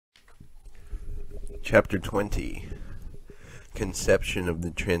Chapter 20. Conception of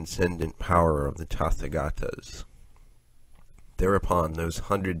the transcendent power of the Tathagatas. Thereupon those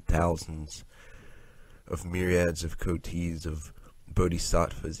 100,000s of myriads of kotis of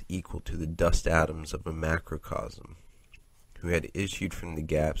bodhisattvas equal to the dust atoms of a macrocosm, who had issued from the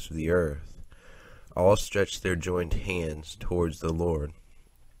gaps of the earth, all stretched their joined hands towards the Lord,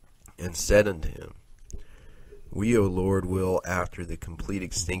 and said unto him, We, O Lord, will, after the complete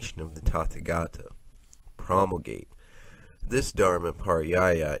extinction of the Tathagata, promulgate this Dharma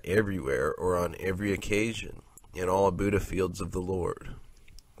Paryaya everywhere or on every occasion in all Buddha fields of the Lord,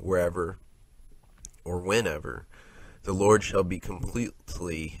 wherever or whenever the Lord shall be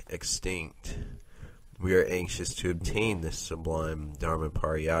completely extinct. We are anxious to obtain this sublime Dharma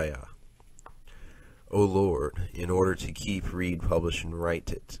Paryaya, O Lord, in order to keep, read, publish, and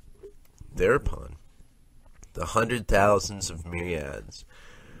write it. Thereupon, the 100,000s of myriads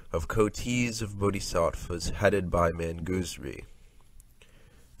of kotis of bodhisattvas headed by Mangusri,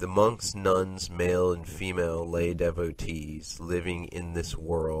 the monks, nuns, male and female lay devotees living in this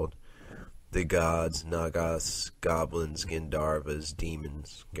world, the gods, nagas, goblins, gandharvas,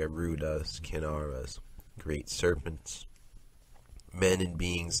 demons, garudas, kinnaras, great serpents, men and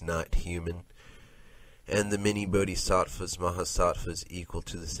beings not human, and the many bodhisattvas, mahasattvas equal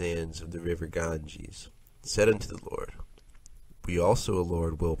to the sands of the river Ganges, said unto the Lord, We also, O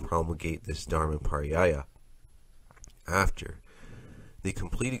Lord, will promulgate this Dharma Paryaya after the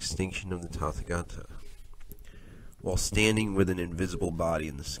complete extinction of the Tathagata, while standing with an invisible body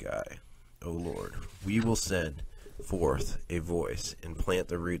in the sky. O Lord, we will send forth a voice and plant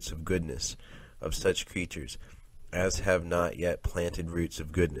the roots of goodness of such creatures as have not yet planted roots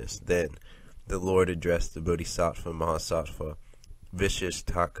of goodness. Then the Lord addressed the Bodhisattva Mahasattva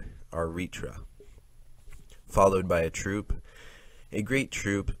Vishishtakaritra, followed by a great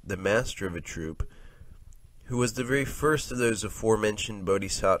troop, the master of a troop, who was the very first of those aforementioned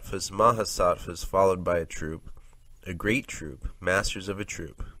Bodhisattvas Mahasattvas, followed by a great troop, masters of a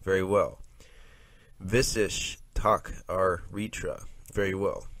troop. Very well. Vishishtakaritra. Very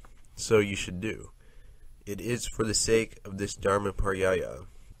well. So you should do. It is for the sake of this Dharma Paryaya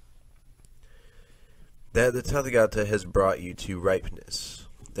that the Tathagata has brought you to ripeness.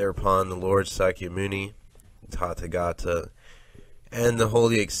 Thereupon the Lord Sakyamuni, Tathagata, and the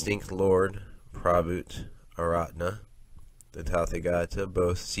wholly extinct Lord Prabhut Aratna, the Tathagata,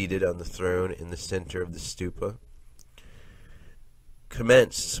 both seated on the throne in the center of the stupa,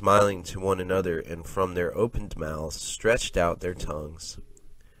 commenced smiling to one another, and from their opened mouths stretched out their tongues,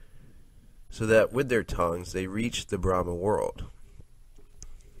 so that with their tongues they reached the Brahma world.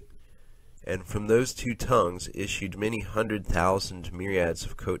 And from those two tongues issued many 100,000 myriads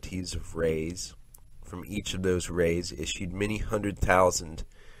of kotis of rays. From each of those rays issued many 100,000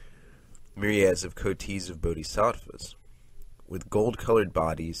 myriads of kotis of bodhisattvas, with gold-colored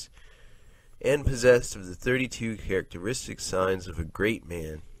bodies, and possessed of the 32 characteristic signs of a great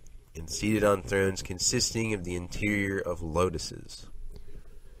man, and seated on thrones consisting of the interior of lotuses.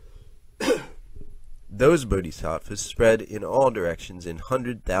 Those bodhisattvas spread in all directions in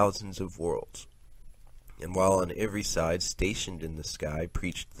 100,000s of worlds, and while on every side stationed in the sky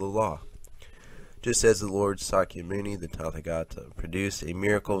preached the law. Just as the Lord Sakyamuni, the Tathagata, produced a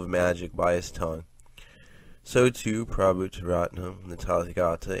miracle of magic by his tongue, so too Prabhutaratna, the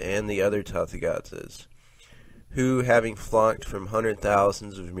Tathagata, and the other Tathagatas, who, having flocked from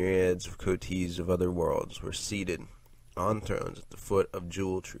 100,000s of myriads of kotis of other worlds, were seated on thrones at the foot of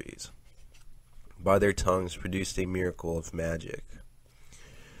jewel trees, by their tongues produced a miracle of magic.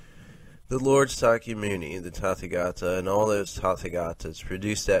 The Lord Sakyamuni, the Tathagata, and all those Tathagatas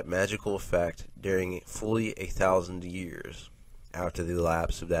produced that magical effect during fully 1,000 years. After the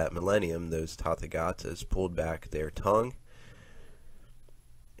lapse of that millennium, those Tathagatas pulled back their tongue,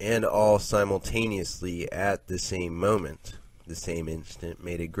 and all simultaneously at the same moment, the same instant,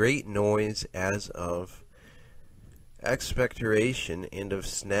 made a great noise as of expectoration and of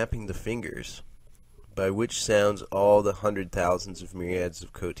snapping the fingers, by which sounds all the 100,000s of myriads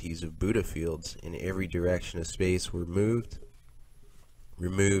of kotis of Buddha fields in every direction of space were moved,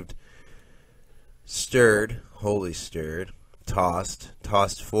 removed, stirred, wholly stirred, tossed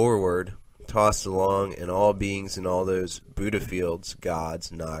forward, tossed along, and all beings in all those Buddha fields,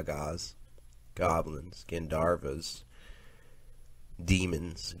 gods, nagas, goblins, gandharvas,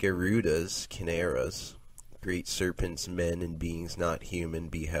 demons, garudas, kinnaras, great serpents, men and beings not human,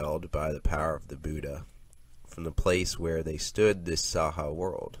 beheld by the power of the Buddha, from the place where they stood this Saha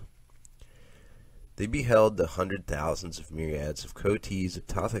world. They beheld the 100,000s of myriads of kotis of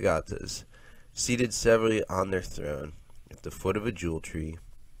Tathagatas, seated severally on their throne, at the foot of a jewel tree,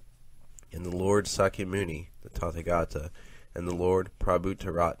 and the Lord Sakyamuni, the Tathagata, and the Lord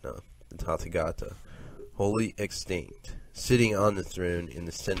Prabhutaratna, the Tathagata, wholly extinct, sitting on the throne in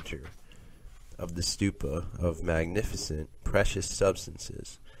the center of the stupa of magnificent, precious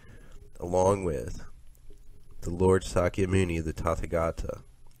substances, along with the Lord Sakyamuni, the Tathagata.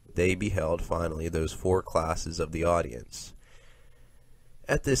 They beheld finally those four classes of the audience.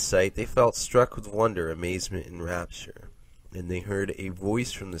 At this sight they felt struck with wonder, amazement, and rapture, and they heard a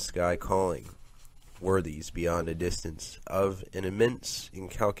voice from the sky calling worthies beyond a distance of an immense,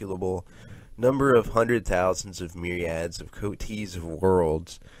 incalculable number of 100,000s of myriads of kotis of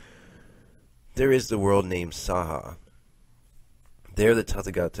worlds. There is the world named Saha. There the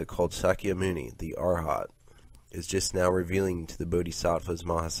Tathagata, called Sakyamuni, the Arhat, is just now revealing to the Bodhisattvas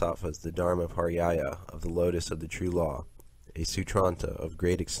Mahasattvas the Dharma Paryaya of the Lotus of the True Law, a sutranta of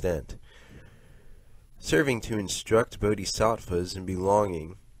great extent, serving to instruct Bodhisattvas and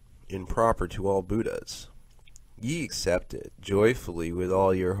belonging in proper to all Buddhas. Ye accept it joyfully with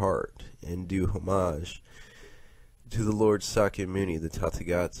all your heart, and do homage to the Lord Sakyamuni, the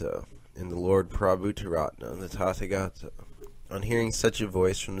Tathagata, and the Lord Prabhutaratna, the Tathagata. On hearing such a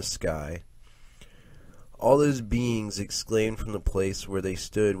voice from the sky, all those beings exclaimed from the place where they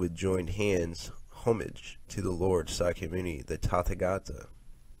stood with joined hands, homage to the Lord Sakyamuni, the Tathagata.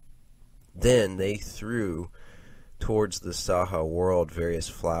 Then they threw towards the Saha world various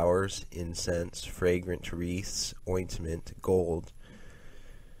flowers, incense, fragrant wreaths, ointment, gold,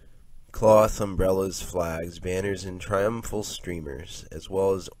 cloth, umbrellas, flags, banners, and triumphal streamers, as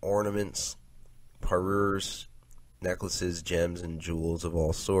well as ornaments, parures, necklaces, gems, and jewels of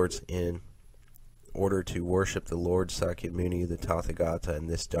all sorts, in order to worship the Lord Sakyamuni, the Tathagata, and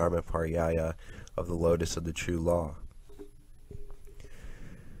this Dharma Paryaya of the Lotus of the True Law.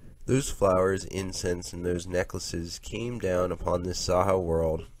 Those flowers, incense, and those necklaces came down upon this Saha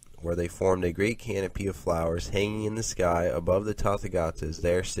world, where they formed a great canopy of flowers hanging in the sky above the Tathagatas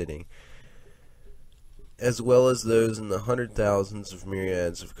there sitting, as well as those in the 100,000s of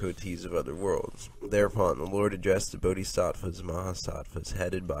myriads of kotis of other worlds. Thereupon the Lord addressed the Bodhisattvas Mahasattvas,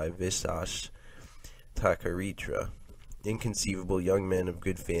 headed by Visash Takaritra. Inconceivable young men of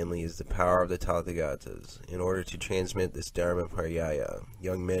good family is the power of the Tathagatas, in order to transmit this Dharma Paryaya.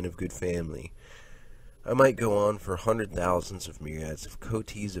 Young men of good family. I might go on for 100,000s of myriads of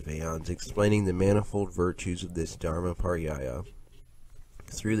kotis of aeons, explaining the manifold virtues of this Dharma Paryaya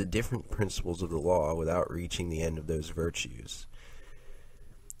through the different principles of the law, without reaching the end of those virtues.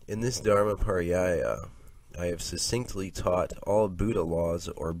 In this Dharma Paryaya, I have succinctly taught all Buddha laws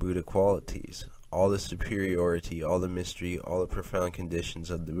or Buddha qualities, all the superiority, all the mystery, all the profound conditions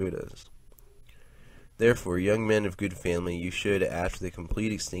of the Buddhas. Therefore, young men of good family, you should, after the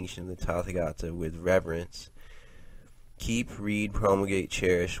complete extinction of the Tathagata, with reverence, keep, read, promulgate,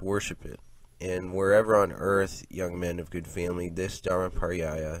 cherish, worship it. And wherever on earth, young men of good family, this Dharma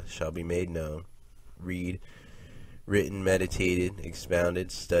Paryaya shall be made known, read, written, meditated,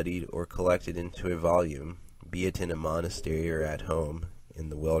 expounded, studied, or collected into a volume, be it in a monastery or at home, in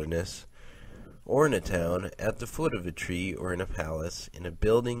the wilderness, or in a town, at the foot of a tree, or in a palace, in a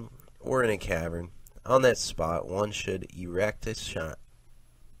building, or in a cavern, on that spot one should erect a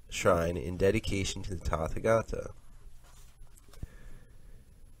shrine in dedication to the Tathagata.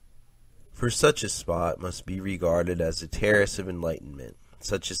 For such a spot must be regarded as a terrace of enlightenment.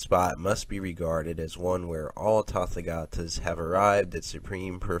 Such a spot must be regarded as one where all Tathagatas have arrived at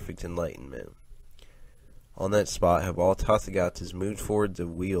supreme perfect enlightenment. On that spot have all Tathagatas moved forward the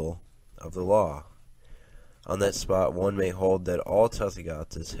wheel of the law. On that spot one may hold that all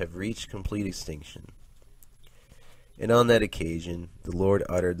Tathagatas have reached complete extinction. And on that occasion the Lord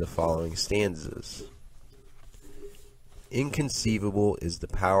uttered the following stanzas. Inconceivable is the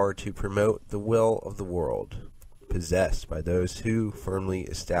power to promote the will of the world, possessed by those who, firmly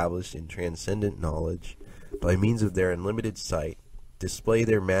established in transcendent knowledge, by means of their unlimited sight, display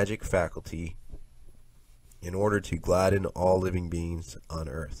their magic faculty in order to gladden all living beings on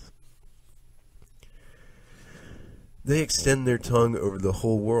earth. They extend their tongue over the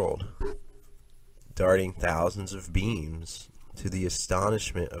whole world, darting thousands of beams, to the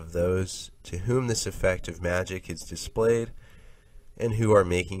astonishment of those to whom this effect of magic is displayed, and who are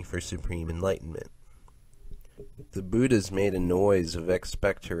making for supreme enlightenment. The Buddhas made a noise of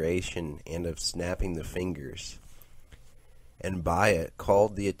expectoration and of snapping the fingers, and by it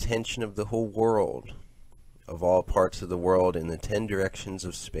called the attention of the whole world, of all parts of the world in the 10 directions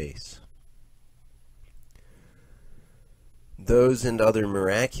of space. Those and other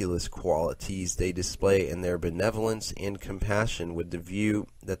miraculous qualities they display in their benevolence and compassion, with the view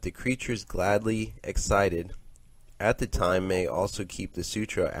that the creatures gladly excited at the time may also keep the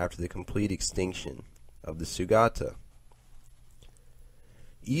sutra after the complete extinction of the Sugata.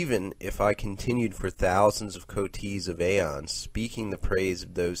 Even if I continued for thousands of kotis of aeons, speaking the praise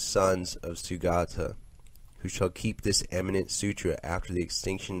of those sons of Sugata, who shall keep this eminent sutra after the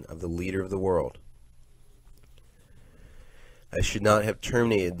extinction of the leader of the world, I should not have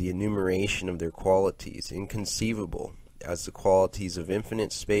terminated the enumeration of their qualities, inconceivable, as the qualities of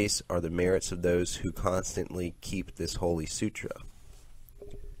infinite space are the merits of those who constantly keep this holy sutra.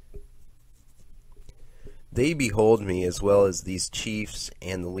 They behold me as well as these chiefs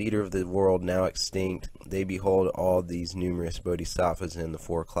and the leader of the world now extinct. They behold all these numerous bodhisattvas in the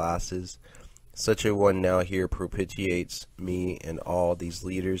four classes. Such a one now here propitiates me and all these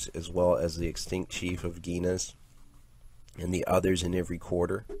leaders, as well as the extinct chief of Ginas and the others in every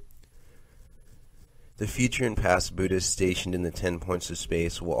quarter. The future and past Buddhas stationed in the 10 points of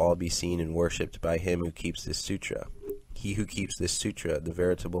space will all be seen and worshipped by him who keeps this sutra. He who keeps this sutra, the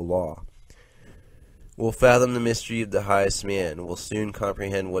veritable law, will fathom the mystery of the highest man, will soon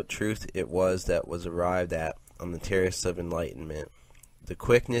comprehend what truth it was that was arrived at on the terrace of enlightenment. The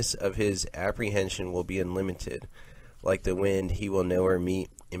quickness of his apprehension will be unlimited. Like the wind, he will nowhere meet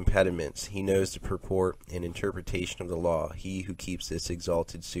impediments. He knows the purport and interpretation of the law, he who keeps this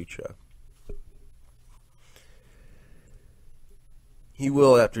exalted sutra. He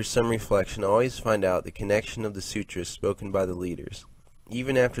will, after some reflection, always find out the connection of the sutras spoken by the leaders.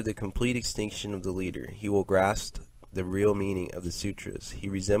 Even after the complete extinction of the leader, he will grasp the real meaning of the sutras. He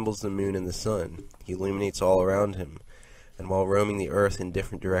resembles the moon and the sun. He illuminates all around him, and while roaming the earth in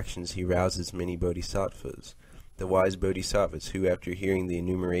different directions, he rouses many bodhisattvas. The wise bodhisattvas who, after hearing the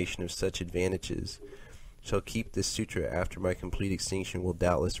enumeration of such advantages, shall keep this sutra after my complete extinction will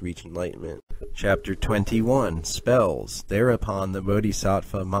doubtless reach enlightenment. Chapter 21. Spells. Thereupon the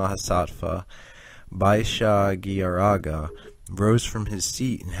Bodhisattva Mahasattva Vaishyagyaraga rose from his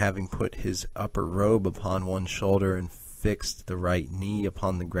seat, and having put his upper robe upon one shoulder and fixed the right knee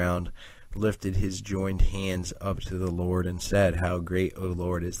upon the ground, lifted his joined hands up to the Lord and said, How great, O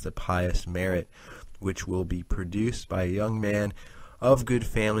Lord, is the pious merit which will be produced by a young man of good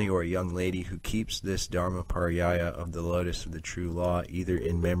family or a young lady who keeps this Dharma Pariyaya of the Lotus of the True Law, either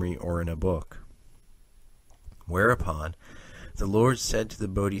in memory or in a book. Whereupon the Lord said to the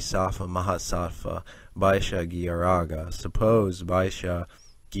Bodhisattva Mahasattva Vaishyagyaraga, Suppose,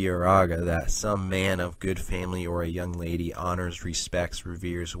 Vaishyagyaraga, that some man of good family or a young lady honors, respects,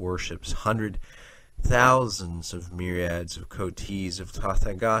 reveres, worships thousands of myriads of kotis of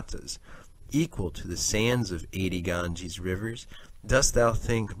Tathagatas, equal to the sands of 80 Ganges rivers. Dost thou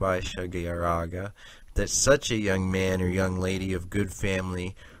think, Vaishyagyaraga, that such a young man or young lady of good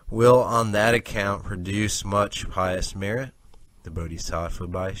family will on that account produce much pious merit? The Bodhisattva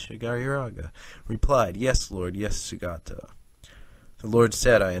Vaishyagyaraga replied, Yes, Lord, yes, Sugata. The Lord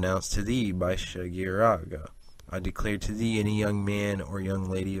said, I announce to thee, Vaishyagyaraga, I declare to thee any young man or young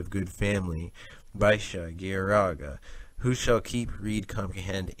lady of good family, Vaishyagyaraga, who shall keep, read,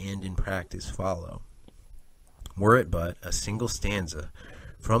 comprehend, and in practice follow. Were it but a single stanza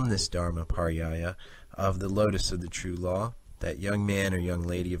from this Dharma Pariyaya of the Lotus of the True Law, that young man or young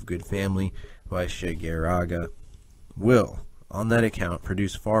lady of good family, Vaishyagyaraga, will, on that account,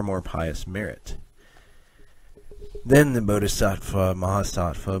 produce far more pious merit. Then the Bodhisattva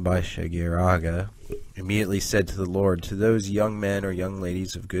Mahasattva Vaishyagyaraga immediately said to the Lord, To those young men or young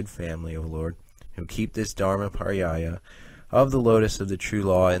ladies of good family, O Lord, who keep this Dharma Pariyaya of the Lotus of the True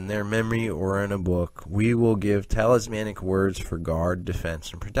Law in their memory or in a book, we will give talismanic words for guard,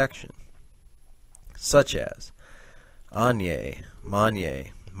 defense, and protection, such as Anye, Manye,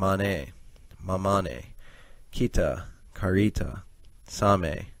 Mane, Mamane, Kita, Karita,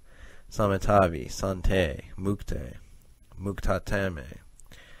 Same, Samatavi, Sante, Mukte, Muktatame,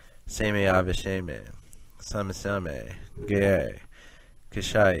 Seme Avisheme, Samasame, Gaye,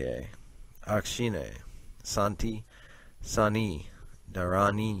 Kishaye, Akshine, Santi, Sani,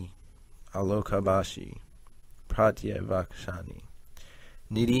 Dharani, Alokabashi, Pratyavakshani,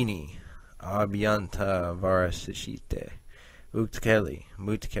 Nidini, Abhyanta Varasishite, Utkeli,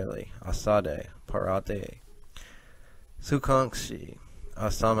 Mutkeli, Asade, Parate, Sukankshi,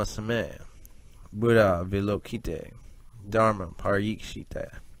 Asamasame, Buddha Vilokite, Dharma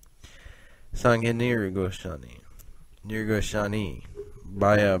Parikshite, Sangha Nirgoshani,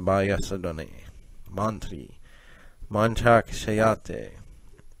 Baya Bayasadone, Mantri, Manchak Shayate,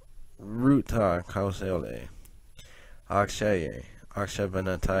 Ruta Kausele, Akshaye,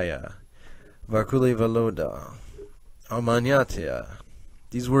 Akshavanataya, Vakuli Valoda, Amanyatya.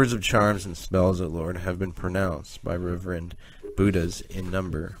 These words of charms and spells, O Lord, have been pronounced by reverend Buddhas in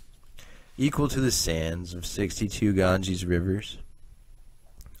number equal to the sands of 62 Ganges rivers.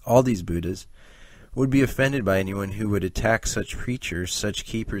 All these Buddhas would be offended by anyone who would attack such preachers, such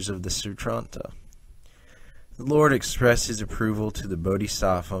keepers of the Sutranta. The Lord expressed his approval to the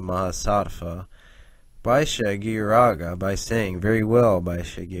Bodhisattva Mahasattva Vaishagiraga by saying, "Very well,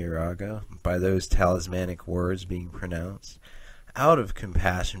 Vaishagiraga," by those talismanic words being pronounced. Out of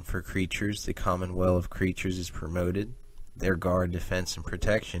compassion for creatures, the commonweal of creatures is promoted. Their guard, defense, and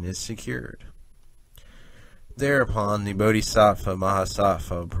protection is secured. Thereupon the Bodhisattva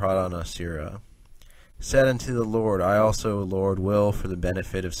Mahasattva Pradhanasira said unto the Lord, "I also, O Lord, will, for the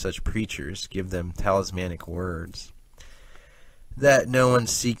benefit of such preachers, give them talismanic words, that no one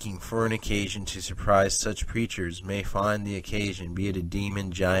seeking for an occasion to surprise such preachers may find the occasion, be it a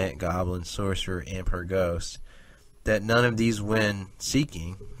demon, giant, goblin, sorcerer, imp, or ghost, that none of these when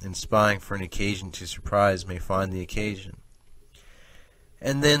seeking and spying for an occasion to surprise may find the occasion."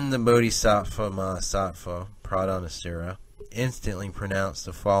 And then the Bodhisattva Mahasattva Pradhanasira instantly pronounced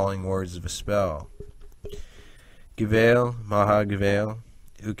the following words of a spell: Gavail, Mahagavail,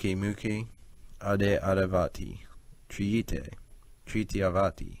 Uke Muke, Ade Adavati, Triyite,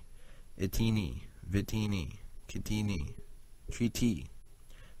 Tritiavati, Itini, Vitini, Kitini, Triti,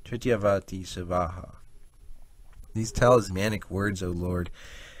 Tritiavati Savaha. These talismanic words, O Lord,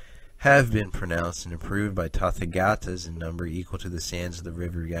 have been pronounced and approved by Tathagatas in number equal to the sands of the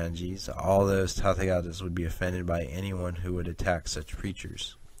river Ganges. All those Tathagatas would be offended by anyone who would attack such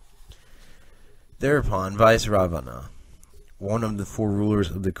preachers. Thereupon Vaisravana, one of the four rulers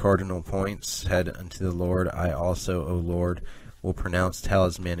of the cardinal points, said unto the Lord, "I also, O Lord, will pronounce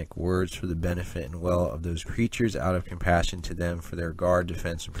talismanic words for the benefit and well of those preachers, out of compassion to them for their guard,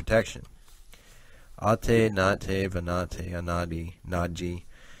 defense, and protection. Ate, nate, vanate, anadi, naji,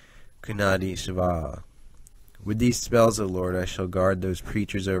 kunadi, shivaha. With these spells, O Lord, I shall guard those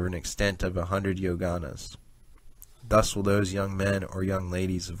preachers over an extent of 100 yoganas. Thus will those young men or young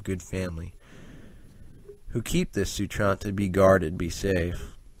ladies of good family who keep this sutranta be guarded, be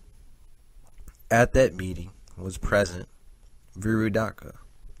safe." At that meeting was present Virudaka,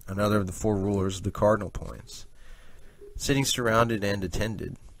 another of the four rulers of the cardinal points, sitting surrounded and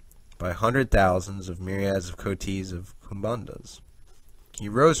attended by 100,000s of myriads of kotis of kumbhandas. He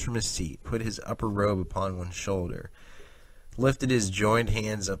rose from his seat, put his upper robe upon one shoulder, lifted his joined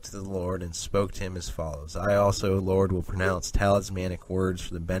hands up to the Lord, and spoke to him as follows: "I also, Lord, will pronounce talismanic words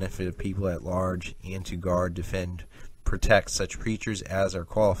for the benefit of people at large, and to guard, defend, protect such preachers as are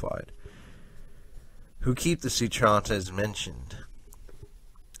qualified, who keep the sutranta as mentioned: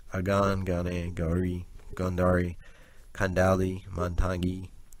 Agan, Gane, Gauri, Gandhari, Kandali, Mantangi,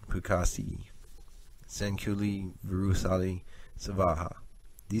 Pukasi, Senkuli, Virusali, Savaha.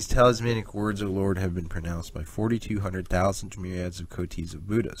 These talismanic words, O Lord, have been pronounced by 4,200,000 myriads of kotis of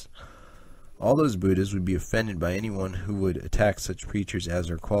Buddhas. All those Buddhas would be offended by anyone who would attack such preachers as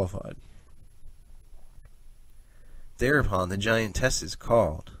are qualified." Thereupon the giantesses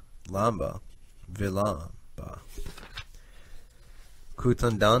called Lamba, Vilamba,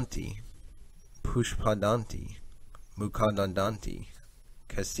 Kutandanti, Pushpadanti, Mukadandanti,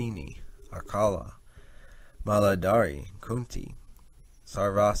 Kasini, Akala, Maladari, Kunti,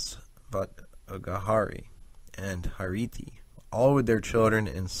 Sarvasvatagahari, and Hariti, all with their children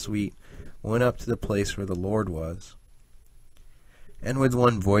and suite, went up to the place where the Lord was, and with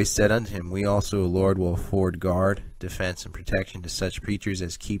one voice said unto him, "We also, O Lord, will afford guard, defense, and protection to such preachers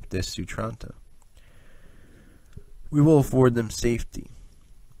as keep this sutranta. We will afford them safety,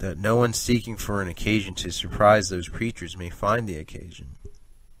 that no one seeking for an occasion to surprise those preachers may find the occasion."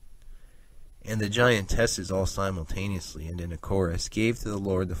 And the giantesses all simultaneously and in a chorus gave to the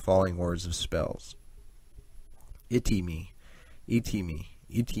Lord the following words of spells: Itimi, Itimi,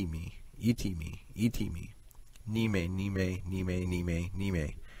 Itimi, Itimi, Itimi, Nime, Nime, Nime, Nime,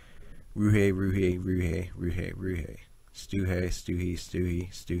 Nime, Ruhe, Ruhe, Ruhe, Ruhe, Ruhe, Stuhe, Stuhi,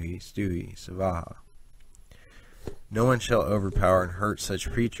 Stuhi, Stuhi, Stuhi, Savaha. No one shall overpower and hurt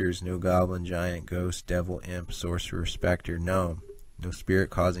such preachers, no goblin, giant, ghost, devil, imp, sorcerer, spectre, gnome, no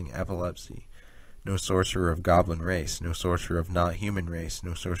spirit causing epilepsy, no sorcerer of goblin race, no sorcerer of not human race,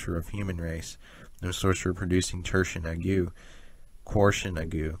 no sorcerer of human race, no sorcerer producing tertian ague, quartian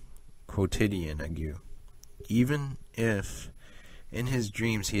ague, quotidian ague. Even if in his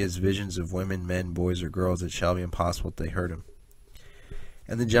dreams he has visions of women, men, boys, or girls, it shall be impossible that they hurt him.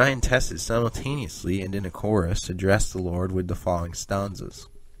 And the giantesses simultaneously and in a chorus addressed the Lord with the following stanzas: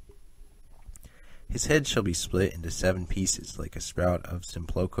 His head shall be split into 7 pieces, like a sprout of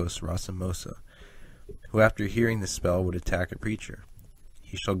Simplocos racemosa, who after hearing the spell would attack a preacher.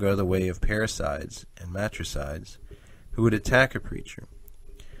 He shall go the way of parricides and matricides, who would attack a preacher.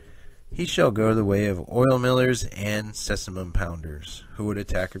 He shall go the way of oil millers and sesamum pounders, who would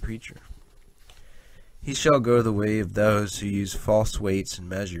attack a preacher. He shall go the way of those who use false weights and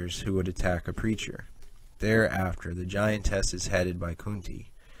measures, who would attack a preacher. Thereafter the giantesses headed by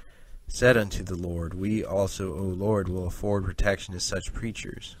Kunti said unto the Lord, We also, O Lord, will afford protection to such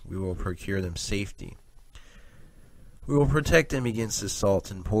preachers. We will procure them safety. We will protect them against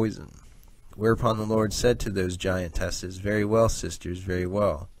assault and poison. Whereupon the Lord said to those giantesses, Very well, sisters, very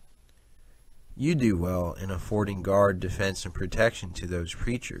well. You do well in affording guard, defense, and protection to those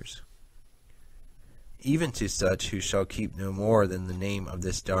preachers, even to such who shall keep no more than the name of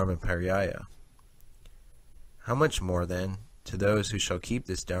this Dharma Pariyaya. How much more, then, to those who shall keep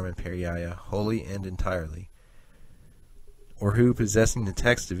this Dharma Pariyaya wholly and entirely, or who, possessing the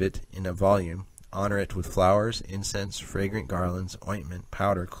text of it in a volume, honor it with flowers, incense, fragrant garlands, ointment,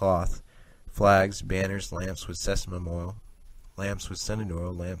 powder, cloth, flags, banners, lamps with sesamum oil, lamps with scented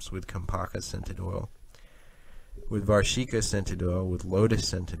oil, lamps with kampaka scented oil, with varshika scented oil, with lotus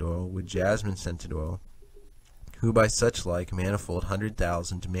scented oil, with jasmine scented oil, who by such like manifold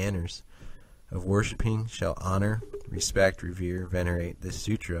 100,000 manners of worshipping shall honor, respect, revere, venerate this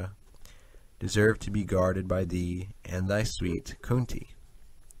sutra, deserve to be guarded by thee and thy sweet Kunti.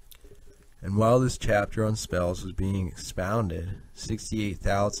 And while this chapter on spells was being expounded,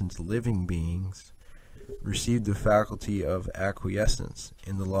 68,000 living beings received the faculty of acquiescence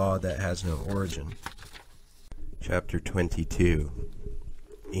in the law that has no origin. Chapter 22.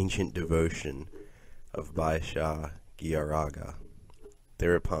 Ancient Devotion of Vaishya Gyaraga.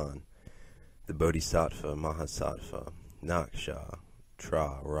 Thereupon, the Bodhisattva Mahasattva Naksha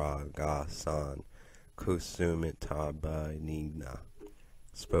Tra Ra Ga San Kusumitabhainigna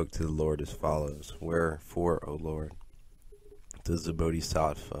spoke to the Lord as follows. Wherefore, O Lord, does the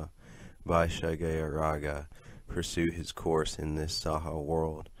Bodhisattva Vaishya Gyaraga pursue his course in this Saha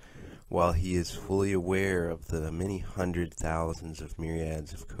world, while he is fully aware of the many hundred thousands of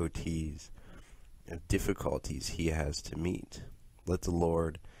myriads of kotis of difficulties he has to meet? Let the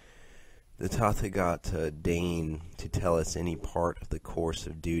Lord, the Tathagata, deign to tell us any part of the course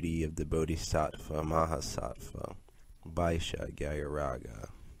of duty of the Bodhisattva Mahasattva Vaishya Gyaraga,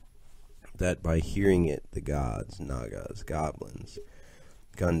 that by hearing it the gods, nagas, goblins,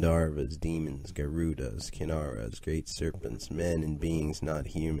 Gandharvas, demons, Garudas, Kinnaras, great serpents, men and beings not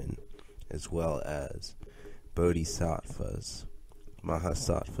human, as well as Bodhisattvas,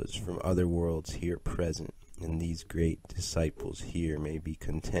 Mahasattvas from other worlds here present, and these great disciples here may be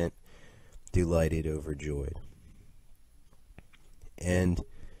content, delighted, overjoyed. And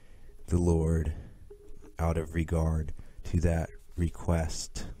the Lord, out of regard to that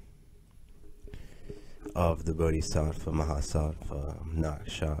request of the Bodhisattva Mahasattva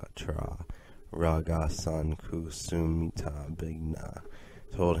Nakshatra Ragasan Kusumita Bigna,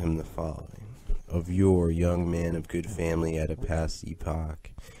 told him the following. Of yore, young men of good family at a past epoch,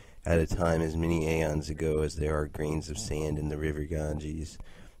 at a time as many aeons ago as there are grains of sand in the river Ganges,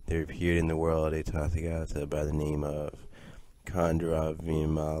 there appeared in the world a Tathagata by the name of Khandra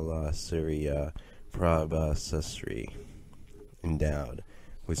Vimala Surya Prabhasasri, endowed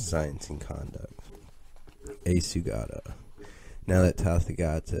with science and conduct. A Sugata. Now that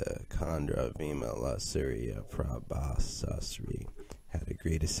Tathagata Khandra Vimala Surya Prabhasasri had a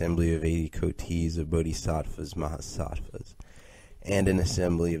great assembly of 80 kotis of bodhisattvas, mahasattvas, and an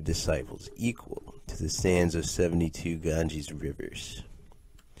assembly of disciples equal to the sands of 72 Ganges rivers.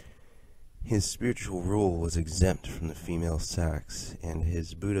 His spiritual rule was exempt from the female sex, and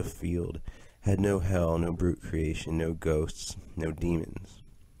his Buddha field had no hell, no brute creation, no ghosts, no demons.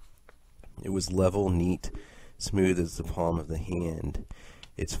 It was level, neat, smooth as the palm of the hand.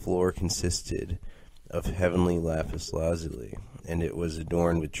 Its floor consisted of heavenly lapis lazuli, and it was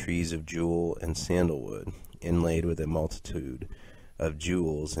adorned with trees of jewel and sandalwood, inlaid with a multitude of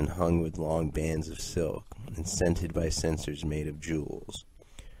jewels, and hung with long bands of silk, and scented by censers made of jewels.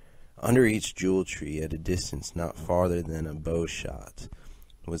 Under each jewel tree, at a distance not farther than a bow shot,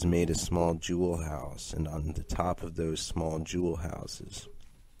 was made a small jewel house, and on the top of those small jewel houses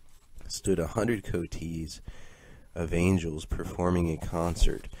stood 100 kotis of angels performing a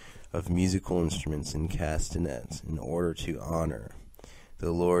concert of musical instruments and castanets in order to honor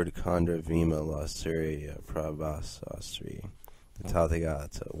the Lord Khandra Vimala Surya Prabhasasri, the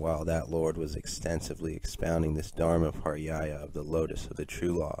Tathagata, while that Lord was extensively expounding this Dharma Pariyaya of the Lotus of the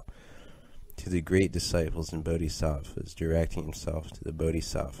True Law to the great disciples and bodhisattvas, directing himself to the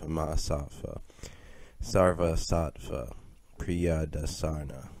Bodhisattva Mahasattva Sarva Sattva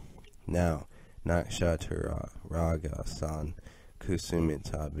Priyadasarna. Now, Nakshatra Raga San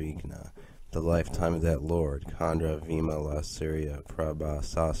Kusumita Vigna, the lifetime of that Lord, Khandra Vimala Surya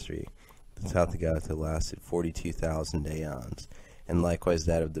Prabhasasri, the Tathagata lasted 42,000 aeons, and likewise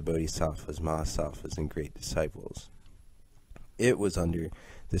that of the Bodhisattvas, Mahasattvas, and great disciples. It was under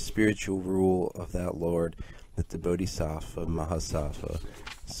the spiritual rule of that Lord that the Bodhisattva, Mahasattva,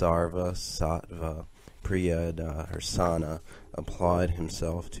 Sarva, Sattva, Priyadarsana applied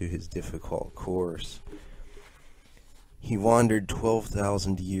himself to his difficult course. He wandered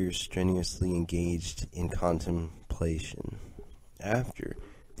 12,000 years strenuously engaged in contemplation. After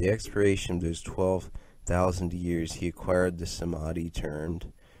the expiration of those 12,000 years, he acquired the samadhi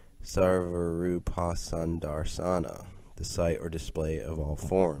termed Sarvarupasandarsana, the sight or display of all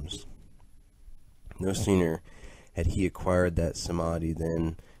forms. No sooner had he acquired that samadhi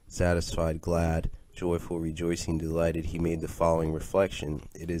than, satisfied, glad, joyful, rejoicing, delighted, he made the following reflection: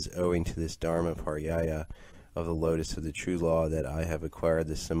 it is owing to this Dharma Paryaya of the Lotus of the True Law that I have acquired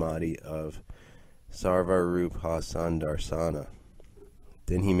the samadhi of Sarvarupasandarsana.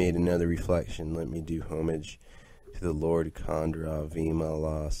 Then he made another reflection: let me do homage to the Lord Khandra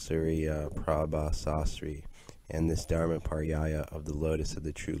Vimala Surya Prabhasasri and this Dharma Paryaya of the Lotus of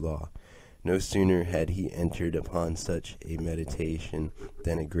the True Law. No sooner had he entered upon such a meditation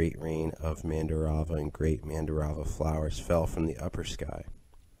than a great rain of Mandarava and great Mandarava flowers fell from the upper sky.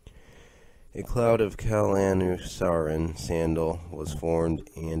 A cloud of Kalanusaran sandal was formed,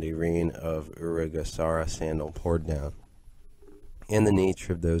 and a rain of Uragasara sandal poured down. And the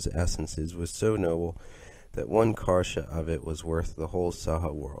nature of those essences was so noble that one karsha of it was worth the whole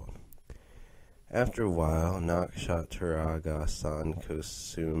Saha world. After a while, Nakshatragasan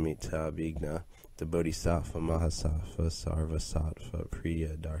Kosumita Bigna, the Bodhisattva Mahasattva Sarvasattva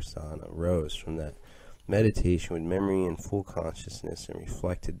Priya Darsana, rose from that meditation with memory and full consciousness and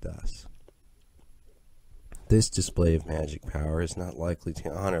reflected thus: this display of magic power is not likely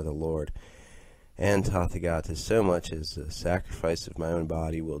to honor the Lord and Tathagata so much as the sacrifice of my own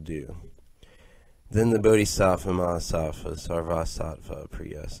body will do. Then the Bodhisattva Mahasattva Sarvasattva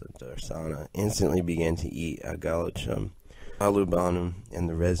Priyadarsana instantly began to eat agalochum, alubanum, and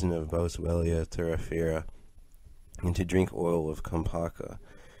the resin of Boswellia terifera, and to drink oil of Kampaka.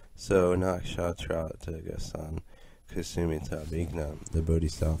 So Nakshatragasan Kusumita Bigna, the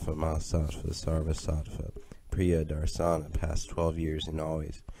Bodhisattva Mahasattva Sarvasattva Priyadarsana, passed 12 years in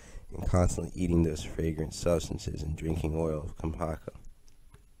always, and constantly eating those fragrant substances and drinking oil of Kampaka.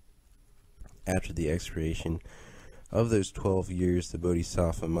 After the expiration of those 12 years, the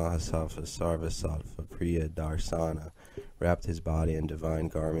Bodhisattva Mahasattva Sarvasattva Priyadarsana wrapped his body in divine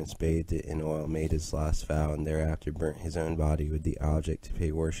garments, bathed it in oil, made his last vow, and thereafter burnt his own body with the object to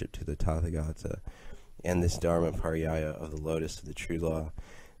pay worship to the Tathagata and this Dharma Paryaya of the Lotus of the True Law.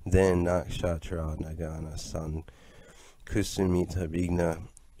 Then Nakshatra Nagana San Kusumita Bigna,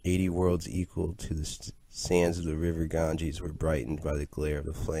 80 worlds equal to the sands of the river Ganges, were brightened by the glare of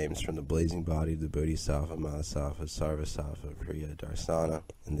the flames from the blazing body of the Bodhisattva Mahasattva Sarvasattva Priyadarsana,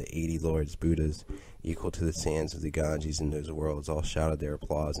 and the 80 lords Buddhas, equal to the sands of the Ganges in those worlds, all shouted their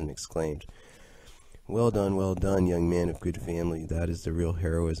applause and exclaimed, well done, young man of good family. That is the real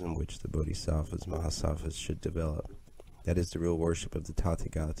heroism which the Bodhisattvas Mahasattvas should develop. That is the real worship of the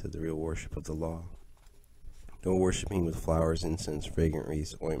Tathagata, the real worship of the law. No worshipping with flowers, incense, fragrant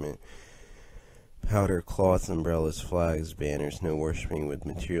wreaths, ointment, powder, cloth, umbrellas, flags, banners. No worshipping with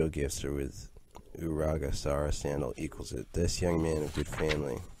material gifts or with Uragasara sandal equals it. This young man of good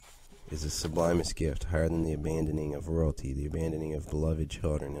family is the sublimest gift, higher than the abandoning of royalty, the abandoning of beloved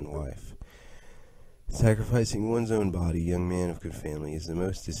children and wife. Sacrificing one's own body, young man of good family, is the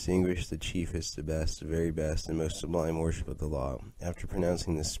most distinguished, the chiefest, the best, the very best, and most sublime worship of the law. After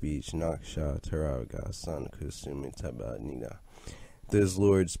pronouncing this speech, Naksha Taraga San Kusumitabadnida, those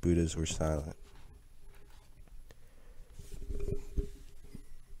lords Buddhas were silent.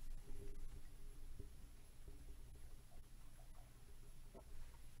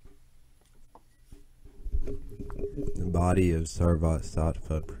 The body of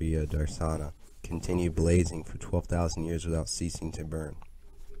Sarvasattva Priyadarsana continued blazing for 12,000 years without ceasing to burn.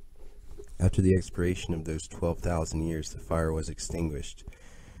 After the expiration of those 12,000 years, the fire was extinguished.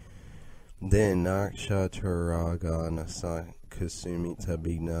 Then Nakshataraganasa Kusumita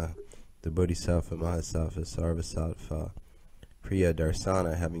Bigna, the Bodhisattva Mahasattva Sarvasattva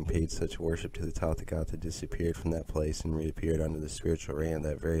Priyadarsana, having paid such worship to the Tathagata, disappeared from that place and reappeared under the spiritual reign of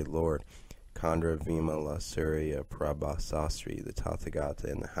that very Lord, Khandra Vimala Surya Prabhasasri, the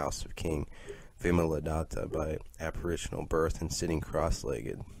Tathagata, in the house of King Vimaladatta by apparitional birth and sitting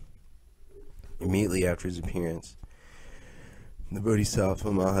cross-legged. Immediately after his appearance, the Bodhisattva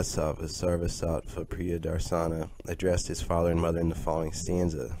Mahasattva Sarvasattva Priyadarsana addressed his father and mother in the following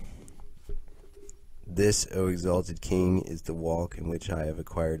stanza. This, O exalted King, is the walk in which I have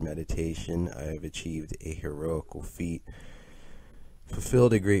acquired meditation. I have achieved a heroical feat,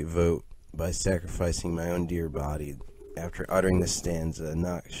 fulfilled a great vote by sacrificing my own dear body. After uttering this stanza,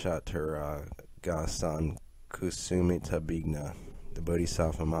 Nakshatara Gasan Kusumita Bigna, the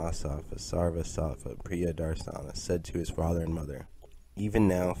Bodhisattva Mahasattva Sarvasattva Priya Darsana, said to his father and mother, "Even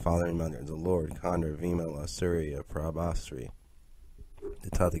now, father and mother, the Lord Khandra Vimala Surya Prabhasri,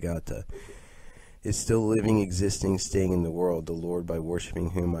 the Tathagata, is still living, existing, staying in the world, the Lord by worshipping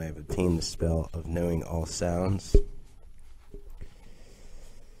whom I have obtained the spell of knowing all sounds."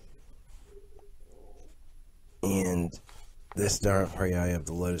 And this Dharmapariyaya of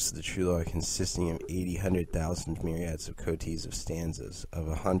the Lotus of the True Law, consisting of 80,000 myriads of kotis of stanzas, of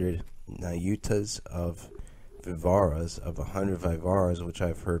 100 nayutas of vivaras, of 100 vivaras which I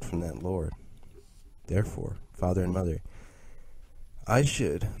have heard from that Lord. Therefore, father and mother, I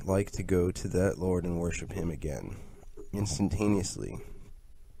should like to go to that Lord and worship him again, instantaneously.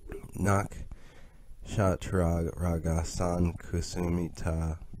 Nakshatara Ragasan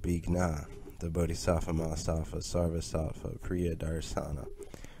Kusumita Bigna, the Bodhisattva Mahasattva Sarvasattva Priya Darsana,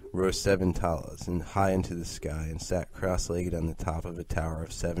 rose 7 talas and high into the sky, and sat cross-legged on the top of a tower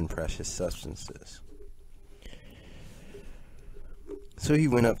of 7 precious substances. So he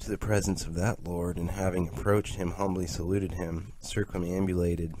went up to the presence of that Lord, and having approached him, humbly saluted him,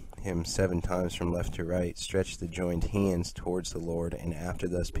 circumambulated him 7 times from left to right, stretched the joined hands towards the Lord, and after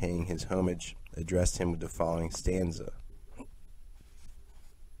thus paying his homage, addressed him with the following stanza.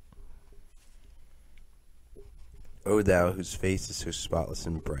 O thou whose face is so spotless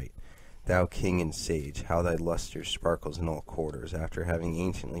and bright, thou king and sage, how thy luster sparkles in all quarters, after having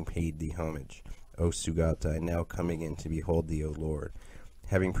anciently paid thee homage. O Sugata, I now come again to behold thee, O Lord.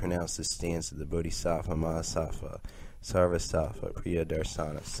 Having pronounced this stanza, the Bodhisattva Mahasattva Sarvasattva Priya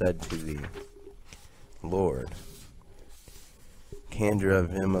Darsana said to thee, Lord, Khandra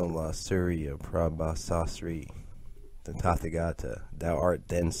Vimala Surya Prabhasasri, the Tathagata, thou art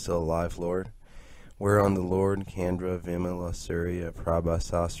then still alive, Lord? Whereon the Lord Khandra Vimala Surya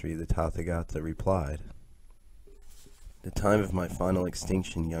Prabhasasri, the Tathagata, replied, The time of my final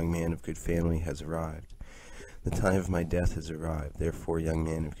extinction, young man of good family, has arrived. The time of my death has arrived. Therefore, young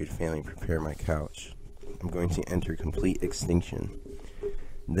man of good family, prepare my couch. I'm going to enter complete extinction.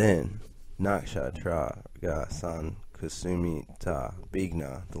 Then, Nakshatra Gasan Kusumita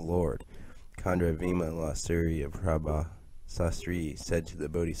Bigna, the Lord, Khandra Vimala Surya Prabhasasri, said to the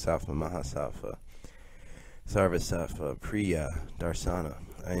Bodhisattva Mahasattva Sarvasattva Priya Darsana,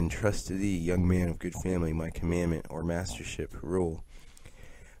 I entrust to thee, young man of good family, my commandment or mastership rule.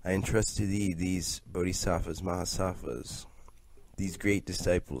 I entrust to thee these Bodhisattvas, Mahasattvas, these great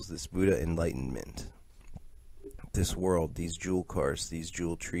disciples, this Buddha enlightenment, this world, these jewel cars, these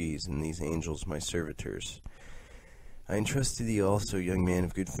jewel trees, and these angels, my servitors. I entrust to thee also, young man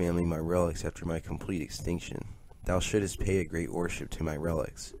of good family, my relics after my complete extinction. Thou shouldest pay a great worship to my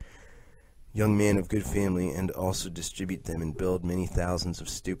relics, young man of good family, and also distribute them and build many thousands of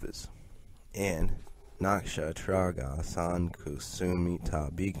stupas. And Nakshatraga San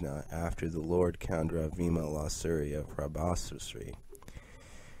Kusumita Bigna, after the Lord Khandra Vimala Surya Prabhasasri,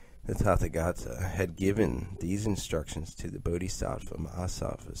 the Tathagata, had given these instructions to the Bodhisattva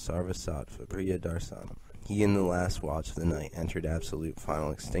Mahasattva Sarvasattva Priya Darsana, he in the last watch of the night entered absolute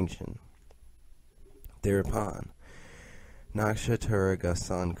final extinction. Thereupon, Nakshatara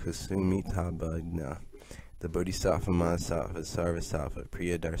Gasan Kusumita Bigna, the Bodhisattva Mahasattva Sarvasattva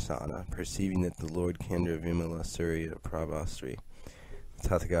Priya Darsana, perceiving that the Lord Khandra Vimala Surya Prabhasri, the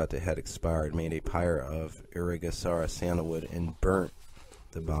Tathagata, had expired, made a pyre of Irigasara sandalwood and burnt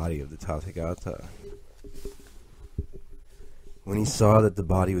the body of the Tathagata. When he saw that the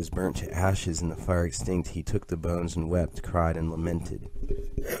body was burnt to ashes and the fire extinct, he took the bones and wept, cried, and lamented.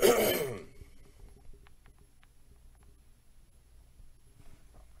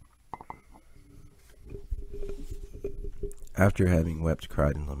 After having wept,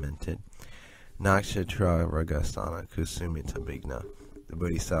 cried, and lamented, Nakshatra Ragasana Kusumita Bigna, the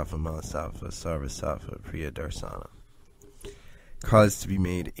Bodhisattva Mahasattva Sarvasattva Priya Darsana, caused to be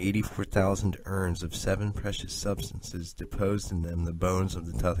made 84,000 urns of 7 precious substances, deposed in them the bones of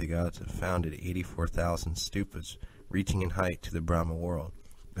the Tathagata, founded 84,000 stupas, reaching in height to the Brahma world,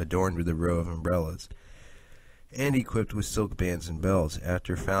 adorned with a row of umbrellas, and equipped with silk bands and bells.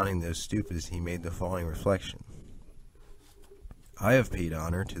 After founding those stupas, he made the following reflection. I have paid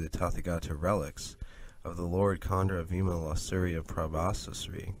honor to the Tathagata relics of the Lord Khandra Vimala Surya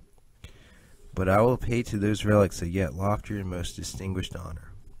Prabhasasri, but I will pay to those relics a yet loftier and most distinguished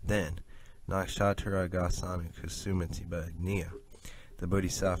honor. Then, Nakshatra Gasana Kusumati Bhagniya, The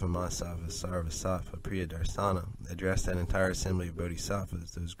Bodhisattva Mahasava Sarvasattva Priyadarsana addressed that entire assembly of bodhisattvas,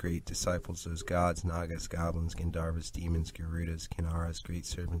 those great disciples, those gods, nagas, goblins, gandharvas, demons, garudas, kinnaras, great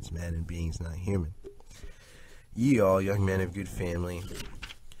serpents, men, and beings not human. Ye all, young men of good family,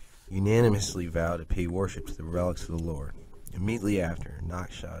 unanimously vow to pay worship to the relics of the Lord. Immediately after,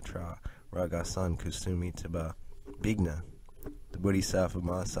 Nakshatra Ragasan Kusumi Taba Bigna, the Bodhisattva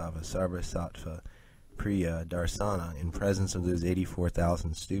Mahasava Sarvasattva Priya Darsana, in presence of those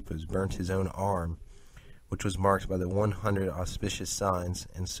 84,000 stupas, burnt his own arm, which was marked by the 100 auspicious signs,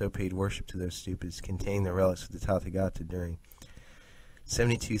 and so paid worship to those stupas containing the relics of the Tathagata during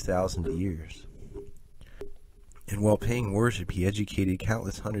 72,000 years. And while paying worship, he educated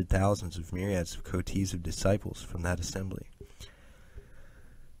countless hundred thousands of myriads of kotis of disciples from that assembly.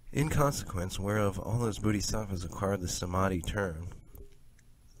 In consequence whereof all those bodhisattvas acquired the samadhi term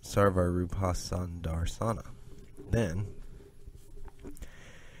Sarvarupasandarsana. Then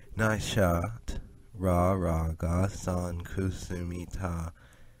Naishat Ra Raga San Kusumita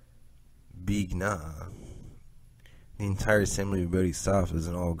Bigna, the entire assembly of bodhisattvas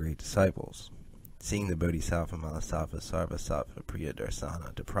and all great disciples, seeing the Bodhisattva Mahasava Sarvasattva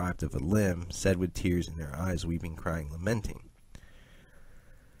Priyadarsana deprived of a limb, said with tears in their eyes, weeping, crying, lamenting,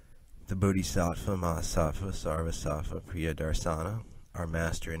 the Bodhisattva Mahasava Sarvasattva Priyadarsana, our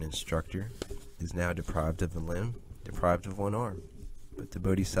master and instructor, is now deprived of a limb, deprived of one arm. But the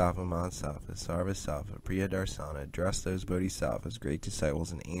Bodhisattva Mahasava Sarvasattva Priyadarsana addressed those bodhisattvas, great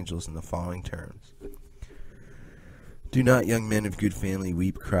disciples, and angels in the following terms. Do not, young men of good family,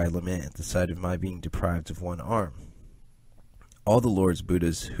 weep, cry, lament at the sight of my being deprived of one arm. All the Lord's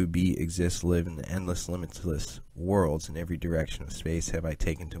Buddhas who exist, live in the endless, limitless worlds in every direction of space have I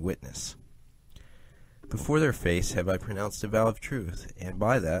taken to witness. Before their face have I pronounced a vow of truth, and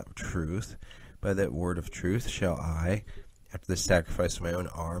by that truth, by that word of truth, shall I, after the sacrifice of my own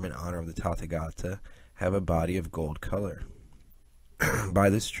arm in honor of the Tathagata, have a body of gold color. By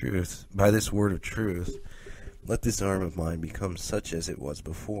this word of truth, let this arm of mine become such as it was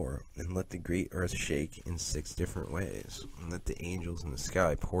before, and let the great earth shake in 6 different ways, and let the angels in the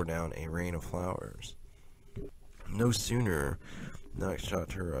sky pour down a rain of flowers. No sooner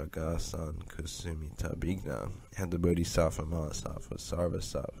Nakshatra Gasan Kusumita Bigna had the Bodhisattva Mahasava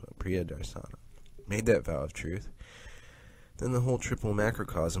Sarvasattva Priyadarsana made that vow of truth, then the whole triple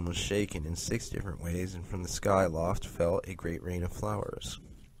macrocosm was shaken in 6 different ways, and from the sky aloft fell a great rain of flowers.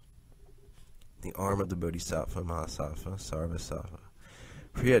 The arm of the Bodhisattva Mahasava Sarvasattva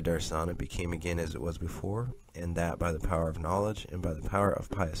Priyadarsana became again as it was before, and that by the power of knowledge and by the power of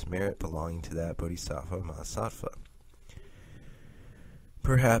pious merit belonging to that Bodhisattva Mahasattva.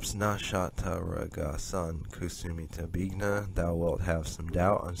 Perhaps Nashataragasan Kusumita Bigna, thou wilt have some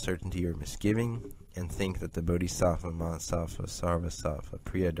doubt, uncertainty, or misgiving, and think that the Bodhisattva Mahasava Sarvasattva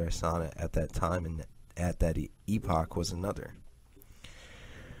Priyadarsana at that time and at that epoch was another.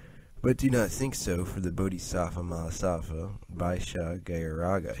 But do not think so, for the Bodhisattva Mahasava Vaishya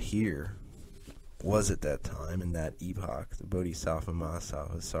Gairaga here was at that time and that epoch the Bodhisattva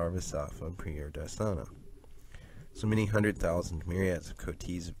Mahasava Sarvasattva Priyadarsana. So many 100,000 myriads of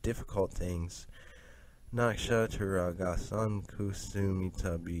kotis of difficult things, Nakshataragasan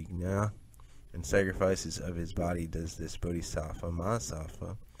Kusumita Bigna, and sacrifices of his body does this Bodhisattva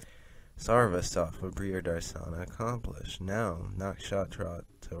Mahasava Sarvasattva Priyadarsana accomplish. Now,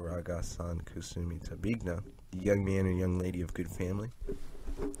 Nakshataragasan Kusumita Bigna, the young man or young lady of good family,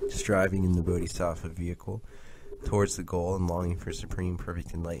 striving in the Bodhisattva vehicle towards the goal and longing for supreme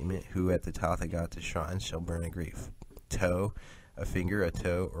perfect enlightenment, who at the Tathagata shrine shall burn a great toe, a finger, a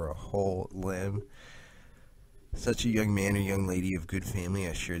toe, or a whole limb. Such a young man or young lady of good family,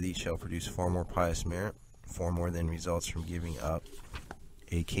 I assure thee, shall produce far more pious merit, far more than results from giving up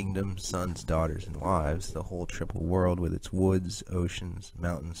a kingdom, sons, daughters, and wives, the whole triple world with its woods, oceans,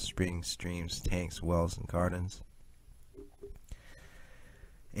 mountains, springs, streams, tanks, wells, and gardens.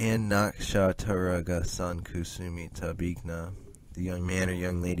 And Nakshataragasan Kusumita Bigna, the young man or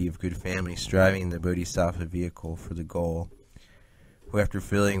young lady of good family, striving in the Bodhisattva vehicle for the goal, who after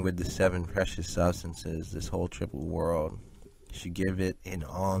filling with the 7 precious substances this whole triple world, should give it in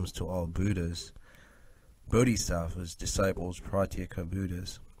alms to all Buddhas, Bodhisattvas, disciples, Pratyeka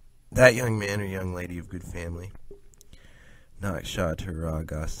Buddhas. That young man or young lady of good family,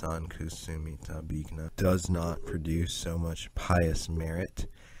 Nakshataragasan Kusumita Bigna, does not produce so much pious merit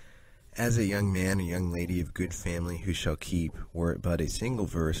as a young man or young lady of good family who shall keep, were it but a single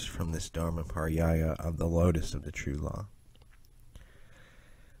verse from this Dharma Paryaya of the Lotus of the True Law.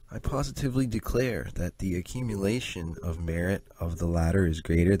 I positively declare that the accumulation of merit of the latter is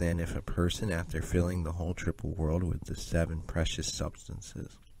greater than if a person, after filling the whole triple world with the 7 precious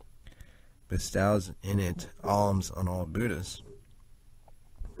substances, bestows in it alms on all Buddhas,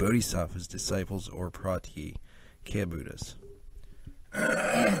 Bodhisattvas, disciples, or Pratyeka Buddhas.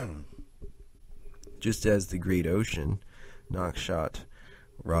 Just as the great ocean, Nakshat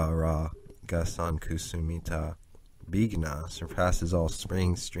Ra Gasan Kusumita Bigna, surpasses all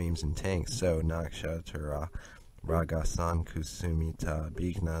springs, streams, and tanks, so Nakshatara Ragasan Kusumita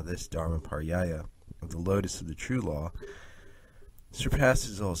Bigna, this Dharmaparyaya of the Lotus of the True Law,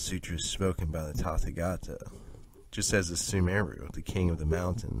 surpasses all sutras spoken by the Tathagata. Just as the Sumeru, the king of the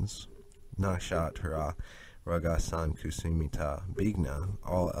mountains, Nakshatara Ragasan Kusumita Bigna,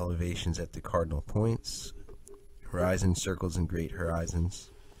 all elevations at the cardinal points, horizon circles and great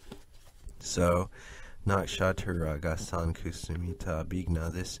horizons. So, Nakshatara Ragasan Kusumita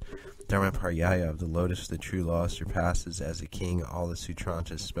Bigna, this Dharmaparyaya of the Lotus of the True Law, surpasses as a king all the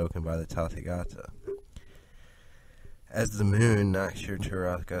sutrantas spoken by the Tathagata. As the moon,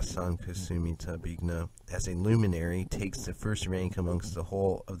 Nakshatara Ragasan Kusumita Bigna, as a luminary, takes the first rank amongst the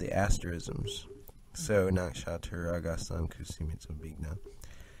whole of the asterisms, so Nakshatara Ragasan Kusumita Bigna,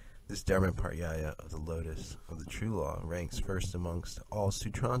 this Dharmaparyaya of the Lotus of the True Law, ranks first amongst all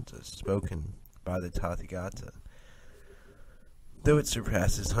sutrantas spoken by the Tathagata, though it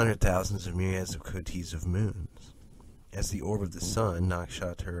surpasses 100,000s of myriads of kotis of moons. As the orb of the sun,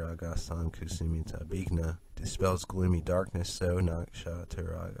 Nakshatara Ragasan Kusumita Bigna, dispels gloomy darkness, so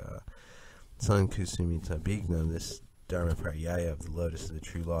Nakshatara Ragasan Kusumita Bigna, this Dharmaparyaya of the Lotus of the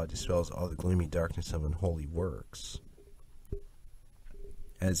True Law, dispels all the gloomy darkness of unholy works.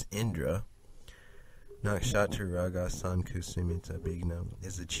 As Indra, Nakshatara Ragasan Kusumita Bigna,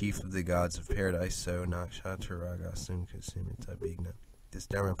 is the chief of the gods of paradise, so Nakshatara Ragasan Kusumita Bigna, this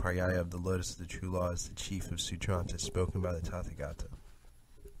Dharmaparyaya of the Lotus of the True Law, is the chief of sutrantas spoken by the Tathagata.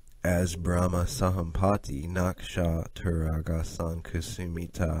 As Brahma Sahampati, Nakshatara Ragasan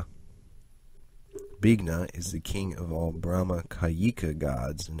Kusumita Bigna is the king of all Brahma Kayika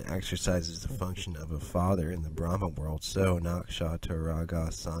gods and exercises the function of a father in the Brahma world, so Nakshatara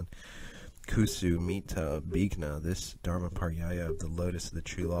Ragasan Kusumita Bigna, this Dharmaparyaya of the Lotus of the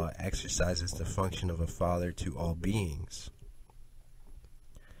True Law, exercises the function of a father to all beings.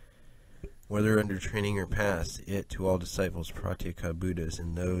 Whether under training or past, it to all disciples, Pratyeka Buddhas,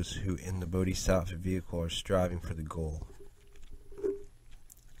 and those who in the Bodhisattva vehicle are striving for the goal.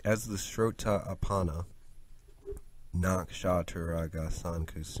 As the Srota Apana, Nakshatara Ragasan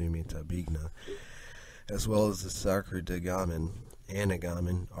Kusumita Bigna, as well as the Sakradagaman,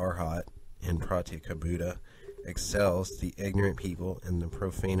 Anagaman, Arhat, and Pratyeka Buddha, excels the ignorant people and the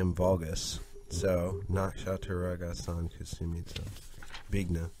profanum vulgus, so Nakshatara Ragasan Kusumita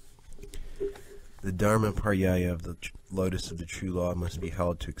Bigna, the Dharmaparyaya of the Lotus of the True Law, must be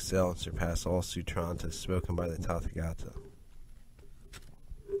held to excel and surpass all sutrantas spoken by the Tathagata.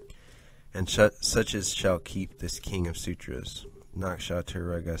 And such as shall keep this king of sutras,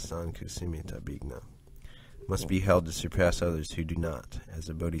 Nakshatara Ragasan Kusumita Bigna, must be held to surpass others who do not, as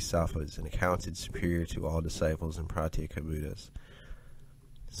the Bodhisattvas, and accounted superior to all disciples and Pratyeka Buddhas.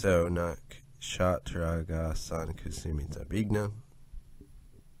 So Nakshatara Ragasan Kusumita Bigna,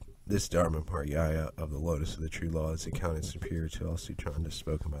 this Dharmaparyaya of the Lotus of the True Law, is accounted superior to all sutrantas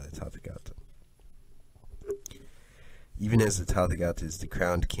spoken by the Tathagata. Even as the Tathagata is the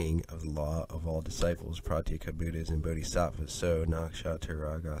crowned king of the law of all disciples, Pratyeka Buddhas, and Bodhisattvas, so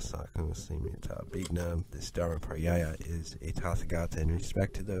Nakshatara Ragasan Kusumita Bigna, this Dharmaparyaya, is a Tathagata in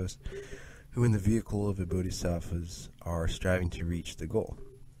respect to those who in the vehicle of the Bodhisattvas are striving to reach the goal.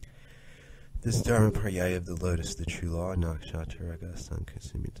 This Dharmaparyaya of the Lotus, the True Law, Nakshatara Ragasan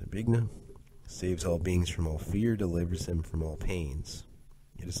Kusumita Bigna, saves all beings from all fear, delivers them from all pains.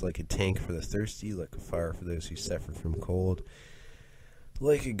 It is like a tank for the thirsty, like a fire for those who suffer from cold,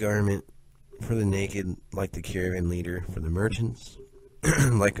 like a garment for the naked, like the caravan leader for the merchants,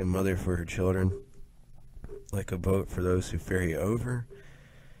 like a mother for her children, like a boat for those who ferry over,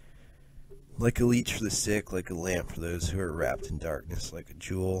 like a leech for the sick, like a lamp for those who are wrapped in darkness, like a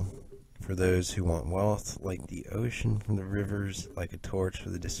jewel for those who want wealth, like the ocean from the rivers, like a torch for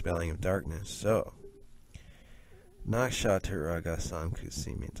the dispelling of darkness. So, Nakshatara Ragasan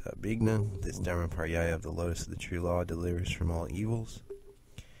Kusumita Bigna, this Dharmaparyaya of the Lotus of the True Law, delivers from all evils,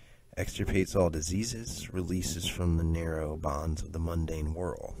 extirpates all diseases, releases from the narrow bonds of the mundane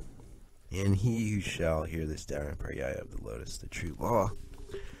world. And he who shall hear this Dharmaparyaya of the Lotus of the True Law,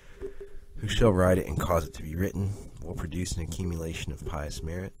 who shall write it and cause it to be written, will produce an accumulation of pious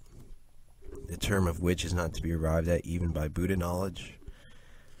merit, the term of which is not to be arrived at even by Buddha knowledge,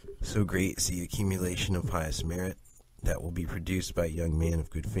 So great is the accumulation of pious merit that will be produced by a young man of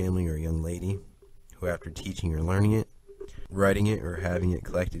good family or a young lady who, after teaching or learning it, writing it, or having it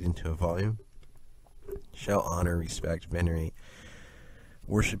collected into a volume, shall honor, respect, venerate,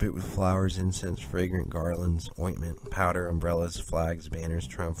 worship it with flowers, incense, fragrant garlands, ointment, powder, umbrellas, flags, banners,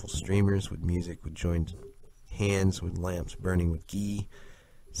 triumphal streamers, with music, with joined hands, with lamps burning with ghee,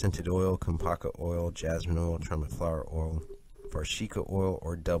 scented oil, kumpaka oil, jasmine oil, trumpet flower oil, varshika oil,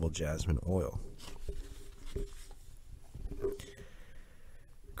 or double jasmine oil.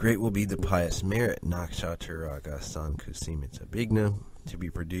 Great will be the pious merit, Nakshatra Sankusimita Bigna, to be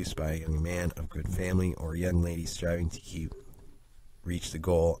produced by a young man of good family or a young lady striving to reach the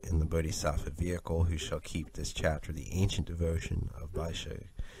goal in the Bodhisattva vehicle, who shall keep this chapter, the ancient devotion of Vaishya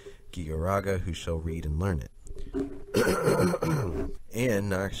Gyaraga, who shall read and learn it.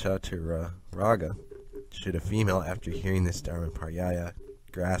 And Nakshatra Raga, should a female, after hearing this Dharma Paryaya,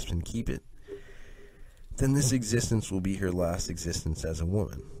 grasp and keep it, then this existence will be her last existence as a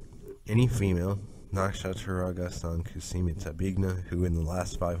woman. Any female, Nakshatra Raga Sankusimita Bigna, who in the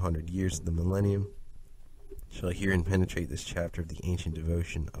last 500 years of the millennium shall hear and penetrate this chapter of the ancient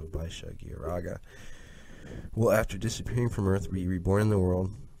devotion of Vaishya Gyaraga, will, after disappearing from earth, be reborn in the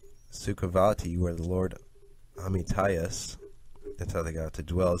world Sukhavati, where the Lord Amitayas, the Tathagata,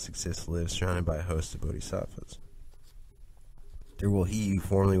 dwells, exists, lives, surrounded by a host of bodhisattvas. There will he who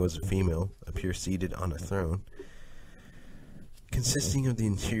formerly was a female appear seated on a throne, consisting of the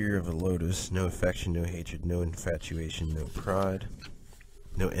interior of a lotus, no affection, no hatred, no infatuation, no pride,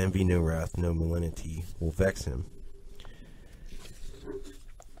 no envy, no wrath, no malignity will vex him.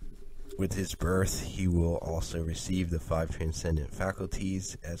 With his birth he will also receive the 5 transcendent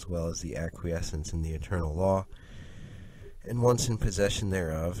faculties, as well as the acquiescence in the eternal law, and once in possession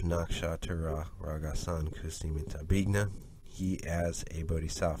thereof, Nakshatra Ragasan Kusimita Bigna, he as a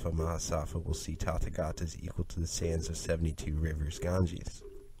Bodhisattva Mahasattva will see Tathagatas equal to the sands of 72 rivers Ganges.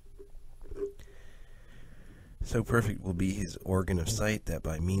 So perfect will be his organ of sight that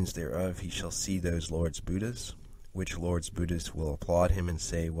by means thereof he shall see those Lord's Buddhas, which Lord's Buddhas will applaud him and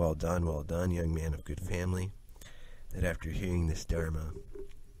say, well done, young man of good family, that after hearing this Dharma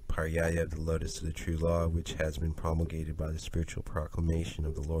Paryaya of the Lotus of the True Law, which has been promulgated by the spiritual proclamation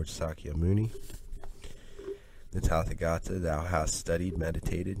of the Lord Sakya Muni, the Tathagata, thou hast studied,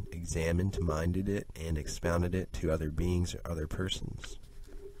 meditated, examined, minded it, and expounded it to other beings or other persons.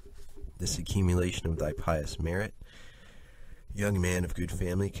 This accumulation of thy pious merit, young man of good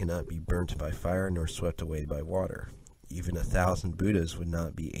family, cannot be burnt by fire nor swept away by water. Even 1,000 Buddhas would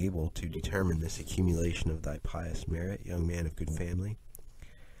not be able to determine this accumulation of thy pious merit, young man of good family.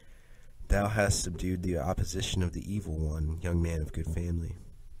 Thou hast subdued the opposition of the evil one, young man of good family.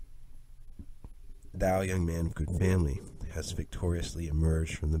 Thou, young man of good family, hast victoriously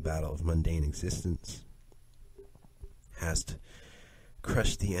emerged from the battle of mundane existence, hast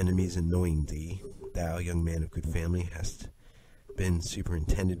crushed the enemies annoying thee. Thou, young man of good family, hast been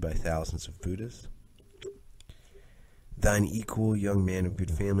superintended by thousands of Buddhas. Thine equal, young man of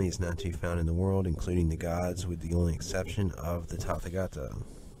good family, is not to be found in the world, including the gods, with the only exception of the Tathagata.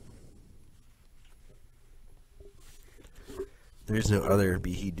 There is no other,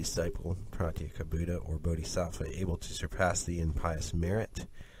 be he disciple, pratyeka Buddha, or bodhisattva, able to surpass thee in pious merit,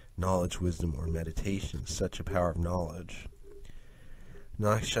 knowledge, wisdom, or meditation. Such a power of knowledge,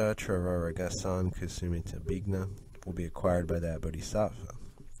 Nakshatra Ragasan Kusumita Bigna, will be acquired by that bodhisattva.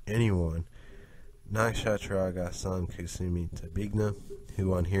 Anyone, Nakshatra Ragasan Kusumita Bigna,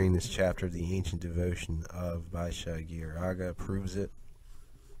 who on hearing this chapter of the ancient devotion of Vaishya Gyaraga approves it,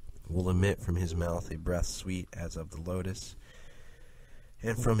 will emit from his mouth a breath sweet as of the lotus,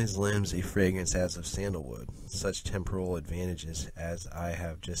 and from his limbs a fragrance as of sandalwood. Such temporal advantages as I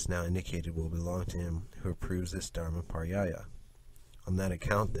have just now indicated will belong to him who approves this Dharma Paryaya. On that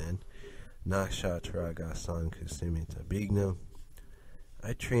account, then, Nakshatra Gasan Kusumita Bigna,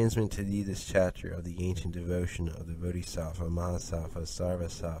 I transmit to thee this chapter of the ancient devotion of the Bodhisattva, Mahasattva,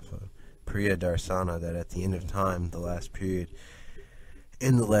 Sarvasattva, Priya Darsana, that at the end of time, the last period,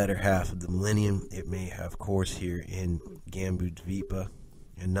 in the latter half of the millennium, it may have course here in Jambudvipa,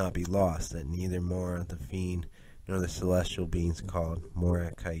 and not be lost, that neither Mara the fiend nor the celestial beings called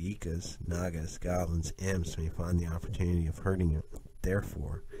Morakayikas, Nagas, goblins, imps may find the opportunity of hurting it.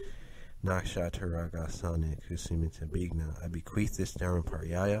 Therefore, Nakshatra Ragasana Kusumita Bigna, I bequeath this Dharma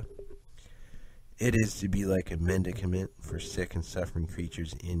Paryaya. It is to be like a mendicament for sick and suffering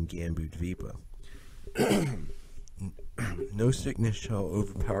creatures in Jambudvipa. No sickness shall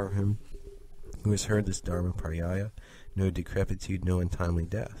overpower him who has heard this Dharma Paryaya, no decrepitude, no untimely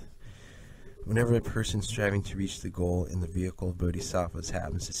death. Whenever a person striving to reach the goal in the vehicle of bodhisattvas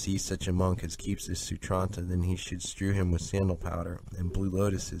happens to see such a monk as keeps this sutranta, then he should strew him with sandal powder and blue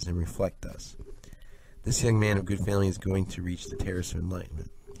lotuses and reflect thus: this young man of good family is going to reach the terrace of enlightenment.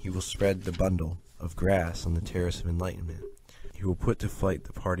 He will spread the bundle of grass on the terrace of enlightenment. He will put to flight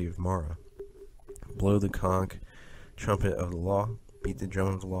the party of Mara, blow the conch trumpet of the law, beat the drum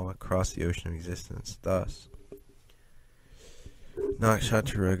of the law, cross the ocean of existence. Thus,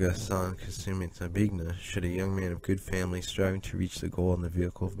 Nakshataraga San Kasumita Bigna, should a young man of good family striving to reach the goal in the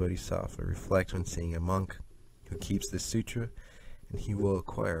vehicle of bodhisattva reflect when seeing a monk who keeps this sutra, and he will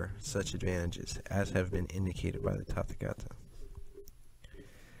acquire such advantages as have been indicated by the Tathagata.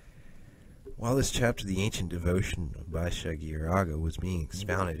 While this chapter of the ancient devotion of Vaishagiraga was being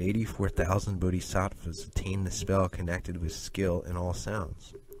expounded, 84,000 bodhisattvas attained the spell connected with skill in all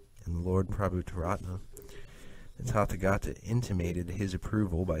sounds, and the Lord Prabhuparatna, the Tathagata, intimated his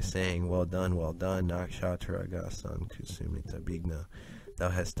approval by saying, well done, Nakshataraga San Kusumita Bigna. Thou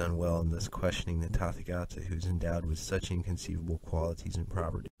hast done well in thus questioning the Tathagata, who is endowed with such inconceivable qualities and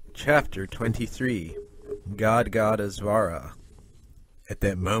properties. Chapter 23. Gadgadasvara. At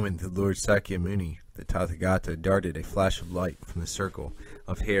that moment the Lord Sakyamuni, the Tathagata, darted a flash of light from the circle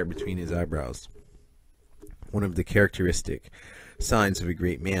of hair between his eyebrows, one of the characteristic signs of a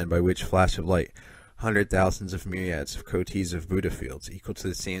great man, by which flash of light 100,000s of myriads of kotis of Buddha fields, equal to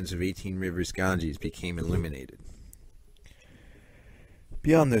the sands of 18 rivers Ganges, became illuminated.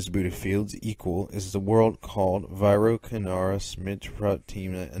 Beyond those Buddha fields, equal, is the world called Vairokanara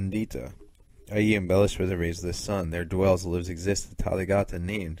Smritratima Andita, i.e. embellished by the rays of the sun. There dwells, lives, exists the Tathagata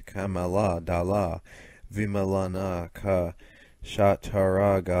named Kamala Dala Vimalana Ka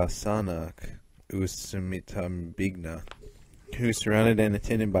Shataragasanak Usamitam Bigna, who is surrounded and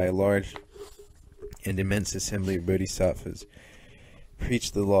attended by a large and immense assembly of bodhisattvas,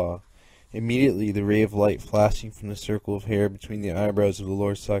 preached the law. Immediately the ray of light flashing from the circle of hair between the eyebrows of the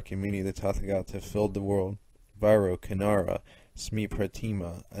Lord Sakyamuni, the Tathagata, filled the world, Vairo Kanara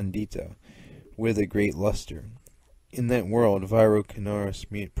Smipratima Andita, with a great luster. In that world, Vairo Kanara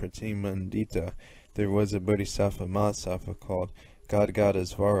Smipratima Andita, there was a bodhisattva Mahasattva called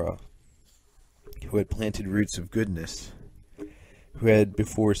Gadgadasvara, who had planted roots of goodness, who had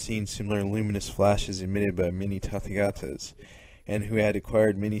before seen similar luminous flashes emitted by many Tathagatas, and who had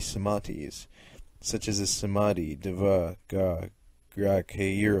acquired many samadhis, such as the samadhi Deva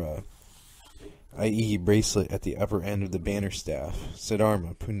Grakayira, i.e. bracelet at the upper end of the banner staff,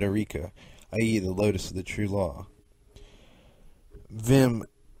 Saddharma Pundarika, i.e. the lotus of the true law, Vim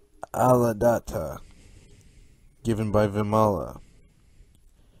Aladatta, given by Vimala,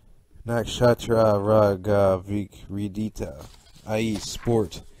 Nakshatra Raga Vikridita, i.e.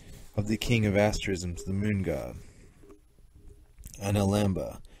 sport of the king of asterisms, the moon god,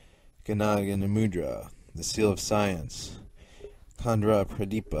 Analamba, Ganaganamudra, the seal of science, Kandra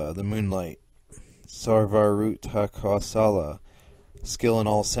Pradipa, the moonlight, Sarvaruttakasala, skill in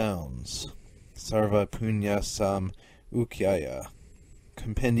all sounds, Sarva Punyasam Ukyaya,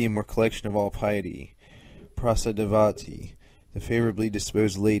 compendium or collection of all piety, Prasadavati, the favorably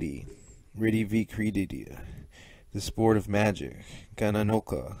disposed lady, Riddhi Vikriditi, the sport of magic,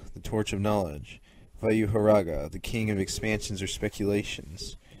 Gananoka, the torch of knowledge, Vayuharaga, the king of expansions or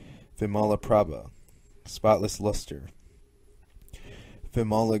speculations, Vimala Prabha, spotless luster,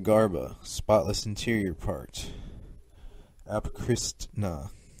 Vimala Garba, spotless interior part,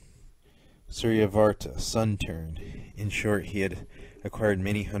 Apkristna, Suryavarta, sun-turned. In short, he had acquired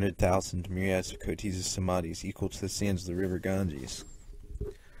many 100,000 myriads of kotis of samadhis, equal to the sands of the river Ganges.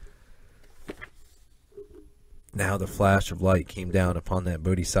 Now the flash of light came down upon that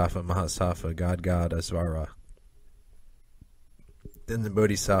Bodhisattva Mahasattva Gadgadasvara. Then the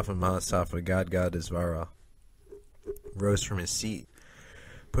Bodhisattva Mahasattva Gadgadasvara rose from his seat,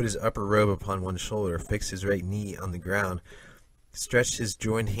 put his upper robe upon one shoulder, fixed his right knee on the ground, stretched his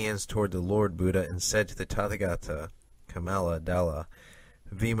joined hands toward the Lord Buddha, and said to the Tathagata, Kamala Dala,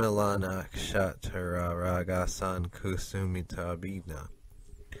 Vimalanakshataragasan Kusumita Bigna.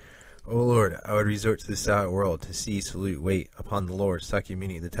 O Lord, I would resort to this outer world to see, salute, wait upon the Lord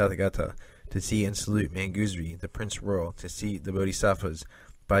Sakyamuni, the Tathagata, to see and salute Manguzri, the Prince Royal, to see the Bodhisattvas,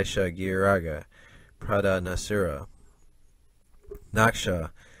 Vaishagiraga, Pradhanasura,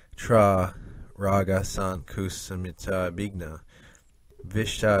 Naksha, Tra, Raga, Sant, Kusamita, Bigna,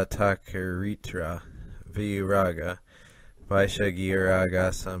 Vishtatakaritra, Viraga,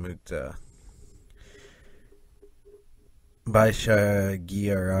 Vaishagiraga, Samukta,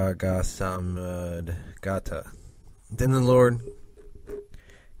 Vaishagiraga Samudgata. Then the Lord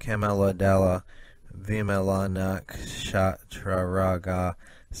Kamaladala Vimalanakshatraraga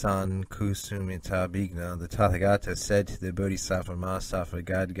Sankusumita Bhigna, the Tathagata said to the Bodhisattva Mahasattva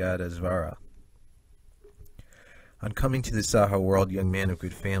Gadgadasvara, on coming to the Saha world, young man of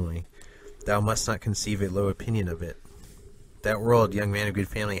good family, thou must not conceive a low opinion of it. That world, young man of good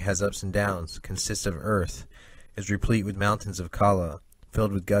family, has ups and downs, consists of earth, is replete with mountains of Kala,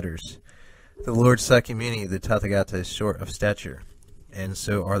 filled with gutters. The Lord Sakyamuni, the Tathagata, is short of stature, and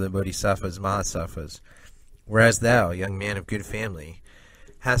so are the Bodhisattvas Mahasattvas. Whereas thou, young man of good family,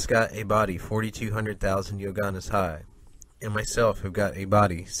 hast got a body 4,200,000 yoganas high, and myself have got a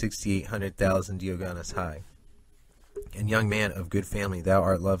body 6,800,000 yoganas high. And young man of good family, thou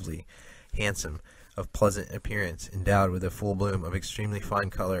art lovely, handsome, of pleasant appearance, endowed with a full bloom of extremely fine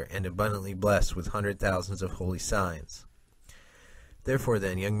color, and abundantly blessed with 100,000s of holy signs. Therefore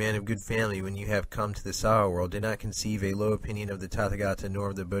then, young man of good family, when you have come to the Saha world, did not conceive a low opinion of the Tathagata, nor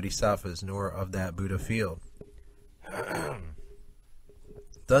of the Bodhisattvas, nor of that Buddha field.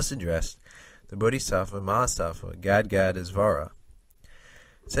 Thus addressed, the Bodhisattva Mahasattva Gadgadasvara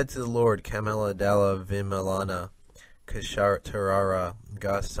said to the Lord Kamaladala Vimalana Kashartarara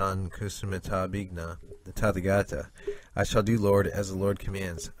Gasan Kusumita Bhigna, the Tathagata, I shall do, Lord, as the Lord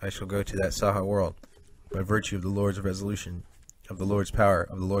commands. I shall go to that Saha world, by virtue of the Lord's resolution, of the Lord's power,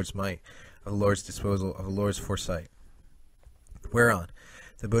 of the Lord's might, of the Lord's disposal, of the Lord's foresight. Whereon,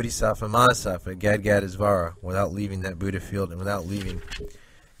 the Bodhisattva Mahasattva Gadgadasvara, without leaving that Buddha field and without leaving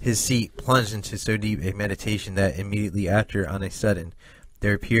his seat, plunged into so deep a meditation that immediately after, on a sudden,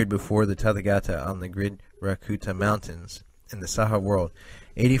 there appeared before the Tathagata on the Grid-Rakuta mountains, in the Saha world,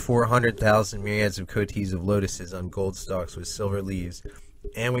 8,400,000 myriads of cotis of lotuses on gold stalks with silver leaves,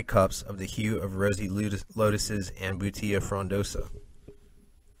 and with cups of the hue of rosy lotuses and Bhutia frondosa.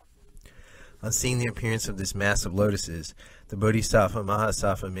 On seeing the appearance of this mass of lotuses, the Bodhisattva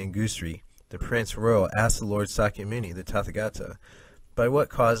Mahasattva Mangusri, the Prince Royal, asked the Lord Sakyamuni, the Tathagata, by what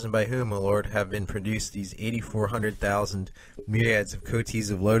cause and by whom, O Lord, have been produced these 8,400,000 myriads of cotis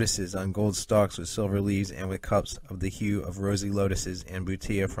of lotuses on gold stalks with silver leaves and with cups of the hue of rosy lotuses and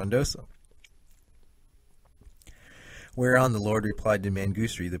Bhutia frondosa? Whereon the Lord replied to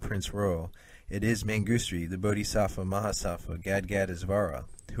Mangusri, the Prince Royal, it is Mangusri, the Bodhisattva Mahasattva Gadgadasvara,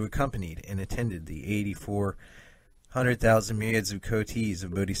 who accompanied and attended the 8,400,000 myriads of cotis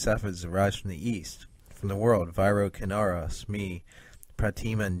of bodhisattvas arise from the east, from the world, Vairo Kanara, Smi,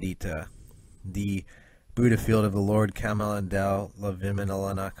 Pratimandita, the Buddha field of the Lord Kamalandal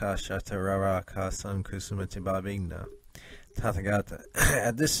Lavimanalaka Shatararaka Sankusumatibabigna, Tathagata,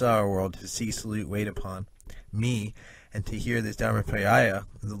 at this Saha world to see, salute, wait upon me, and to hear this Dharmapayaya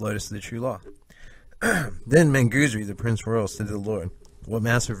of the lotus of the true law. Then Mangusri, the Prince Royal, said to the Lord, what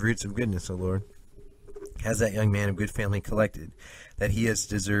massive roots of goodness, O Lord, has that young man of good family collected, that he has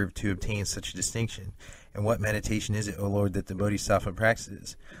deserved to obtain such a distinction? And what meditation is it, O Lord, that the Bodhisattva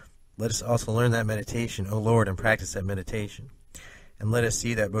practices? Let us also learn that meditation, O Lord, and practice that meditation. And let us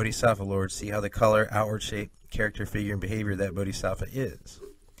see that Bodhisattva, Lord, see how the color, outward shape, character, figure, and behavior of that Bodhisattva is.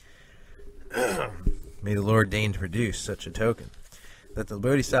 May the Lord deign to produce such a token, that the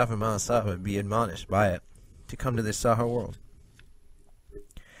Bodhisattva Mahasattva be admonished by it to come to this Saha world.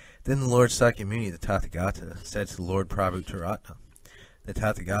 Then the Lord Sakyamuni, the Tathagata, said to the Lord Prabhutaratna, the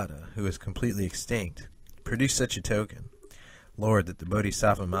Tathagata, who is completely extinct, produce such a token, Lord, that the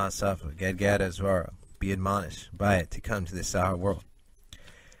Bodhisattva Mahasattva Gadgadasvara be admonished by it to come to this Saha world.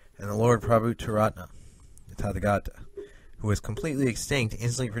 And the Lord Prabhutaratna, the Tathagata, who was completely extinct,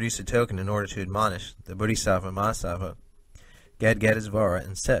 instantly produced a token in order to admonish the Bodhisattva Mahasattva Gadgadasvara,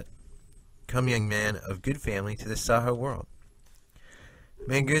 and said, come, young man of good family, to this Saha world.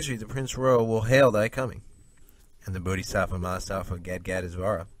 Mangusri, the Prince Royal, will hail thy coming. And the Bodhisattva Mahasattva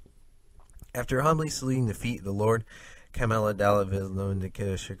Gadgadasvara, after humbly saluting the feet of the Lord Kamaladala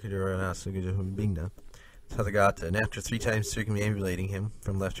Vilondika Shakuduranasagudumbingna, Tathagata, and after 3 times circumambulating him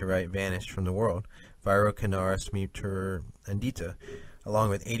from left to right, vanished from the world, Vairo Kanara Smitur Andita, along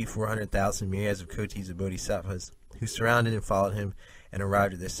with 8,400,000 myriads of cotis of bodhisattvas, who surrounded and followed him, and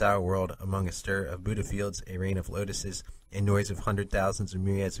arrived at the Saha world among a stir of Buddha fields, a rain of lotuses, a noise of 100,000s of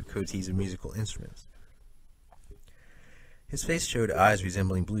myriads of cotis of musical instruments. His face showed eyes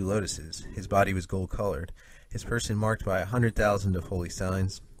resembling blue lotuses, his body was gold-colored, his person marked by 100,000 of holy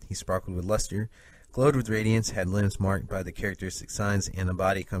signs, he sparkled with luster, glowed with radiance, had limbs marked by the characteristic signs, and a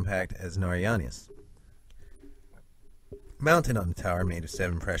body compact as Narayanas. Mounted on a tower made of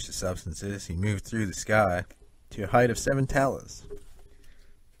 7 precious substances, he moved through the sky to a height of 7 talas,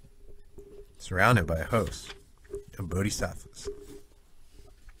 surrounded by a host of bodhisattvas,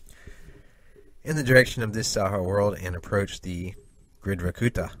 in the direction of this Saha world, and approached the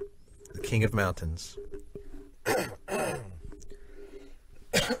Gridvakuta, the king of mountains.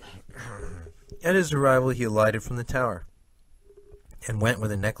 At his arrival he alighted from the tower, and went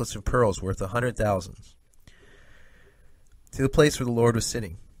with a necklace of pearls worth 100,000 to the place where the Lord was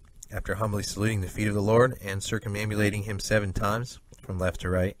sitting. After humbly saluting the feet of the Lord, and circumambulating him 7 times, from left to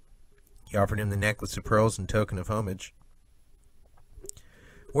right, he offered him the necklace of pearls in token of homage.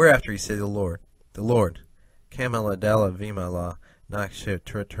 Whereafter he said to the Lord, Kamala Dala Vimala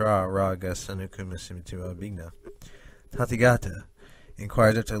Nakshetratra Raga Sanukumasimitua Bigna. Tathagata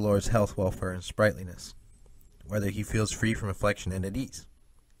inquires after the Lord's health, welfare, and sprightliness, whether he feels free from affliction and at ease.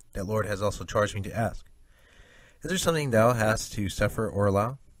 That Lord has also charged me to ask, is there something thou hast to suffer or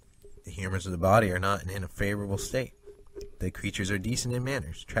allow? The humors of the body are not in a favorable state. The creatures are decent in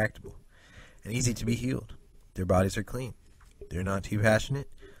manners, tractable, and easy to be healed. Their bodies are clean. They are not too passionate,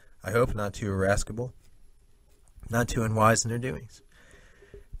 I hope not too irascible, not too unwise in their doings.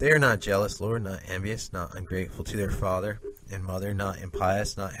 They are not jealous, Lord, not envious, not ungrateful to their father and mother, not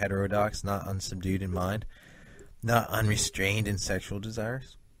impious, not heterodox, not unsubdued in mind, not unrestrained in sexual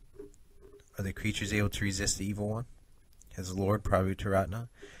desires. Are the creatures able to resist the evil one? Has the Lord, Prabhu Taratna,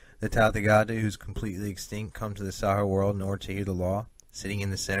 the Tathagata, who is completely extinct, come to the Saha world in order to hear the law, sitting in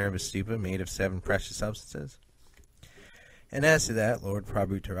the center of a stupa made of 7 precious substances? And as to that, Lord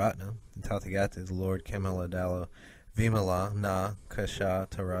Prabhu Taratna, the Tathagata, the Lord Kemaladala Vimala Na Kasha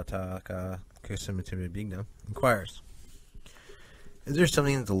Tarataka Kusamatibigna, inquires, is there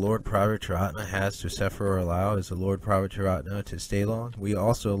something that the Lord Prabhu Taratna has to suffer or allow? Is the Lord Prabhu Taratna to stay long? We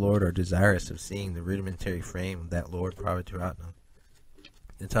also, Lord, are desirous of seeing the rudimentary frame of that Lord Prabhu Taratna,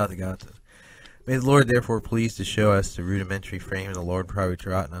 the Tathagata. May the Lord therefore please to show us the rudimentary frame of the Lord Prabhu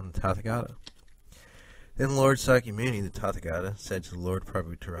Taratna, the Tathagata. Then the Lord Sakyamuni, the Tathagata, said to the Lord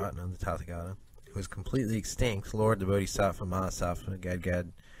Prabhu Taratna, the Tathagata, who is completely extinct, Lord, the Bodhisattva Mahasattva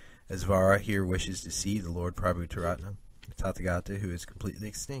Gadgad Asvara here wishes to see the Lord Prabhu Taratna, the Tathagata, who is completely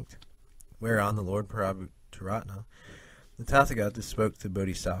extinct. Whereon the Lord Prabhu Taratna, the Tathagata, spoke to the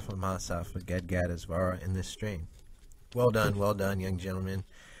Bodhisattva Mahasattva Gadgad Asvara in this strain. Well done, young gentleman,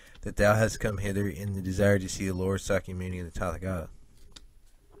 that thou hast come hither in the desire to see the Lord Sakyamuni, the Tathagata,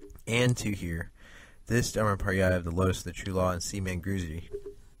 and to hear this Dharmaparya of the Lotus of the True Law and see Mangruzri,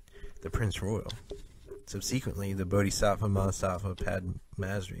 the Prince Royal. Subsequently, the Bodhisattva Mahasattva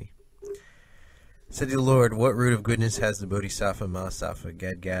Padmasri said to the Lord, what root of goodness has the Bodhisattva Mahasattva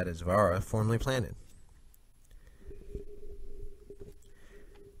Gadgad Asvara formerly planted?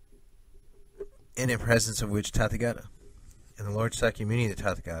 And in presence of which Tathagata? And the Lord Sakyamuni, the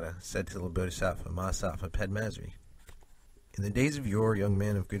Tathagata, said to the Bodhisattva Mahasattva Padmasri, in the days of yore, young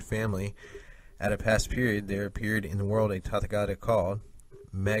men of good family, at a past period there appeared in the world a Tathagata called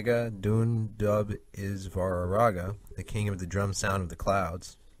Mega Dundub Isvararaga, the king of the drum sound of the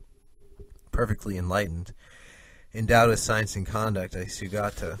clouds, perfectly enlightened, endowed with science and conduct, a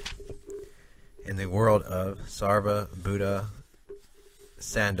Sugata, in the world of Sarva Buddha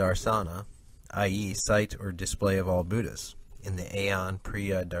Sandarsana, i.e., sight or display of all Buddhas, in the Aeon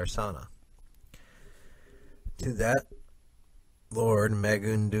Priya Darsana. To that Lord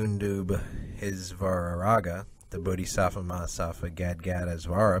Megundundub Hisvararaga, the Bodhisattva Mahasattva Gadgad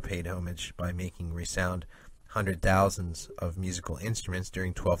Asvara, paid homage by making resound 100,000s of musical instruments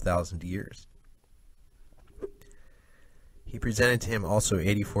during 12,000 years. He presented to him also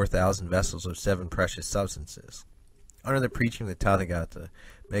 84,000 vessels of 7 precious substances. Under the preaching of the Tathagata,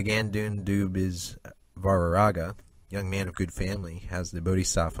 Megandundub Isvararaga, young man of good family, has the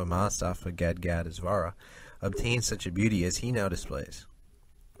Bodhisattva Mahasattva Gadgad Asvara obtained such a beauty as he now displays.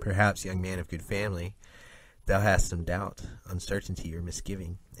 Perhaps, young man of good family, thou hast some doubt, uncertainty, or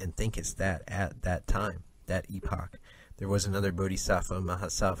misgiving, and thinkest that at that time, that epoch, there was another Bodhisattva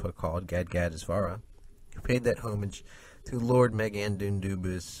Mahasattva called Gadgad Asvara, who paid that homage to Lord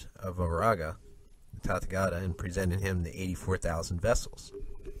Megandundubis of Varaga, the Tathagata, and presented him the 84,000 vessels.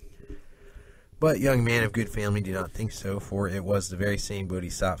 But young man of good family, do not think so, for it was the very same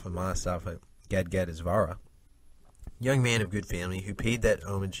Bodhisattva Mahasattva Gadgad Asvara, young man of good family, who paid that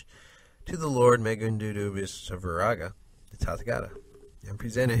homage to the Lord Megandundubis of Varaga, the Tathagata, and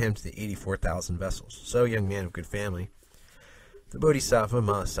presented him to the 84,000 vessels. So, young man of good family, the Bodhisattva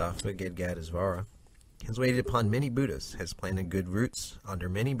Mahasattva Gadgad Asvara has waited upon many Buddhas, has planted good roots under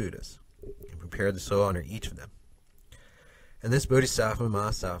many Buddhas, and prepared the soil under each of them. And this Bodhisattva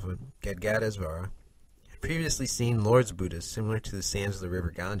Mahasattva Gadgad Asvara had previously seen Lords Buddhas similar to the sands of the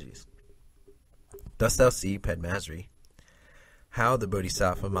river Ganges. Dost thou see, Padmasri, how the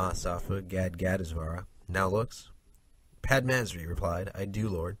Bodhisattva Mahasattva Gadgad Asvara now looks? Padmasri replied, I do,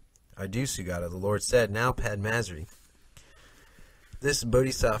 Lord. I do, Sugata. The Lord said, now, Padmasri, this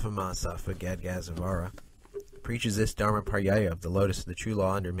Bodhisattva Mahasattva Gadgad Asvara preaches this Dharmaparya of the Lotus of the True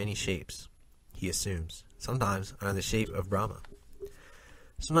Law under many shapes. he assumes, sometimes under the shape of Brahma,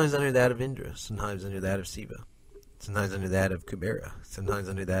 sometimes under that of Indra, sometimes under that of Siva, sometimes under that of Kubera, sometimes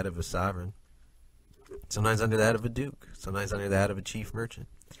under that of a sovereign, sometimes under that of a duke, sometimes under that of a chief merchant,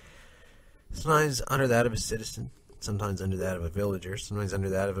 sometimes under that of a citizen, sometimes under that of a villager, sometimes under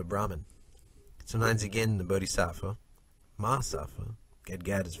that of a Brahmin. Sometimes again the Bodhisattva, Mahasattva,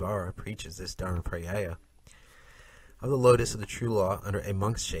 Gadgadisvara, preaches this Dharmaprayaya of the lotus of the true law under a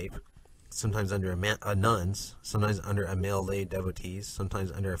monk's shape, sometimes under a nun's, sometimes under a male lay devotee's,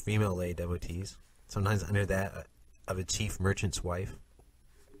 sometimes under a female lay devotee's, sometimes under that of a chief merchant's wife,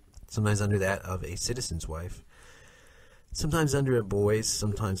 sometimes under that of a citizen's wife, sometimes under a boy's,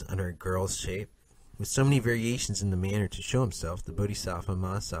 sometimes under a girl's shape, with so many variations in the manner to show himself. The Bodhisattva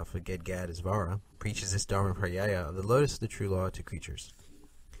Mahasattva Gadgadisvara preaches this Dharmaprayaya of the lotus of the true law to creatures.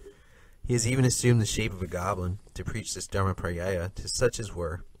 He has even assumed the shape of a goblin to preach this Dharmaprayaya to such as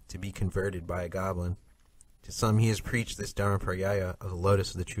were to be converted by a goblin. To some he has preached this Dharmaprayaya of the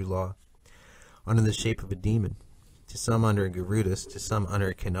lotus of the true law under the shape of a demon, to some under a Garudas, to some under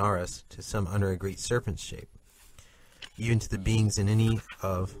a Kinaras, to some under a great serpent's shape, even to the beings in any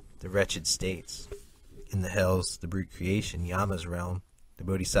of the wretched states, in the hells, the brute creation, Yama's realm. The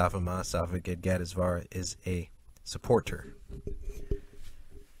Bodhisattva Mahasattva Gadgadisvara is a supporter.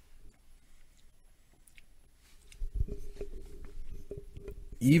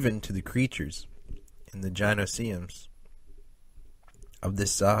 Even to the creatures in the gynoseums of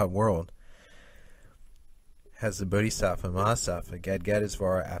this Saha world has the Bodhisattva Mahasattva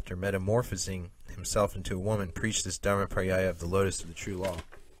Gadgadisvara, after metamorphosing himself into a woman, preached this Dharmaprayaya of the lotus of the true law.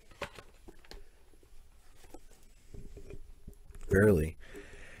 Verily,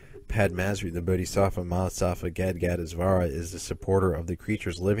 Padmasri, the Bodhisattva Mahasattva Gadgadisvara, is the supporter of the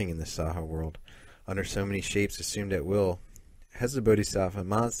creatures living in the Saha world, under so many shapes assumed at will. Has the Bodhisattva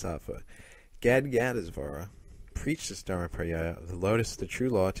Mahasattva Gadgadisvara preached this Dharmaprayaya of the lotus of the true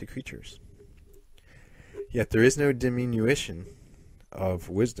law to creatures. Yet there is no diminution of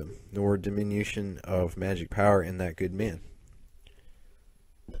wisdom, nor diminution of magic power in that good man.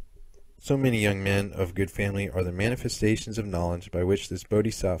 So many young men of good family are the manifestations of knowledge by which this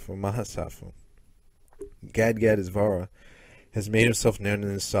Bodhisattva Mahasattva Gadgadisvara has made himself known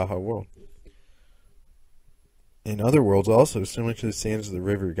in the Saha world. In other worlds also, similar to the sands of the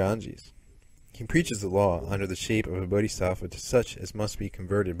river Ganges, he preaches the law under the shape of a Bodhisattva to such as must be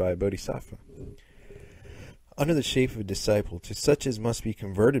converted by a Bodhisattva, under the shape of a disciple to such as must be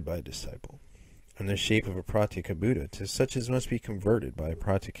converted by a disciple, under the shape of a Pratyeka Buddha to such as must be converted by a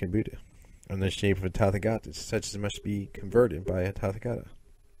Pratyeka Buddha, under the shape of a Tathagata to such as must be converted by a Tathagata.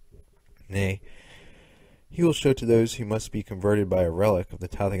 Nay, he will show to those who must be converted by a relic of the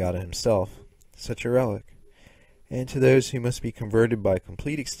Tathagata himself such a relic, and to those who must be converted by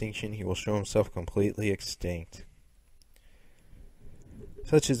complete extinction he will show himself completely extinct.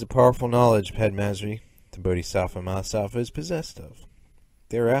 Such is the powerful knowledge Padmasri, the Bodhisattva Mahasattva, is possessed of.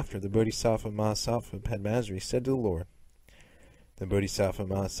 Thereafter the Bodhisattva Mahasattva Padmasri said to the Lord, the Bodhisattva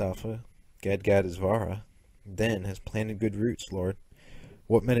Mahasattva Gadgadisvara then has planted good roots, Lord.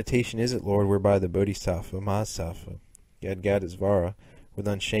 What meditation is it, Lord, whereby the Bodhisattva Mahasattva Gadgadisvara with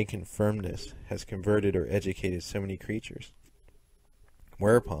unshaken firmness has converted or educated so many creatures?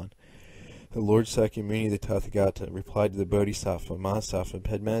 Whereupon the Lord Sakyamuni the Tathagata replied to the Bodhisattva Mahasattva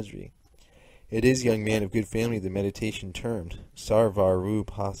Padmasri, it is, young man of good family, the meditation termed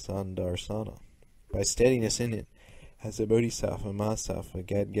Sarvarupasandarsana. By steadiness in it has the Bodhisattva Mahasattva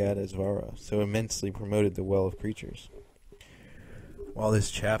Gadgadisvara so immensely promoted the well of creatures. While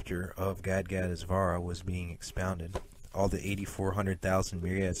this chapter of Gadgadisvara was being expounded, all the 8,400,000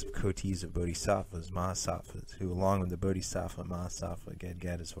 myriads of kotis of bodhisattvas, mahasattvas, who along with the Bodhisattva Mahasattva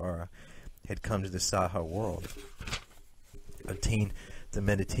Gadgadisvara had come to the Saha world, obtained the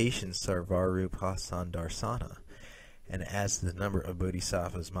meditation Sarvarupasandarsana, and as the number of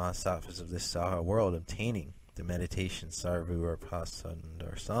Bodhisattvas Mahasattvas of this Saha world obtaining the meditation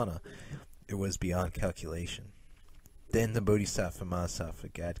Sarvarupasandarsana, it was beyond calculation. Then the Bodhisattva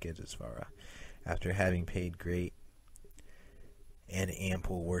Mahasattva Gadgadisvara, after having paid great and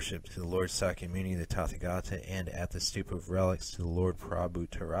ample worship to the Lord Sakyamuni the Tathagata, and at the stupa of relics to the Lord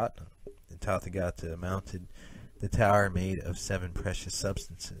Prabhutaratna, the Tathagata mounted the tower made of 7 precious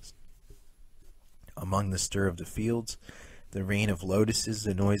substances. Among the stir of the fields, the rain of lotuses,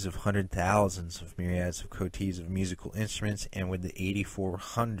 the noise of 100,000s of myriads of kotis of musical instruments, and with the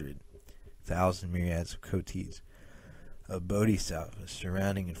 8,400,000 myriads of kotis of bodhisattvas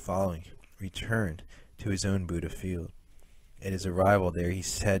surrounding and following, returned to his own Buddha field. At his arrival there, he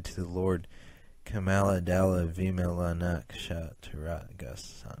said to the Lord Kamala Dala Vimala Naksha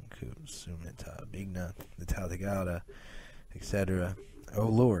Taragas Sanku Sumita Bigna the Tathagata, etc. O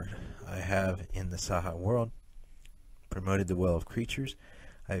Lord, I have in the Saha world promoted the well of creatures.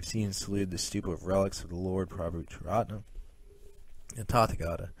 I have seen and saluted the stupa of relics of the Lord Prabhu Taratna, the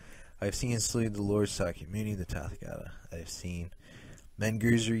Tathagata. I have seen and saluted the Lord Sakyamuni, the Tathagata. I have seen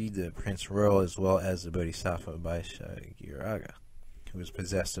Menguzri, the Prince Royal, as well as the Bodhisattva Vaishagiraga, who was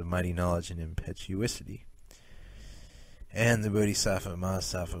possessed of mighty knowledge and impetuosity, and the Bodhisattva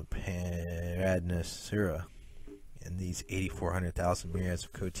Mahasattva Paradnasura. And these 8,400,000 myriads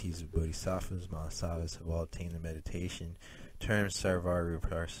of kotis of Bodhisattvas, Mahasattvas have all obtained the meditation termed Sarvar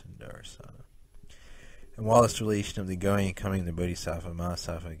Ruparsandarsana. And while this relation of the going and coming of the Bodhisattva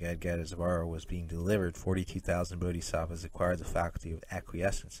Mahasattva Gadgadasvara was being delivered, 42,000 Bodhisattvas acquired the faculty of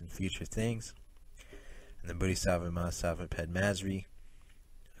acquiescence in future things, and the Bodhisattva Mahasattva Padmasri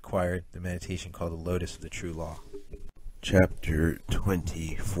acquired the meditation called the Lotus of the True Law. Chapter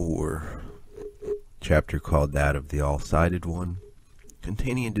 24. Chapter called that of the All-Sided One,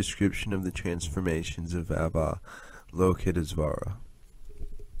 containing a description of the transformations of Avalokitesvara.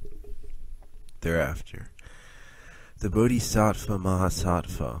 Thereafter, the Bodhisattva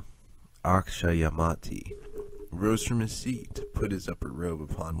Mahasattva Akshayamati rose from his seat, put his upper robe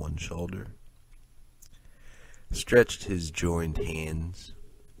upon one shoulder, stretched his joined hands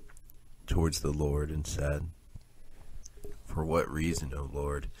towards the Lord, and said, "For what reason, O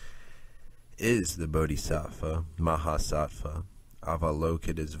Lord, is the Bodhisattva Mahasattva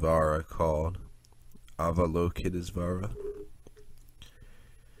Avalokitesvara called Avalokitesvara?"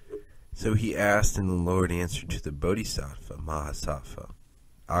 So he asked, and the Lord answered to the Bodhisattva Mahasattva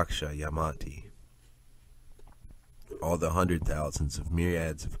Akshayamati, all the 100,000s of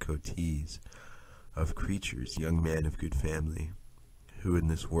myriads of kotis of creatures, young men of good family, who in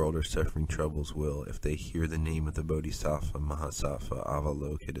this world are suffering troubles, will, if they hear the name of the Bodhisattva Mahasattva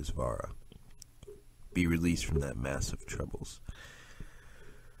Avalokitesvara, be released from that mass of troubles.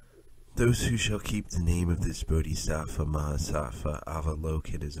 Those who shall keep the name of this Bodhisattva Mahasattva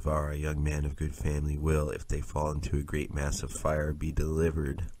Avalokitesvara, young man of good family, will, if they fall into a great mass of fire, be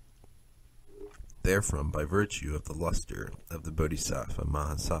delivered therefrom by virtue of the luster of the Bodhisattva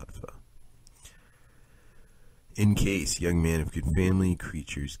Mahasattva. In case, young man of good family,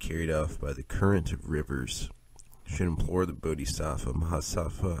 creatures carried off by the current of rivers should implore the Bodhisattva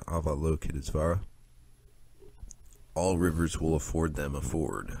Mahasattva Avalokitesvara, all rivers will afford them a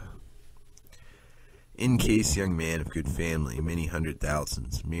ford. In case, young man of good family, many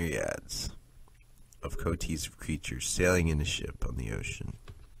 100,000s, myriads of kotis of creatures sailing in a ship on the ocean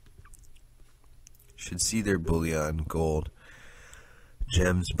should see their bullion, gold,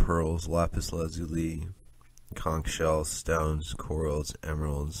 gems, pearls, lapis lazuli, conch shells, stones, corals,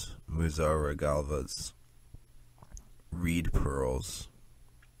 emeralds, muzaragalvas, reed pearls,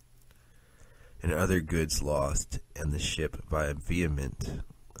 and other goods lost, and the ship by a vehement,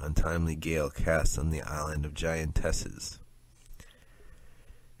 untimely gale cast on the island of giantesses.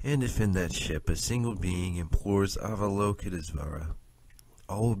 And if in that ship a single being implores Avalokitesvara,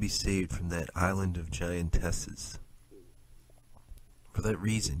 all will be saved from that island of giantesses. For that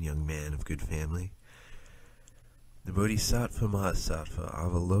reason, young man of good family, the Bodhisattva Mahasattva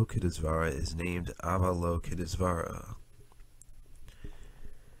Avalokitesvara is named Avalokitesvara.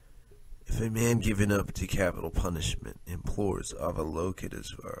 If a man given up to capital punishment implores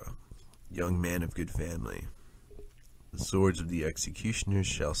Avalokitesvara, young man of good family, the swords of the executioners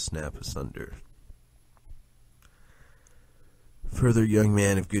shall snap asunder. Further, young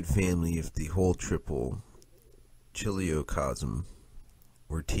man of good family, if the whole triple chiliocosm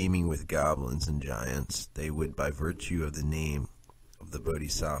were teeming with goblins and giants, they would, by virtue of the name of the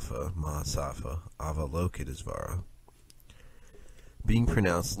Bodhisattva Mahasattva Avalokitesvara, being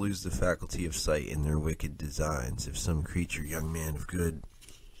pronounced, lose the faculty of sight in their wicked designs. If some creature, young man of good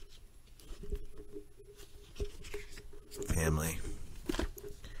family,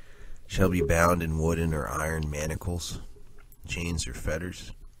 shall be bound in wooden or iron manacles, chains or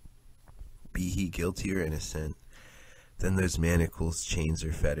fetters, be he guilty or innocent, then those manacles, chains,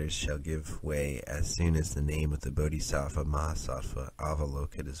 or fetters shall give way as soon as the name of the Bodhisattva Mahasattva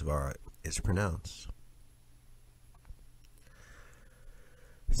Avalokitesvara is pronounced.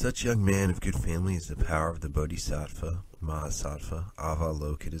 Such young man of good family is the power of the Bodhisattva Mahasattva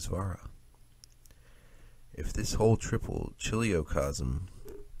Avalokitesvara. If this whole triple chiliocosm,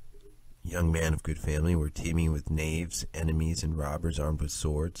 young man of good family, were teeming with knaves, enemies, and robbers armed with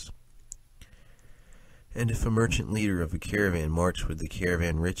swords, and if a merchant leader of a caravan marched with the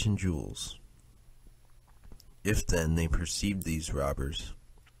caravan rich in jewels, if then they perceived these robbers,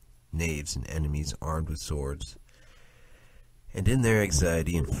 knaves and enemies armed with swords, and in their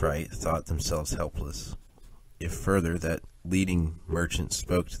anxiety and fright thought themselves helpless. If further that leading merchant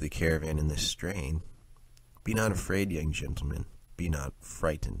spoke to the caravan in this strain, "Be not afraid, young gentlemen, be not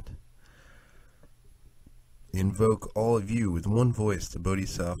frightened. Invoke all of you with one voice the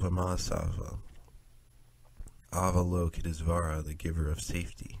Bodhisattva Mahasattva, Avalokitesvara, the giver of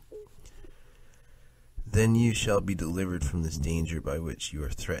safety. Then you shall be delivered from this danger by which you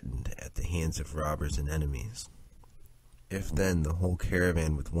are threatened at the hands of robbers and enemies." If then the whole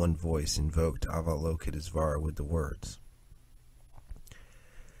caravan with one voice invoked Avalokitesvara with the words,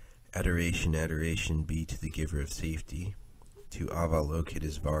 "Adoration, adoration be to the giver of safety, to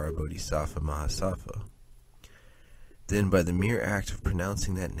Avalokitesvara Bodhisattva Mahasattva," then by the mere act of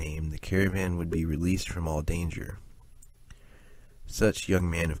pronouncing that name, the caravan would be released from all danger. Such, young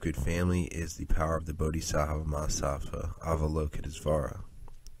man of good family, is the power of the Bodhisattva Mahasattva Avalokitesvara.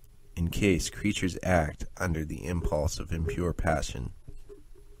 In case creatures act under the impulse of impure passion,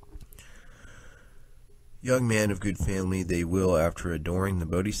 young man of good family, they will, after adoring the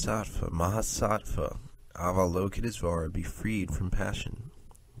Bodhisattva Mahasattva Avalokitesvara, be freed from passion.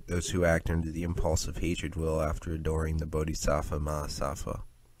 Those who act under the impulse of hatred will, after adoring the Bodhisattva Mahasattva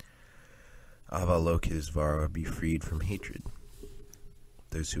Avalokitesvara, be freed from hatred.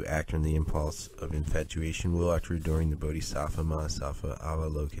 Those who act on the impulse of infatuation will, after adoring the Bodhisattva Mahasattva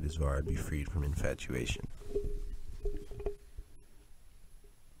Avalokitesvara, be freed from infatuation.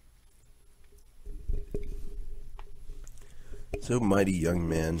 So mighty young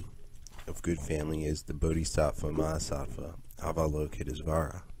man of good family is the Bodhisattva Mahasattva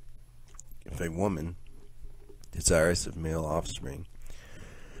Avalokitesvara. If a woman, desirous of male offspring,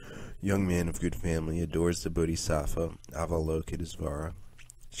 young man of good family, adores the Bodhisattva Avalokitesvara,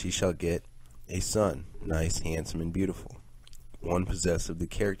 she shall get a son, nice, handsome, and beautiful, one possessed of the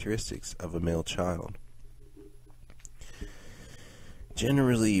characteristics of a male child,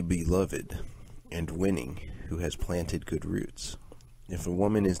 generally beloved and winning, who has planted good roots. If a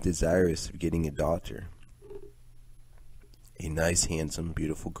woman is desirous of getting a daughter, a nice, handsome,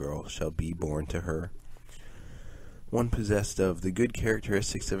 beautiful girl shall be born to her, one possessed of the good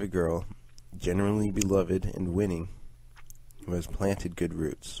characteristics of a girl, generally beloved and winning, who has planted good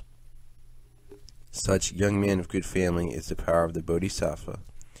roots. Such, young man of good family, is the power of the Bodhisattva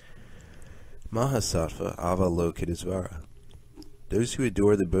Mahasattva Avalokitesvara. Those who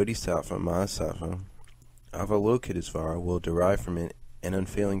adore the Bodhisattva Mahasattva Avalokitesvara will derive from it an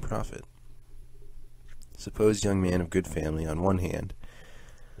unfailing profit. Suppose, young man of good family, on one hand,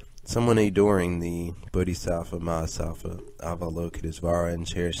 someone adoring the Bodhisattva Mahasattva Avalokitesvara and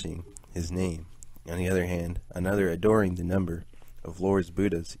cherishing his name. On the other hand, another adoring the number of Lord's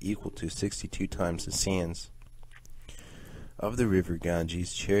Buddhas equal to 62 times the sands of the river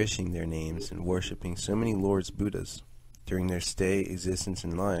Ganges, cherishing their names and worshipping so many Lord's Buddhas during their stay, existence,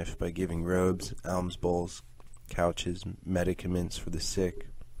 and life by giving robes, alms bowls, couches, medicaments for the sick.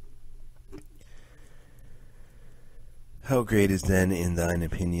 How great is then, in thine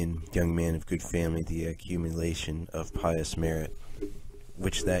opinion, young man of good family, the accumulation of pious merit,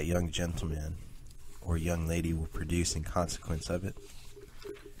 which that young gentleman or young lady will produce in consequence of it?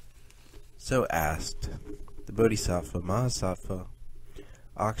 So asked, the Bodhisattva Mahasattva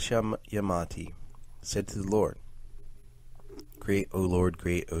Akshamayamati said to the Lord, "Great, O Lord,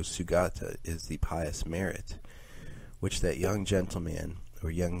 great, O Sugata, is the pious merit which that young gentleman or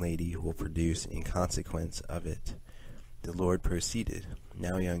young lady will produce in consequence of it." The Lord proceeded,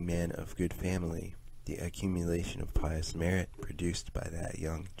 "Now, young man of good family, the accumulation of pious merit produced by that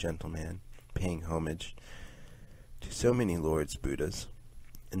young gentleman, paying homage to so many Lords Buddhas,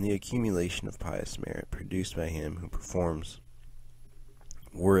 and the accumulation of pious merit produced by him who performs,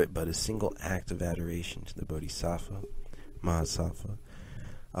 were it but a single act of adoration to the Bodhisattva Mahasattva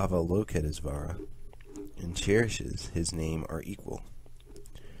Avalokitesvara, and cherishes his name, are equal.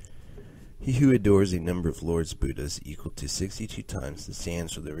 He who adores a number of Lords Buddhas equal to 62 times the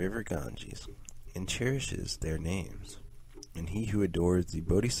sands of the river Ganges, and cherishes their names, and he who adores the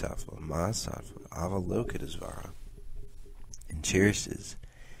Bodhisattva Mahasattva Avalokitesvara, and cherishes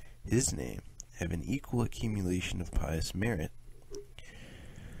his name, have an equal accumulation of pious merit.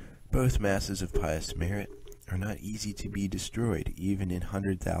 Both masses of pious merit are not easy to be destroyed, even in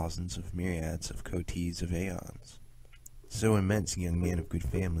 100,000s of myriads of kotis of aeons. So immense, young man of good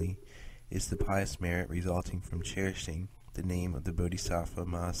family, is the pious merit resulting from cherishing the name of the Bodhisattva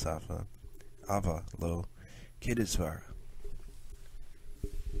Mahasattva Avalokitesvara.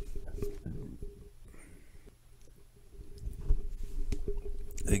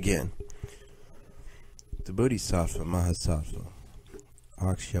 Again, the Bodhisattva Mahasattva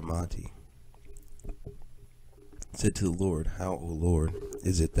Akshamati, said to the Lord, "How, O Lord,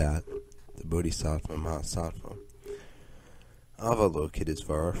 is it that the Bodhisattva Mahasattva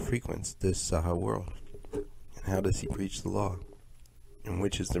Avalokitesvara frequents this Saha world? And how does he preach the law? And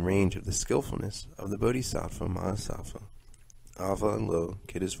which is the range of the skillfulness of the Bodhisattva Mahasattva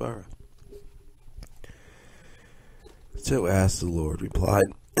Avalokitesvara?" So asked the Lord,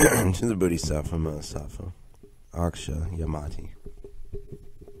 replied to the Bodhisattva Mahasattva Akshamati.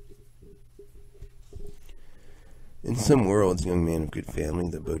 In some worlds, young man of good family,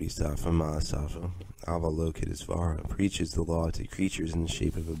 the Bodhisattva Mahasattva Avalokitesvara preaches the law to creatures in the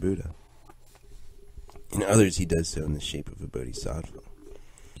shape of a Buddha. In others, he does so in the shape of a Bodhisattva.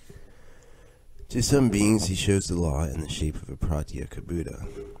 To some beings, he shows the law in the shape of a Pratyeka Buddha.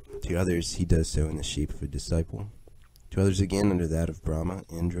 To others, he does so in the shape of a disciple. To others again, under that of Brahma,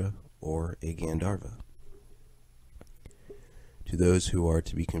 Indra, or a Gandharva. To those who are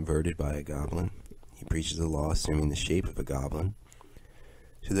to be converted by a goblin, he preaches the law assuming the shape of a goblin.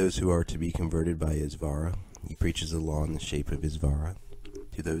 To those who are to be converted by Isvara, he preaches the law in the shape of Isvara.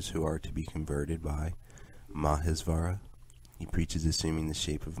 To those who are to be converted by Mahasvara, he preaches assuming the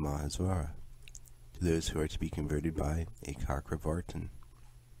shape of Mahasvara. To those who are to be converted by a Cakravartin,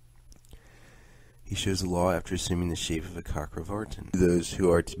 he shows the law after assuming the shape of a Cakravartin. To those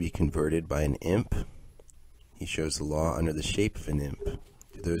who are to be converted by an imp, he shows the law under the shape of an imp.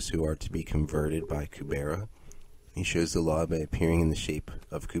 To those who are to be converted by Kubera, he shows the law by appearing in the shape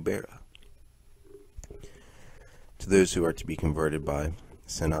of Kubera. To those who are to be converted by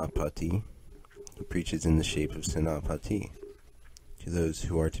Senapati, he preaches in the shape of Senapati. To those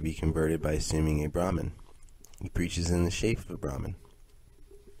who are to be converted by assuming a Brahmin, he preaches in the shape of a Brahmin.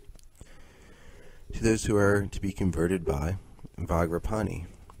 To those who are to be converted by Vagrapani,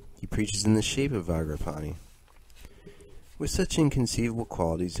 he preaches in the shape of Vagrapani. With such inconceivable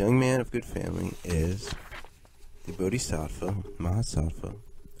qualities, young man of good family is the Bodhisattva Mahasattva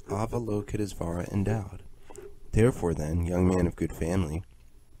Avalokitesvara endowed. Therefore then, young man of good family,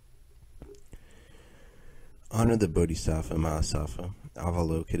 honor the Bodhisattva Mahasattva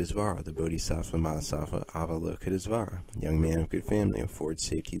Avalokitesvara. The Bodhisattva Mahasattva Avalokitesvara, young man of good family, affords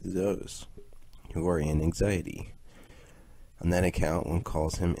safety to those who are in anxiety. On that account, one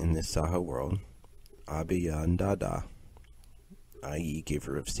calls him in this Saha world Abhiyandada, i.e.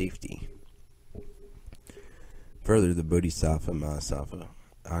 giver of safety. Further, the Bodhisattva Mahasattva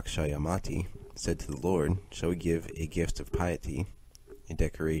Akshayamati said to the Lord, "Shall we give a gift of piety, a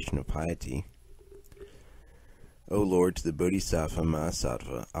decoration of piety? O Lord, to the Bodhisattva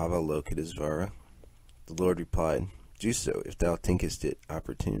Mahasattva Avalokitesvara." The Lord replied, "Do so if thou thinkest it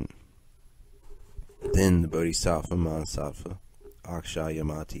opportune." Then the Bodhisattva Mahasattva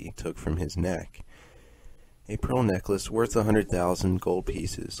Akshayamati took from his neck a pearl necklace worth 100,000 gold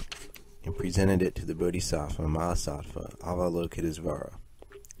pieces, and presented it to the Bodhisattva Mahasattva Avalokitesvara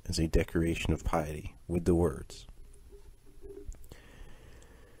as a decoration of piety, with the words,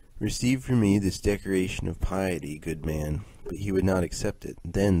 "Receive from me this decoration of piety, good man." But he would not accept it.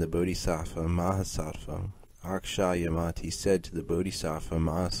 Then the Bodhisattva Mahasattva Akshayamati said to the Bodhisattva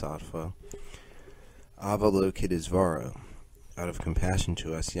Mahasattva Avalokitesvara, "Out of compassion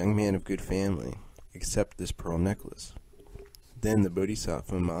to us, young man of good family, accept this pearl necklace." Then the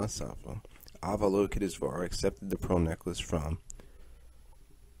Bodhisattva Mahasattva Avalokitesvara accepted the pearl necklace from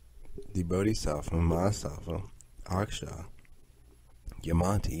the Bodhisattva Mahasattva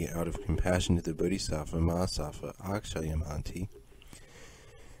Akshayamati out of compassion to the Bodhisattva Mahasattva Akshayamati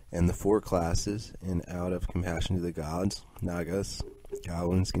and the four classes, and out of compassion to the gods, Nagas,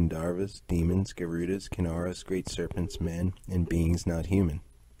 goblins, Gandharvas, demons, Garudas, Kinnaras, great serpents, men, and beings not human.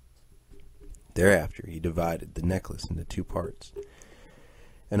 Thereafter he divided the necklace into two parts,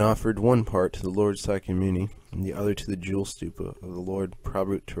 and offered one part to the Lord Sakyamuni, and the other to the jewel stupa of the Lord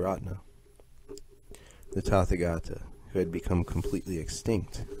Prabhutaratna, the Tathagata, who had become completely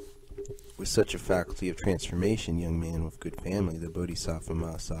extinct. With such a faculty of transformation, young man with good family, the Bodhisattva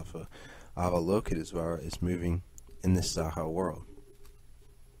Mahasattva Avalokitesvara is moving in this Saha world.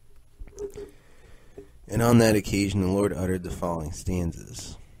 And on that occasion the Lord uttered the following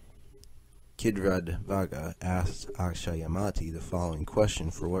stanzas. Kidradvaga asked Akshayamati the following question: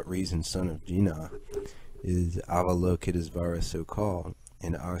 "For what reason, son of Jina, is Avalokitesvara so called?"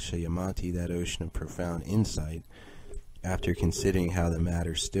 And Akshayamati, that ocean of profound insight, after considering how the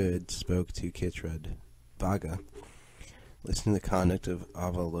matter stood, spoke to Kidradvaga, "Listen to the conduct of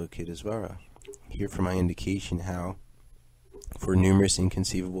Avalokitesvara. Hear from my indication how, for numerous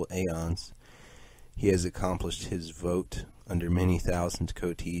inconceivable aeons, he has accomplished his vote under many thousand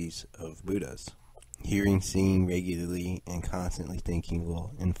kotis of Buddhas. Hearing, seeing regularly, and constantly thinking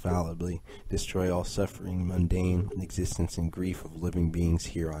will infallibly destroy all suffering, mundane existence, and grief of living beings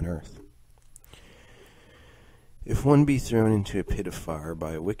here on earth. If one be thrown into a pit of fire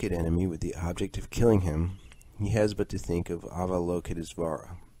by a wicked enemy with the object of killing him, he has but to think of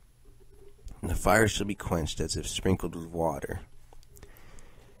Avalokitesvara, and the fire shall be quenched as if sprinkled with water.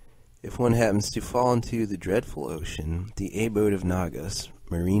 If one happens to fall into the dreadful ocean, the abode of Nagas,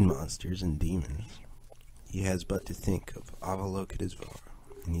 marine monsters, and demons, he has but to think of Avalokitesvara,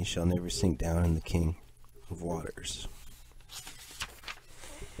 and he shall never sink down in the king of waters.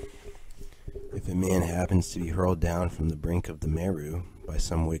 If a man happens to be hurled down from the brink of the Meru by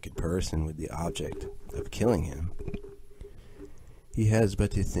some wicked person with the object of killing him, he has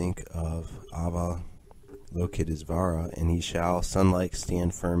but to think of Avalokitesvara, and he shall, sun-like,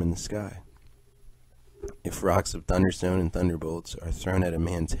 stand firm in the sky. If rocks of thunderstone and thunderbolts are thrown at a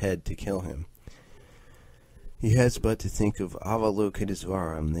man's head to kill him, he has but to think of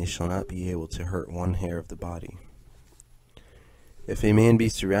Avalokitesvara, and they shall not be able to hurt one hair of the body. If a man be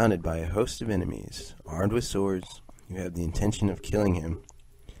surrounded by a host of enemies, armed with swords, who have the intention of killing him,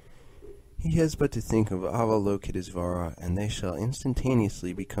 he has but to think of Avalokitesvara, and they shall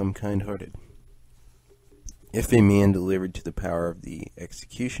instantaneously become kind-hearted. If a man delivered to the power of the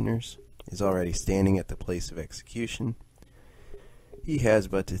executioners is already standing at the place of execution, he has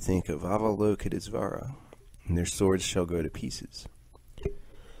but to think of Avalokitesvara, and their swords shall go to pieces.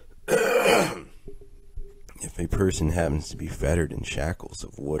 If a person happens to be fettered in shackles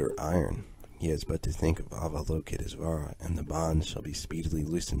of wood or iron, he has but to think of Avalokitesvara, and the bonds shall be speedily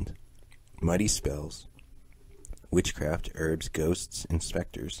loosened. Mighty spells, witchcraft, herbs, ghosts, and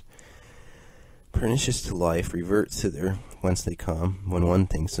specters, pernicious to life, revert thither whence they come when one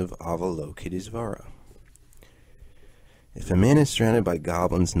thinks of Avalokitesvara. If a man is surrounded by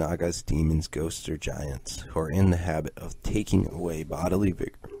goblins, nagas, demons, ghosts, or giants, who are in the habit of taking away bodily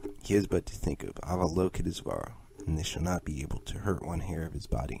vigor, he has but to think of Avalokitesvara, and they shall not be able to hurt one hair of his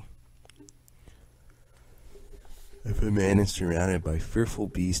body. If a man is surrounded by fearful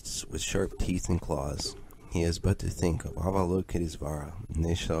beasts with sharp teeth and claws, he has but to think of Avalokitesvara, and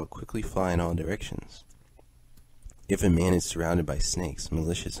they shall quickly fly in all directions. If a man is surrounded by snakes,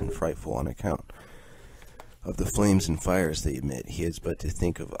 malicious and frightful on account of the flames and fires they emit, he has but to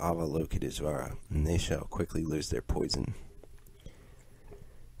think of Avalokitesvara, and they shall quickly lose their poison.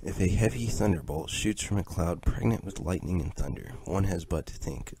 If a heavy thunderbolt shoots from a cloud pregnant with lightning and thunder, one has but to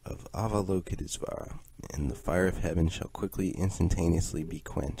think of Avalokitesvara, and the fire of heaven shall quickly, instantaneously be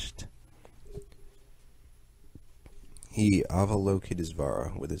quenched. He,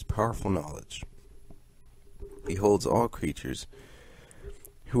 Avalokitesvara, with his powerful knowledge, beholds all creatures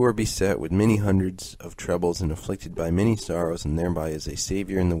who are beset with many hundreds of troubles and afflicted by many sorrows, and thereby is a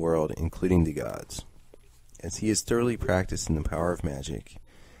savior in the world, including the gods. As he is thoroughly practiced in the power of magic,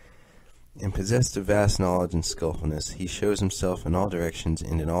 and possessed of vast knowledge and skillfulness, he shows himself in all directions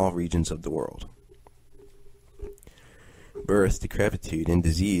and in all regions of the world. Birth, decrepitude, and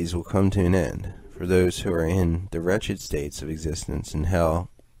disease will come to an end for those who are in the wretched states of existence in hell,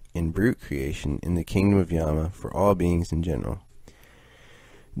 in brute creation, in the kingdom of Yama, for all beings in general.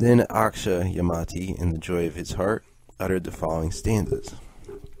 Then Aksha Yamati, in the joy of his heart, uttered the following stanzas.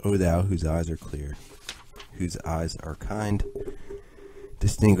 O thou whose eyes are clear, whose eyes are kind,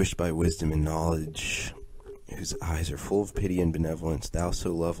 distinguished by wisdom and knowledge, whose eyes are full of pity and benevolence, thou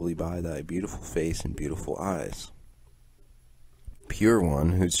so lovely by thy beautiful face and beautiful eyes. Pure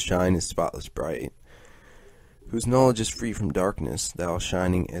one, whose shine is spotless bright, whose knowledge is free from darkness, thou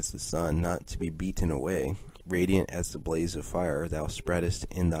shining as the sun, not to be beaten away, radiant as the blaze of fire, thou spreadest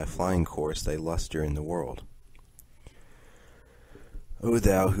in thy flying course thy luster in the world. O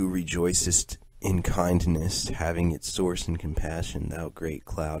thou who rejoicest in kindness, having its source in compassion, thou great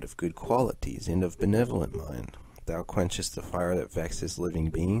cloud of good qualities and of benevolent mind, thou quenchest the fire that vexes living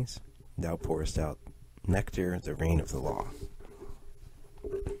beings, thou pourest out nectar, the rain of the law.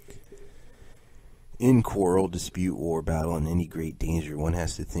 In quarrel, dispute, war, battle, and any great danger, one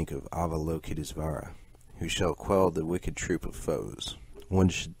has to think of Avalokitesvara, who shall quell the wicked troop of foes. One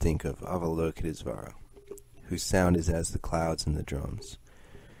should think of Avalokitesvara, whose sound is as the clouds and the drums,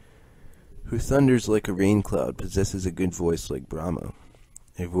 who thunders like a rain cloud, possesses a good voice like Brahma,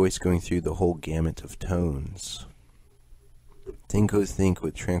 a voice going through the whole gamut of tones. Think, O think,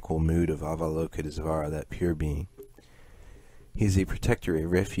 with tranquil mood of Avalokitesvara, that pure being. He is a protector, a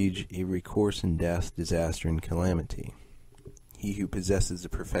refuge, a recourse in death, disaster, and calamity. He who possesses the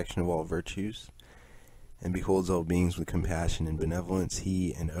perfection of all virtues, and beholds all beings with compassion and benevolence,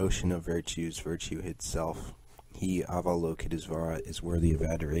 he, an ocean of virtues, virtue itself, he, Avalokitesvara, is worthy of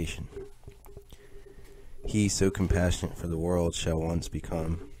adoration. He, so compassionate for the world, shall once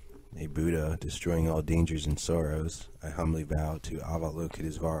become a Buddha, destroying all dangers and sorrows. I humbly vow to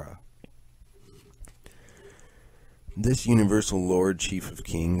Avalokitesvara. This universal Lord, Chief of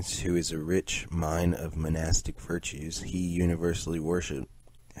Kings, who is a rich mine of monastic virtues, he universally worshipped,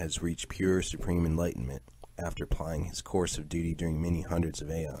 has reached pure supreme enlightenment after plying his course of duty during many hundreds of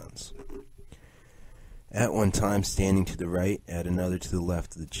aeons. At one time standing to the right, at another to the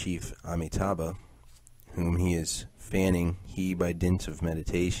left of the chief Amitabha, whom he is fanning, he by dint of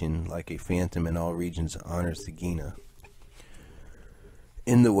meditation, like a phantom in all regions, honors the Gina.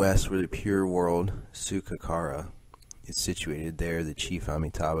 In the west, where the pure world, Sukhakara, is situated, there the chief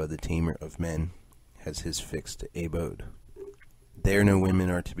Amitabha, the tamer of men, has his fixed abode. There no women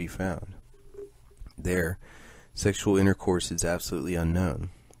are to be found. There sexual intercourse is absolutely unknown.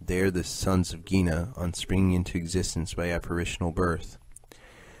 There the sons of Gina, on springing into existence by apparitional birth,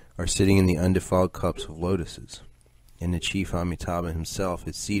 are sitting in the undefiled cups of lotuses, and the chief Amitabha himself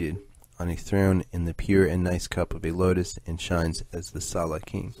is seated on a throne in the pure and nice cup of a lotus and shines as the Sala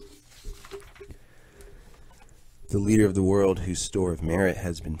king. The leader of the world, whose store of merit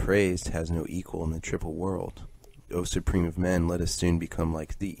has been praised, has no equal in the triple world. O supreme of men, let us soon become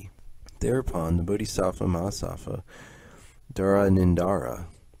like thee. Thereupon the Bodhisattva Mahasattva Dharanindara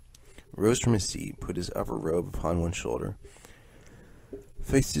rose from his seat, put his upper robe upon one shoulder,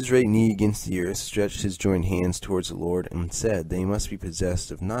 fixed his right knee against the earth, stretched his joined hands towards the Lord, and said, they must be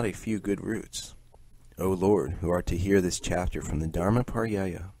possessed of not a few good roots. O Lord, who art to hear this chapter from the Dharma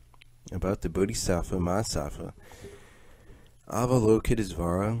Paryaya about the Bodhisattva Mahasattva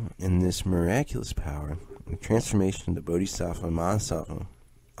Avalokitesvara, and this miraculous power, the transformation of the Bodhisattva Mahasattva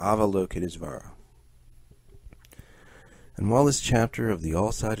Avalokitesvara. And while this chapter of the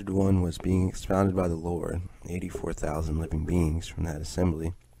All-Sided One was being expounded by the Lord, 84,000 living beings from that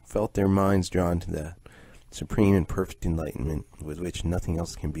assembly felt their minds drawn to that supreme and perfect enlightenment with which nothing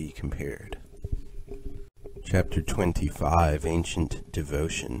else can be compared. Chapter 25, Ancient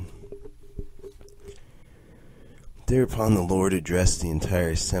Devotion. Thereupon the Lord addressed the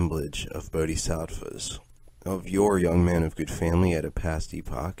entire assemblage of bodhisattvas. Of your young men of good family at a past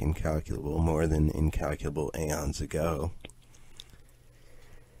epoch, incalculable, more than incalculable aeons ago.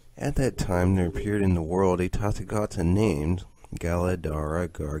 At that time there appeared in the world a Tathagata named Galadhara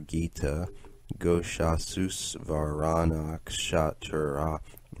Gargita Goshasusvaranakshatara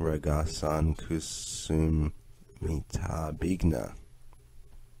Ragasan Kusumitabhigna,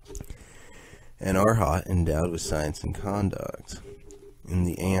 an arhat endowed with science and conduct. In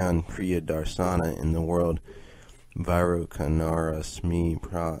the aeon Priya Darsana, in the world Varokanarasmi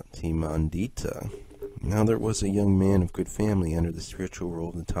Pratimandita. Now there was a young man of good family under the spiritual rule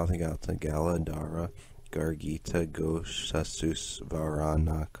of the Tathagata Galadhara Gargita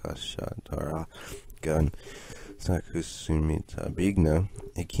Goshasusvaranakashatara Gun Sakusumitabhigna,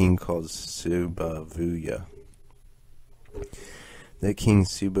 a king called Subhavuya. That king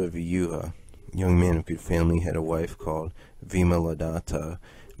Subhavuya, young man of good family, had a wife called Vimaladatta,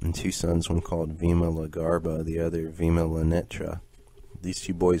 and two sons, one called Vimalagarbha, the other Vimalanetra. These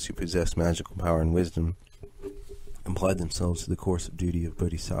two boys, who possessed magical power and wisdom, applied themselves to the course of duty of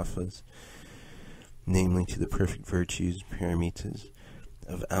bodhisattvas, namely to the perfect virtues, paramitas,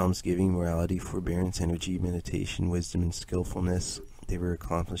 of almsgiving, morality, forbearance, energy, meditation, wisdom, and skillfulness. They were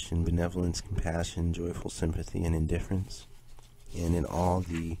accomplished in benevolence, compassion, joyful sympathy, and indifference, and in all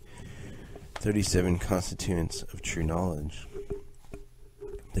the 37 constituents of true knowledge.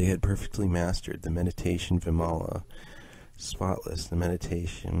 They had perfectly mastered the meditation Vimala, spotless, the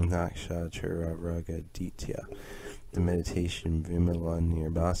meditation Nakshatra Ragaditya, the meditation Vimala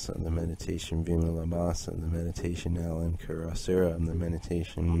Nirbasa, the meditation Vimala Basa, the meditation Alankarasura, and the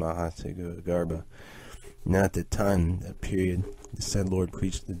meditation Mahatagarbha. Now at that time, that period, the said Lord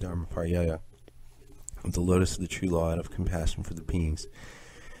preached the Dharma Paryaya of the lotus of the true law out of compassion for the beings,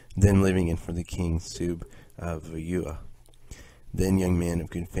 then living in for the king Subhavuya. Then young man of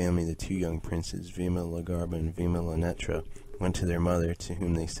good family, the two young princes, Vimalagarbha and Vimalanetra, went to their mother, to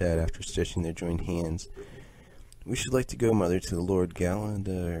whom they said, after stretching their joined hands, we should like to go, mother, to the Lord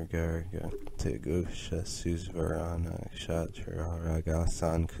Galadhara to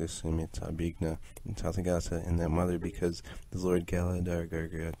Goshasusvaranakshatara Kusumitabhigna and Tathagata, and that mother, because the Lord Galadhara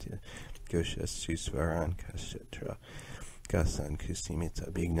Goshasusvaranakshatara Gasan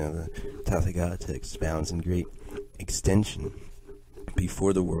Kusumitabhigna, the Tathagata expounds in great extension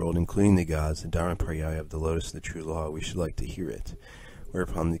before the world, including the gods, the Dharma Paryaya of the Lotus of the True Law. We should like to hear it.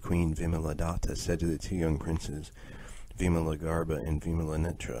 Whereupon the queen Vimaladatta said to the two young princes, Vimalagarbha and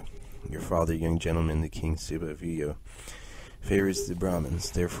Vimalanetra, your father, young gentleman, the king Subhavuya, favors the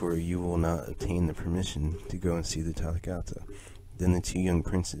Brahmins, therefore you will not obtain the permission to go and see the Tathagata. Then the two young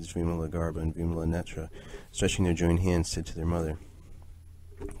princes, Vimalagarba and Vimalanetra, stretching their joined hands, said to their mother,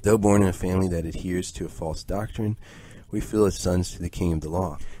 "Though born in a family that adheres to a false doctrine, we feel as sons to the king of the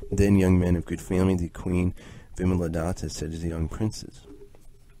law." Then young men of good family, the queen Vimaladatta, said to the young princes,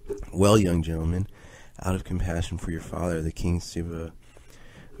 "Well, young gentlemen, out of compassion for your father, the king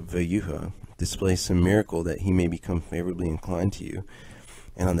Vayuha, display some miracle that he may become favorably inclined to you,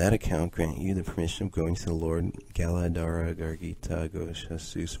 and on that account grant you the permission of going to the Lord Galadara Gargita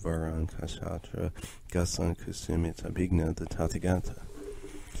Goshasus Varan Kashatra Gasan Kusumita Bigna the Tathagata."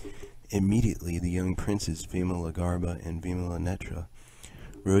 Immediately the young princes Vimalagarba and Vimalanetra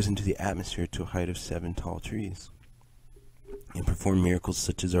rose into the atmosphere to a height of 7 tall trees, and performed miracles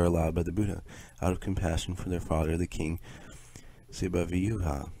such as are allowed by the Buddha. Out of compassion for their father, the king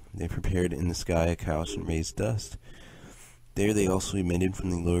Sibhaviyuha, they prepared in the sky a couch and raised dust. There they also emitted from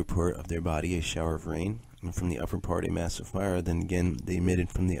the lower part of their body a shower of rain, and from the upper part a mass of fire. Then again they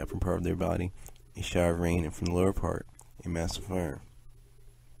emitted from the upper part of their body a shower of rain, and from the lower part a mass of fire.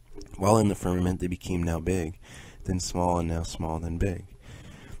 While in the firmament they became now big, then small, and now small, then big.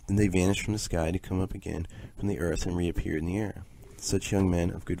 Then they vanished from the sky to come up again from the earth and reappear in the air. Such young men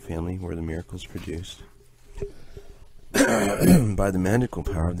of good family were the miracles produced by the magical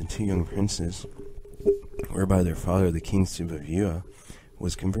power of the two young princes, whereby their father, the king Subhavyuha,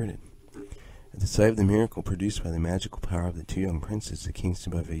 was converted. At the sight of the miracle produced by the magical power of the two young princes, the king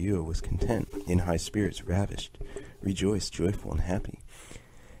Subhavyuha was content, in high spirits, ravished, rejoiced, joyful, and happy.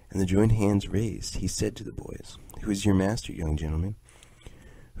 And the joined hands raised, he said to the boys, "Who is your master, young gentlemen?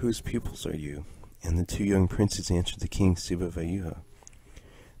 Whose pupils are you?" And the two young princes answered the king Subhavyuha,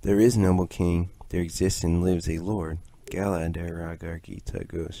 "There is, noble king, there exists and lives a lord, Galadaragargita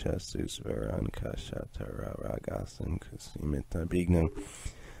Goshasus Varan Kashatara Ragasan Kusimita Bigna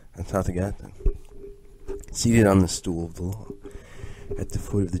Tathagata, seated on the stool of the law, at the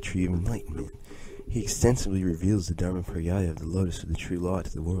foot of the tree of enlightenment. He extensively reveals the Dharma Pariyaya of the Lotus of the true law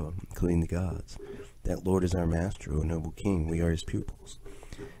to the world, including the gods. That Lord is our master, O noble king, we are his pupils."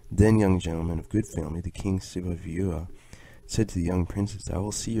 Then, young gentlemen of good family, the king Subhavyuha said to the young princes, "I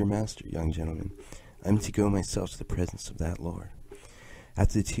will see your master, young gentlemen. I am to go myself to the presence of that Lord."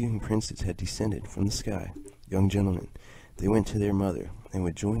 After the two young princes had descended from the sky, young gentlemen, they went to their mother, and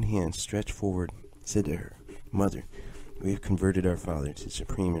with joined hands stretched forward, said to her, "Mother, we have converted our father to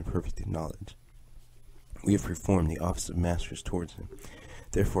supreme and perfect knowledge. We have performed the office of masters towards him.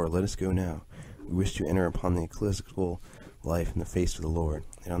 Therefore, let us go now. We wish to enter upon the ecclesiastical life in the face of the Lord."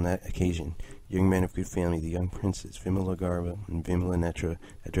 And on that occasion, young men of good family, the young princes Vimalagarba and Vimalanetra,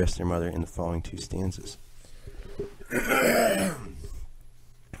 addressed their mother in the following 2 stanzas.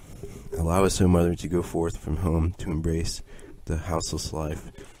 "Allow us, O mother, to go forth from home to embrace the houseless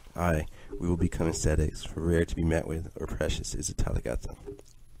life. Aye, we will become ascetics, for rare to be met with or precious is the Tathagata.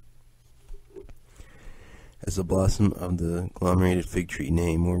 As the blossom of the glomerated fig tree,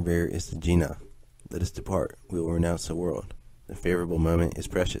 nay, more rare is the Jina. Let us depart, we will renounce the world. The favorable moment is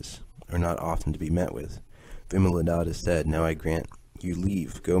precious, or not often to be met with." Vimaladatta said, "Now I grant you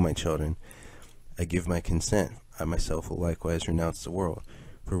leave. Go, my children. I give my consent. I myself will likewise renounce the world,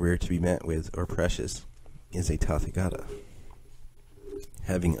 for rare to be met with or precious is a Tathagata."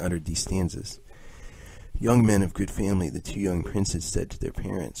 Having uttered these stanzas, young men of good family, the two young princes, said to their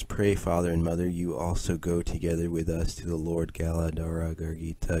parents, "Pray, father and mother, you also go together with us to the Lord Galadara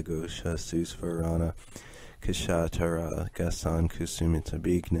Gargita Gosha Susvarana Kashatara Gasan Kusumita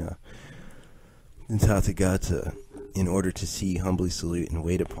Bigna the Tathagata, in order to see, humbly salute, and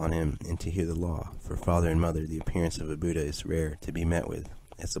wait upon him, and to hear the law. For father and mother, the appearance of a Buddha is rare to be met with,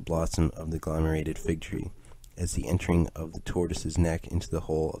 as the blossom of the glomerated fig tree, as the entering of the tortoise's neck into the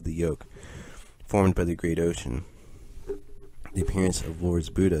hole of the yoke formed by the great ocean. The appearance of Lord's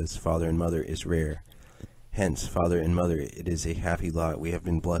Buddhas, father and mother, is rare. Hence, father and mother, it is a happy lot we have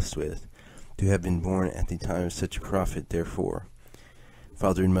been blessed with, to have been born at the time of such a prophet. Therefore,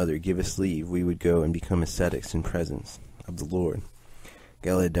 father and mother, give us leave, we would go and become ascetics in presence of the Lord.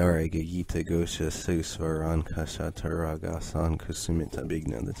 Galadara Gagita Gosha Susvaran Kashataragasan Kusumita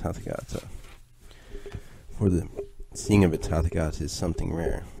Bigna the Tathagata. For the seeing of a Tathagata is something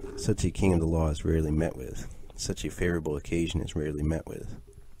rare. Such a king of the law is rarely met with. Such a favorable occasion is rarely met with.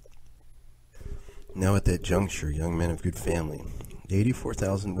 Now at that juncture, young men of good family, the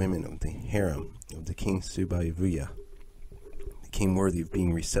 84,000 women of the harem of the king Subhavyuha became worthy of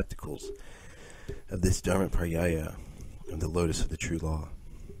being receptacles of this Dharma Pariyaya of the Lotus of the true law.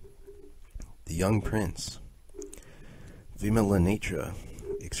 The young prince Vimalanetra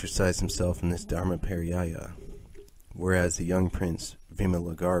exercised himself in this Dharma Pariyaya whereas the young prince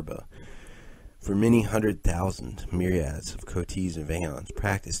Vimalagarbha, for many 100,000 myriads of kotis of aeons,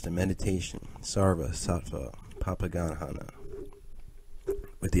 practiced a meditation, sarva, sattva, papaganhana,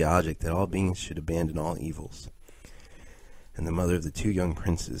 with the object that all beings should abandon all evils. And the mother of the two young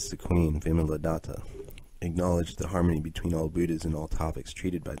princes, the queen Vimaladatta, acknowledged the harmony between all Buddhas and all topics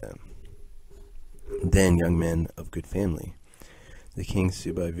treated by them. Then young men of good family, the king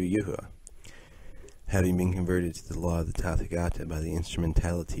Subhavayuha, having been converted to the law of the Tathagata by the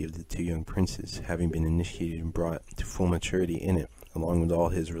instrumentality of the two young princes, having been initiated and brought to full maturity in it, along with all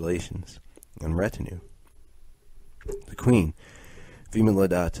his relations and retinue. The queen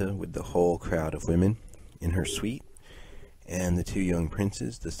Vimaladatta, with the whole crowd of women in her suite, and the two young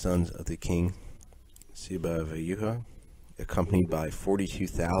princes, the sons of the king Subhavayuha, accompanied by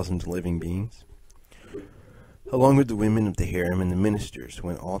 42,000 living beings, along with the women of the harem and the ministers,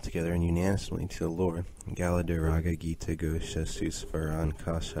 went all together and unanimously to the Lord, Galadaraga Gita Gosha Susvaran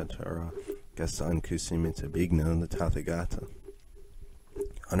Kashatara Gasan Kusimita Bigna the Tathagata.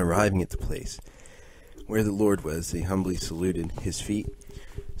 On arriving at the place where the Lord was, they humbly saluted his feet,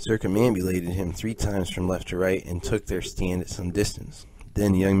 circumambulated him 3 times from left to right, and took their stand at some distance.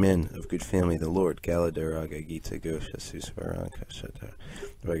 Then young men of good family, the Lord, Galadaraga Gita Gosha Susvaran Kashatara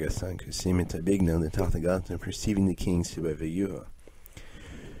Ragasan Kusimita Bigna the Tathagata, perceiving the king Subhavayuha,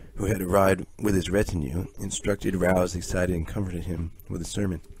 who had arrived with his retinue, instructed, roused, excited, and comforted him with a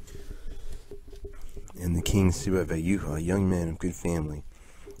sermon. And the king Subhavayuha, a young man of good family,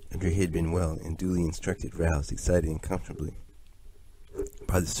 after he had been well and duly instructed, roused, excited, and comfortably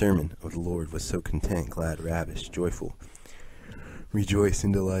by the sermon of the Lord, was so content, glad, ravished, joyful, rejoiced,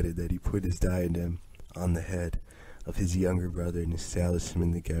 and delighted that he put his diadem on the head of his younger brother and established him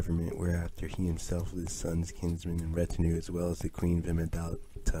in the government, whereafter he himself with his sons, kinsmen, and retinue, as well as the queen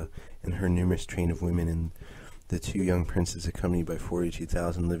Vimadatta and her numerous train of women, and the two young princes, accompanied by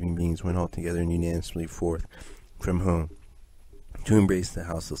 42,000 living beings, went all together and unanimously forth from home to embrace the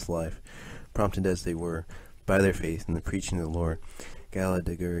houseless life, prompted as they were by their faith in the preaching of the Lord.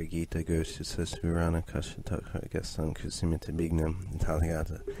 Galadagara Gita Gosha Susvirana Kashataka Gasan Kusimita Bignam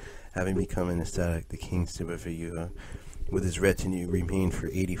Tathagata. Having become an ascetic, the king Subhavayuha, with his retinue, remained for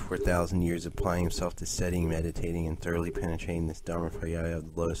 84,000 years, applying himself to studying, meditating, and thoroughly penetrating this Dharmapayaya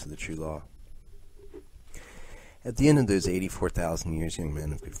of the lotus of the true law. At the end of those 84,000 years, young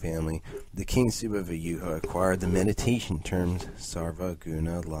men of good family, the king Subhavayuha acquired the meditation termed Sarva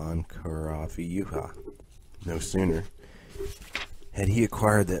Guna Lan Karaviyuha. No sooner had he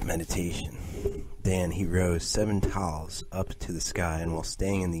acquired that meditation than he rose 7 tiles up to the sky, and while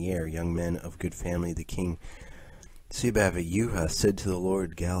staying in the air, young men of good family, the king Subhavayuha said to the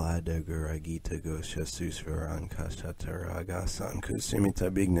Lord, Galadagara Gita Gosha Susvaran Kashataragasan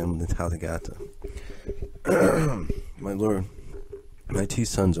Kusimita Bignam the Tathagata. My Lord, my 2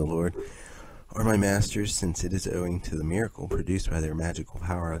 sons, O Lord, are my masters, since it is owing to the miracle produced by their magical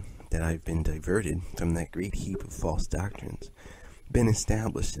power that I have been diverted from that great heap of false doctrines, been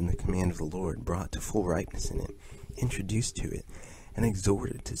established in the command of the Lord, brought to full ripeness in it, introduced to it, and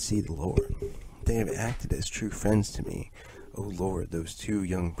exhorted to see the Lord. They have acted as true friends to me, O Lord, those 2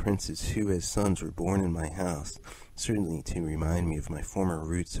 young princes who as sons were born in my house, certainly to remind me of my former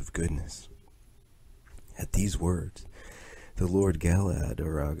roots of goodness. At these words, the Lord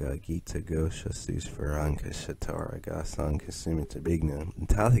Galadaraga Gita Gosha Susvaranka Shatara Gasan Kusimita Bigna and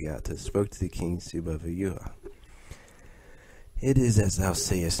Tathagata spoke to the king Subhavayuha. It is as thou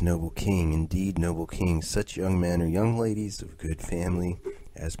sayest, noble king. Indeed, noble king, such young men or young ladies of good family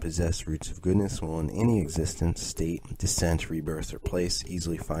as possess roots of goodness will in any existence, state, descent, rebirth, or place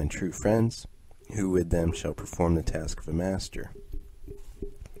easily find true friends, who with them shall perform the task of a master,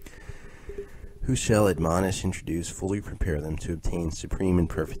 who shall admonish, introduce, fully prepare them to obtain supreme and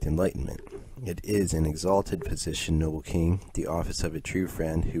perfect enlightenment. It is an exalted position, noble king, the office of a true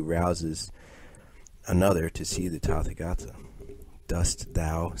friend who rouses another to see the Tathagata. Dost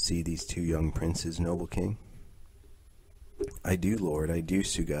thou see these 2 young princes, noble king? I do, Lord, I do,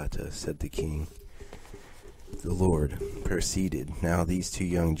 Sugata, said the king. The Lord proceeded. Now these 2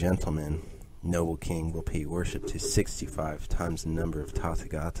 young gentlemen, noble king, will pay worship to 65 times the number of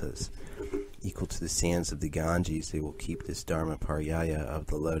Tathagatas, equal to the sands of the Ganges. They will keep this Dharma Paryaya of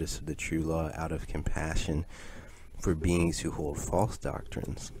the lotus of the true law out of compassion for beings who hold false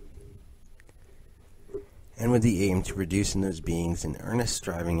doctrines, and with the aim to produce in those beings an earnest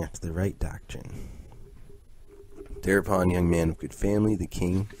striving after the right doctrine. Thereupon, young man of good family, the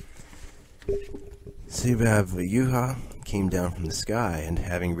king Subhavayuha came down from the sky, and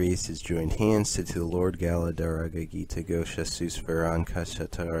having raised his joined hands, said to the Lord, Galadaraga Gita Gosha Susvaran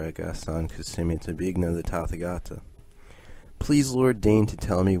Kashatara Gasan Kusimita Bigna the Tathagata. Please, Lord, deign to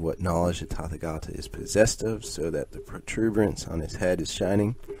tell me what knowledge the Tathagata is possessed of, so that the protuberance on his head is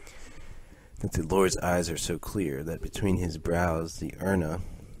shining, that the Lord's eyes are so clear, that between his brows the urna,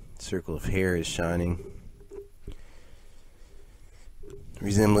 circle of hair, is shining,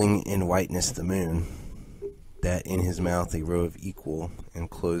 resembling in whiteness the moon, that in his mouth a row of equal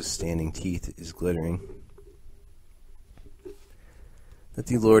and close standing teeth is glittering, that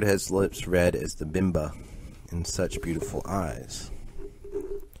the Lord has lips red as the bimba, and such beautiful eyes.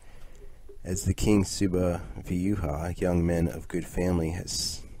 As the king Subha Vyuha, young men of good family,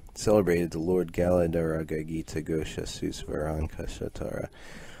 has celebrated the Lord Galadaraga Gita Gosha Susvaranka Shatara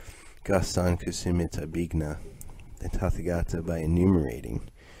Gasan Kusumita Bigna, the Tathagata, by enumerating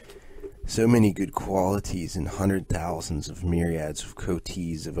so many good qualities and 100,000s of myriads of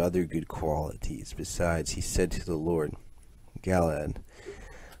kotis of other good qualities. Besides, he said to the Lord, Galad,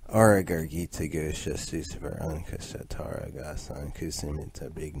 Aragargita Gosha Susvaranka Shatara Gasan Kusumita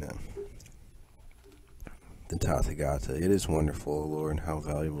Bigna. The Tathagata. It is wonderful, O Lord, how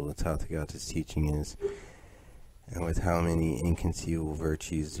valuable the Tathagata's teaching is, and with how many inconceivable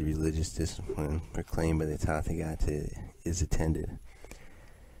virtues the religious discipline proclaimed by the Tathagata is attended.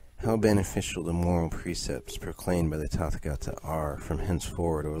 How beneficial the moral precepts proclaimed by the Tathagata are. From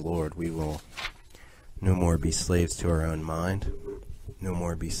henceforward, O Lord, we will no more be slaves to our own mind, no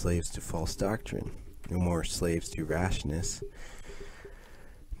more be slaves to false doctrine, no more slaves to rashness,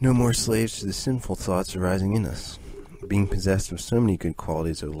 no more slaves to the sinful thoughts arising in us. Being possessed of so many good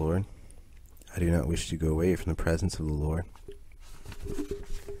qualities, O Lord, I do not wish to go away from the presence of the Lord.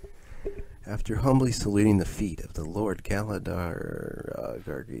 After humbly saluting the feet of the Lord Galadar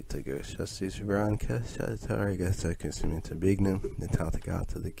Gargita Goshasusvaranka Shataragasa Kusumita Bignam, the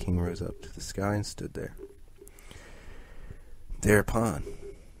Tathagata, the king, rose up to the sky and stood there. Thereupon,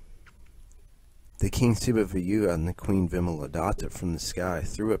 the king Subhavyuha and the queen Vimaladatta from the sky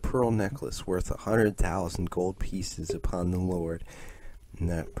threw a pearl necklace worth 100,000 gold pieces upon the Lord, and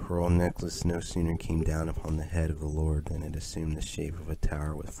that pearl necklace no sooner came down upon the head of the Lord than it assumed the shape of a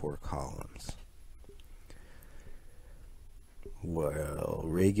tower with 4 columns. Well,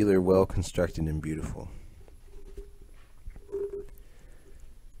 regular, well constructed, and beautiful.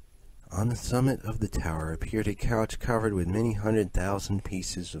 On the summit of the tower appeared a couch covered with many 100,000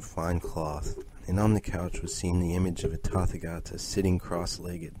 pieces of fine cloth, and on the couch was seen the image of a Tathagata sitting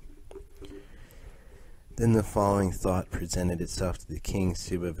cross-legged. Then the following thought presented itself to the king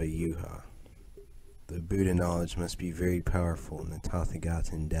Subhavyuha. The Buddha knowledge must be very powerful, and the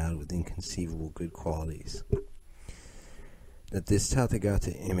Tathagata endowed with inconceivable good qualities. That this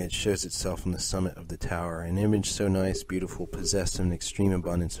Tathagata image shows itself on the summit of the tower, an image so nice, beautiful, possessed of an extreme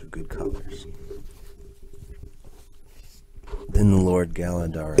abundance of good colors. Then the Lord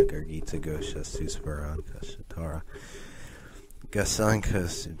Galadara Gargita Gosha Susvaranka Shatara Gasanka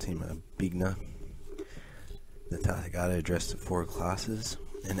Sutima Bigna, the Tathagata, addressed the 4 classes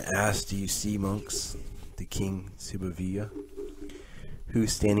and asked, Do you see, monks, the king Subhavyuha, who,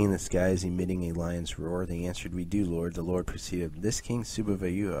 standing in the sky, is emitting a lion's roar? They answered, We do, Lord. The Lord proceeded, This king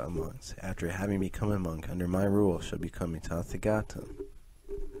Subhavyuha, monks, after having become a monk under my rule, shall become a Tathagata.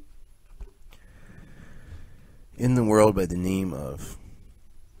 In the world by the name of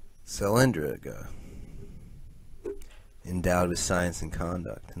Salendraga, endowed with science and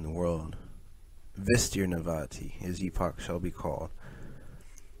conduct in the world, Vistirnavati, his epoch shall be called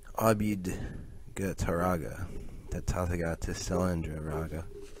Abhidgataraga, the Tathagata Salendraraga,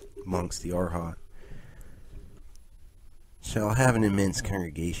 amongst the Arhat, shall have an immense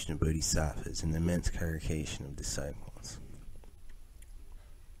congregation of bodhisattvas and an immense congregation of disciples.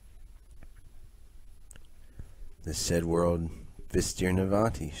 The said world,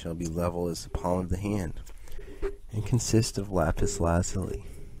 Vistirnavati, shall be level as the palm of the hand, and consist of lapis lazuli.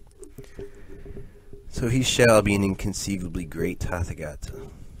 So he shall be an inconceivably great Tathagata.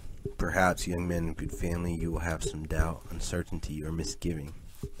 Perhaps, young men of good family, you will have some doubt, uncertainty, or misgiving,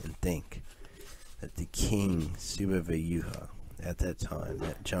 and think that the king Subhavyuha, at that time,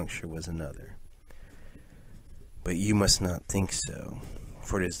 that juncture, was another. But you must not think so,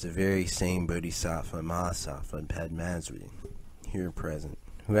 for it is the very same Bodhisattva, Mahasattva, and Padmasri, here present,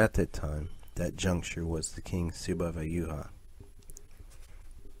 who at that time, that juncture, was the king Subhavyuha.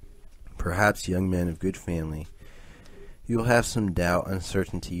 Perhaps, young men of good family, you will have some doubt,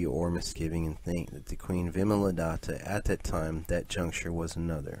 uncertainty, or misgiving, and think that the queen Vimaladatta, at that time, that juncture, was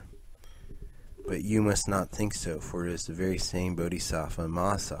another. But you must not think so, for it is the very same Bodhisattva,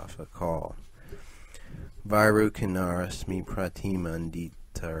 Mahasattva, called Vairokinarasmi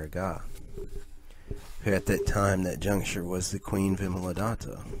Pratimanditaraga, who at that time, that juncture, was the queen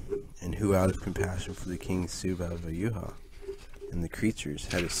Vimaladatta, and who, out of compassion for the king Subhavyuha, and the creatures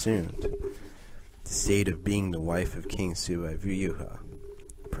had assumed the state of being the wife of King Suvavyuha.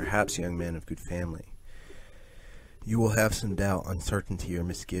 Perhaps, young man of good family, you will have some doubt, uncertainty, or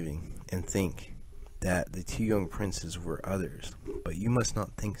misgiving, and think that the two young princes were others, but you must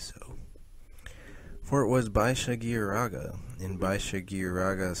not think so. For it was Baishagiraga and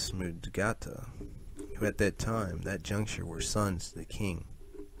Baishagiraga Smudgata who at that juncture were sons to the king.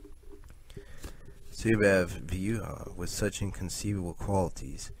 Suvavyuha, with such inconceivable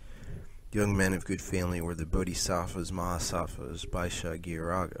qualities, young men of good family, were the Bodhisattvas Mahasattvas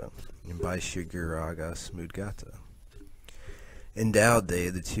Baishagiraga and Baishagiraga Smudgata. Endowed they,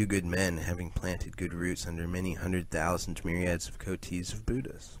 the two good men, having planted good roots under many 100,000 myriads of kotis of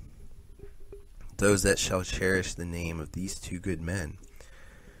Buddhas. Those that shall cherish the name of these two good men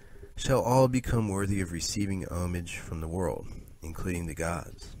shall all become worthy of receiving homage from the world, including the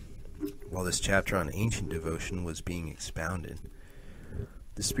gods. While this chapter on ancient devotion was being expounded,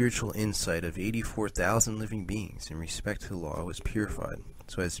 the spiritual insight of 84,000 living beings in respect to the law was purified,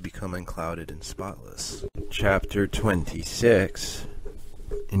 so as to become unclouded and spotless. Chapter 26,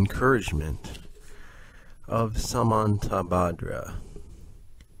 Encouragement of Samantabhadra.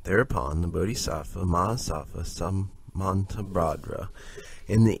 Thereupon the Bodhisattva Mahasattva Samantabhadra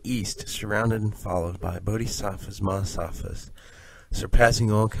in the east, surrounded and followed by Bodhisattvas Mahasattvas,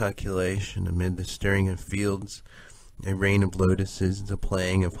 surpassing all calculation, amid the stirring of fields, a rain of lotuses, the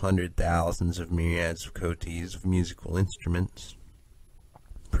playing of 100,000s of myriads of kotis of musical instruments,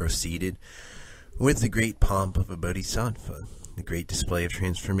 proceeded with the great pomp of a bodhisattva, the great display of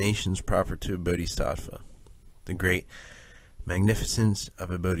transformations proper to a bodhisattva, the great magnificence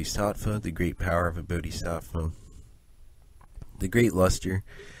of a bodhisattva, the great power of a bodhisattva, the great luster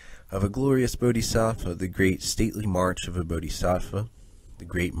of a glorious bodhisattva, the great stately march of a bodhisattva, the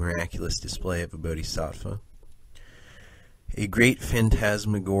great miraculous display of a bodhisattva, a great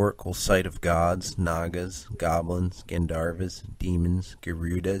phantasmagorical sight of gods, nagas, goblins, gandharvas, demons,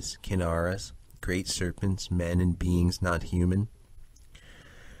 garudas, kinnaras, great serpents, men and beings not human,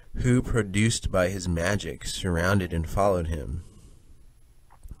 who, produced by his magic, surrounded and followed him.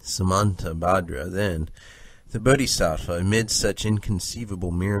 Samantabhadra, then, the Bodhisattva, amid such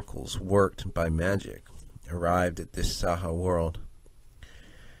inconceivable miracles worked by magic, arrived at this Saha world.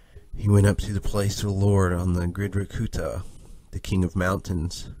 He went up to the place of the Lord on the Gridhakuta, the king of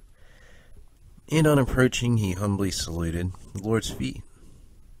mountains, and on approaching he humbly saluted the Lord's feet,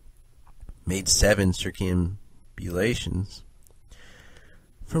 made 7 circumambulations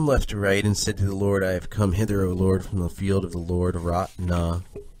from left to right, and said to the Lord, I have come hither, O Lord, from the field of the Lord Ratna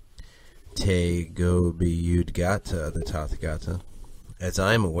Te Gobiyudgata, the Tathagata. As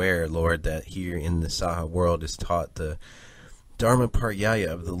I am aware, Lord, that here in the Saha world is taught the Dharma Paryaya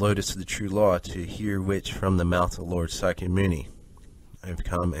of the Lotus of the True Law, to hear which from the mouth of Lord Sakyamuni I have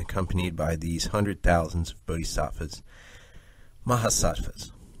come, accompanied by these 100,000s of Bodhisattvas,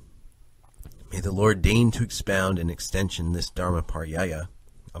 Mahasattvas. May the Lord deign to expound in extension this Dharma Paryaya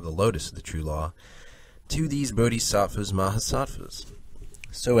of the Lotus of the True Law to these Bodhisattvas Mahasattvas.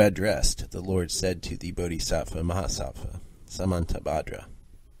 So addressed, the Lord said to the Bodhisattva Mahasattva, Samantabhadra,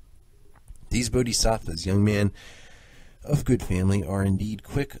 these Bodhisattvas, young man of good family, are indeed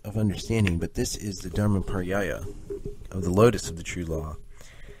quick of understanding, but this is the Dharma Paryaya of the Lotus of the True Law,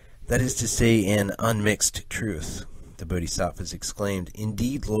 that is to say, an unmixed truth. The Bodhisattvas exclaimed,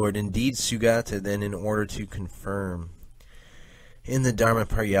 Indeed, Lord, indeed, Sugata. Then, in order to confirm in the Dharma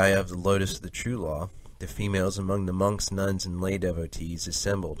Paryaya of the Lotus of the True Law, the females among the monks, nuns, and lay devotees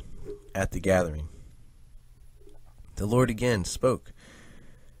assembled at the gathering. The Lord again spoke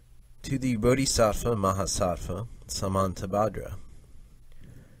to the Bodhisattva Mahasattva Samantabhadra.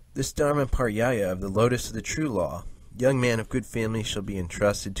 This Dharma Paryaya of the Lotus of the True Law, young man of good family, shall be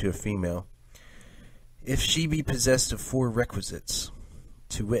entrusted to a female, if she be possessed of 4 requisites,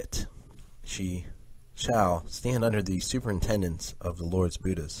 to wit, she shall stand under the superintendence of the Lord's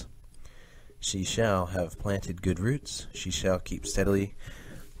Buddhas. She shall have planted good roots. She shall keep steadily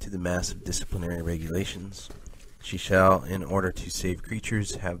to the mass of disciplinary regulations. She shall, in order to save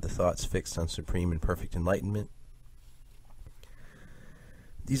creatures, have the thoughts fixed on supreme and perfect enlightenment.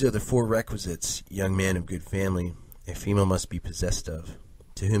 These are the 4 requisites, young man of good family, a female must be possessed of,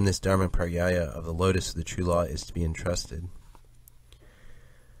 to whom this Dharma Paryaya of the Lotus of the True Law is to be entrusted.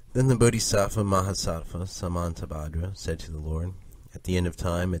 Then the Bodhisattva Mahasattva Samantabhadra said to the Lord, at the end of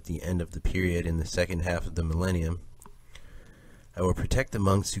time, at the end of the period, in the second half of the millennium, I will protect the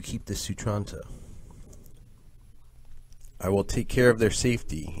monks who keep the Sutranta. I will take care of their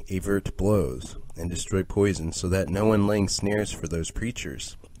safety, avert blows, and destroy poison, so that no one laying snares for those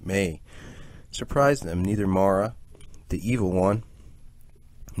preachers may surprise them, neither Mara, the evil one,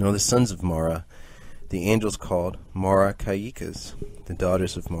 nor the sons of Mara, the angels called Marakayikas, the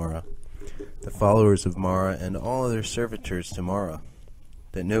daughters of Mara, the followers of Mara, and all other servitors to Mara,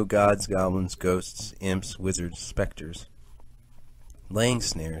 that no gods, goblins, ghosts, imps, wizards, specters, laying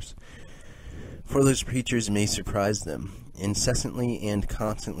snares, for those preachers may surprise them. Incessantly and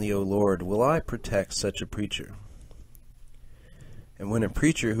constantly, O Lord, will I protect such a preacher. And when a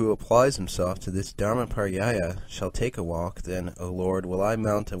preacher who applies himself to this Dharmaparyaya shall take a walk, then, O Lord, will I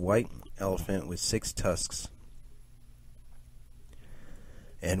mount a white elephant with 6 tusks,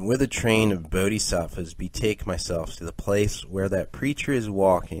 and with a train of bodhisattvas betake myself to the place where that preacher is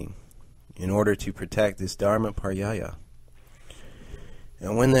walking, in order to protect this Dharmaparyaya.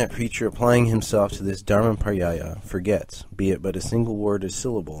 And when that preacher applying himself to this Dharmaparyaya forgets, be it but a single word or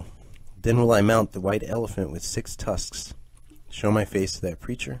syllable, then will I mount the white elephant with 6 tusks, show my face to that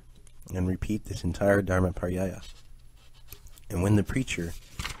preacher, and repeat this entire Dharmaparyaya. And when the preacher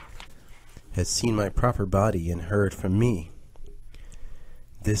has seen my proper body and heard from me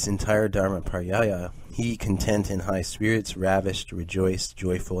this entire Dharmaparyaya, he, content in high spirits, ravished, rejoiced,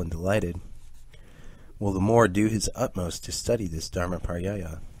 joyful, and delighted, will the more do his utmost to study this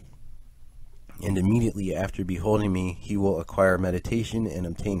Dharmaparyaya. And immediately after beholding me, he will acquire meditation and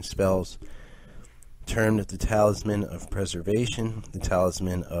obtain spells, termed the talisman of preservation, the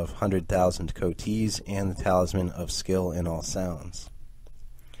talisman of 100,000 kotis, and the talisman of skill in all sounds.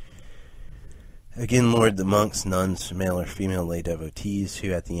 Again, Lord, the monks, nuns, male or female lay devotees,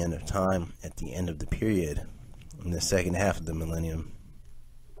 who at the end of time, at the end of the period, in the second half of the millennium,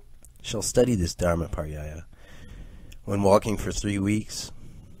 shall study this Dharmaparyaya, when walking for 3 weeks,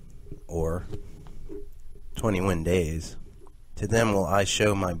 or 21 days, to them will I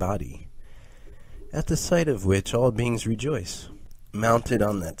show my body, at the sight of which all beings rejoice, mounted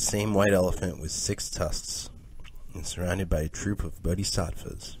on that same white elephant with 6 tusks, and surrounded by a troop of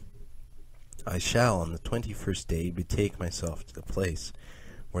bodhisattvas. I shall, on the 21st day, betake myself to the place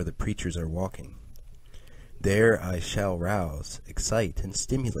where the preachers are walking. There I shall rouse, excite, and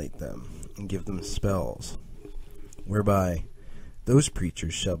stimulate them, and give them spells, whereby those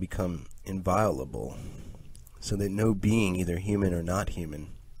preachers shall become inviolable, so that no being, either human or not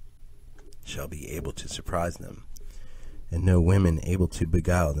human, shall be able to surprise them, and no women able to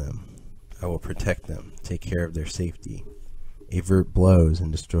beguile them. I will protect them, take care of their safety, avert blows,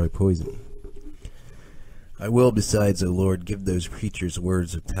 and destroy poison. I will, besides, O Lord, give those preachers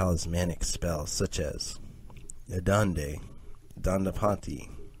words of talismanic spells, such as Dande, Dandapati,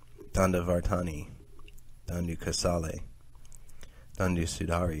 Dandavartani, Dandu Kasale, Dandu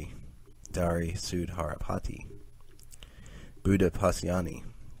Sudari, Dari Sudharapati, Buddha Pasyani,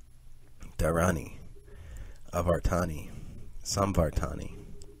 Dharani, Avartani, Samvartani,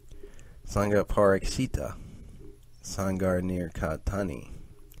 Sangha Parikshita, Sangar Nirkatani,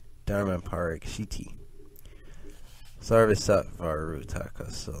 Dharma Parikshiti, Sarvasatvarutaka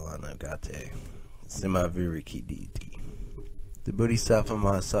Solanagate, Simavirikiditi. The Bodhisattva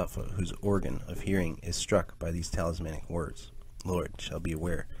Mahasattva, whose organ of hearing is struck by these talismanic words, Lord, shall be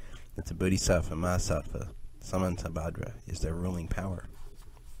aware that the Bodhisattva Mahasattva Samantabhadra is their ruling power.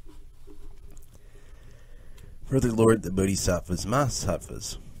 Further, Lord, the Bodhisattvas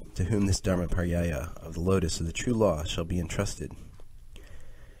Mahasattvas, to whom this Dharmaparyaya of the Lotus of the True Law shall be entrusted,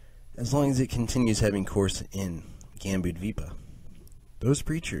 as long as it continues having course in Gambudvipa. Those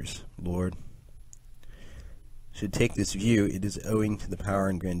preachers, Lord, should take this view. It is owing to the power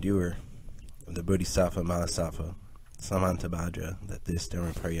and grandeur of the Bodhisattva Mahasattva Samantabhadra that this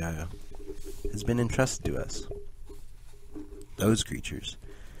Dharmaparyaya has been entrusted to us. Those creatures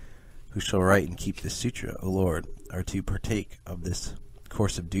who shall write and keep this sutra, O Lord, are to partake of this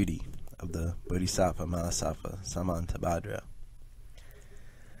course of duty of the Bodhisattva Mahasattva Samantabhadra.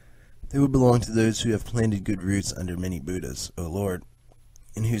 They will belong to those who have planted good roots under many Buddhas, O Lord,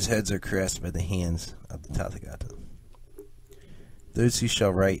 and whose heads are caressed by the hands of the Tathagata. Those who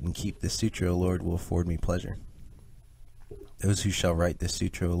shall write and keep this sutra, O Lord, will afford me pleasure. Those who shall write this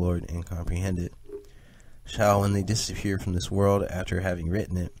sutra, O Lord, and comprehend it, shall, when they disappear from this world after having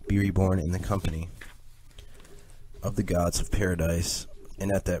written it, be reborn in the company of the gods of paradise,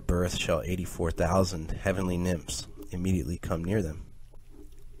 and at that birth shall 84,000 heavenly nymphs immediately come near them.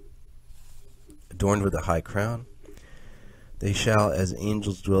 Adorned with a high crown, they shall as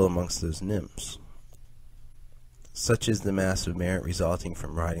angels dwell amongst those nymphs. Such is the mass of merit resulting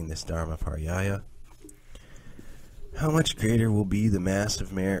from writing this Dharmaparyaya. How much greater will be the mass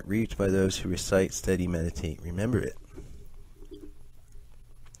of merit reached by those who recite, study, meditate, remember it.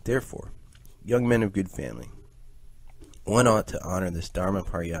 Therefore, young men of good family, one ought to honor this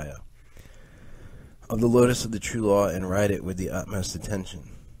Dharmaparyaya of the Lotus of the True Law and write it with the utmost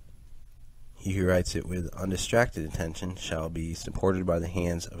attention. He who writes it with undistracted attention shall be supported by the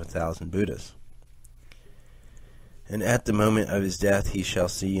hands of 1,000 Buddhas. And at the moment of his death he shall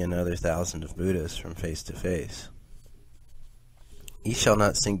see another 1,000 of Buddhas from face to face. He shall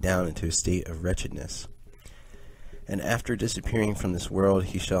not sink down into a state of wretchedness. And after disappearing from this world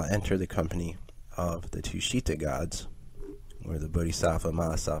he shall enter the company of the Tushita gods, where the Bodhisattva,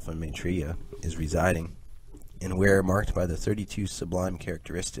 Mahasattva, Maitreya is residing, and where, marked by the 32 sublime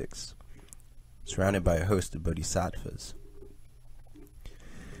characteristics, surrounded by a host of bodhisattvas,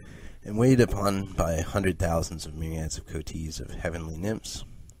 and waited upon by 100,000s of myriads of kotis of heavenly nymphs,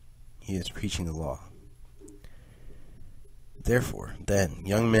 he is preaching the law. Therefore, then,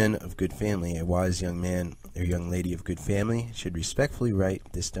 young men of good family, a wise young man or young lady of good family, should respectfully write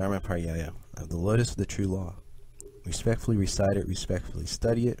this Dharmapariyaya of the Lotus of the True Law, respectfully recite it, respectfully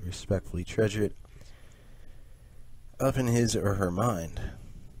study it, respectfully treasure it up in his or her mind.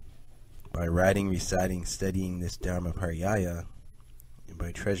 By writing, reciting, studying this Dharmapariyaya, and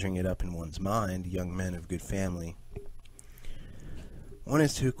by treasuring it up in one's mind, young men of good family, one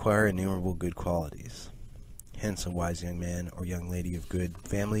is to acquire innumerable good qualities. Hence, a wise young man or young lady of good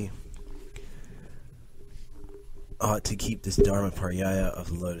family ought to keep this Dharmapariyaya of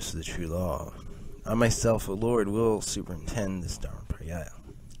the Lotus of the True Law. I myself, O Lord, will superintend this Dharmapariyaya,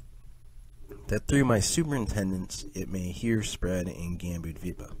 that through my superintendence it may here spread in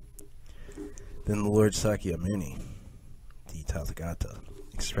Gambudvipa. Then the Lord Sakyamuni, the Tathagata,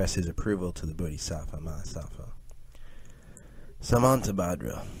 expressed his approval to the Bodhisattva Mahasattva.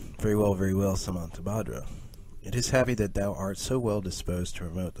 Samantabhadra, very well, Samantabhadra. It is happy that thou art so well disposed to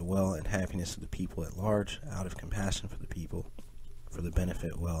promote the well and happiness of the people at large, out of compassion for the people, for the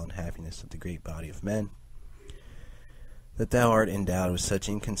benefit, well, and happiness of the great body of men, that thou art endowed with such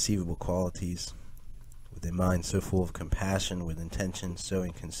inconceivable qualities, with a mind so full of compassion, with intention so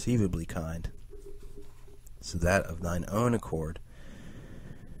inconceivably kind, so that of thine own accord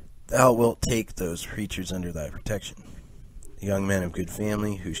thou wilt take those creatures under thy protection. The young men of good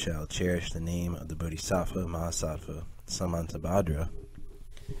family who shall cherish the name of the Bodhisattva, Mahasattva, Samantabhadra,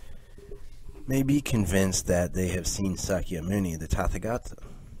 may be convinced that they have seen Sakyamuni, the Tathagata,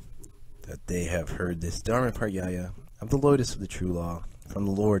 that they have heard this Dharmapariyaya of the Lotus of the True Law from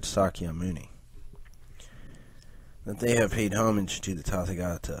the Lord Sakyamuni, that they have paid homage to the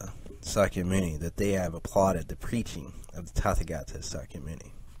Tathagata Sakyamuni, that they have applauded the preaching of the Tathagata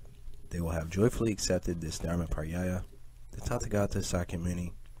Sakyamuni. They will have joyfully accepted this Dharmapariyaya. The Tathagata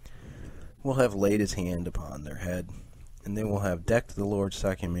Sakyamuni will have laid his hand upon their head, and they will have decked the Lord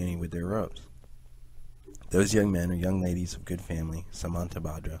Sakyamuni with their robes. Those young men or young ladies of good family,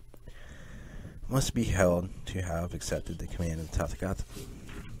 Samantabhadra, must be held to have accepted the command of the Tathagata.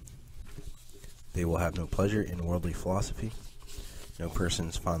 They will have no pleasure in worldly philosophy. No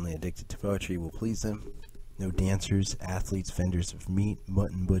persons fondly addicted to poetry will please them. No dancers, athletes, vendors of meat,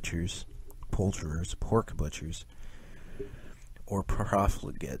 mutton butchers, poulterers, pork butchers, or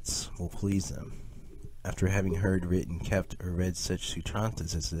profligates will please them. After having heard, written, kept, or read such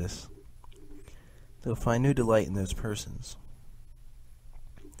sutrantas as this, they will find no delight in those persons.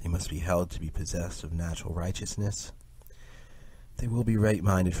 They must be held to be possessed of natural righteousness. They will be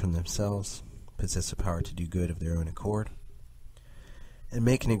right-minded from themselves, possess the power to do good of their own accord, and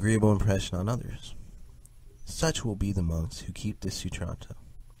make an agreeable impression on others. Such will be the monks who keep this sutranta.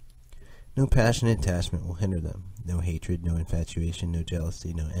 No passionate attachment will hinder them. No hatred, no infatuation, no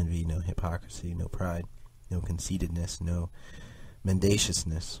jealousy, no envy, no hypocrisy, no pride, no conceitedness, no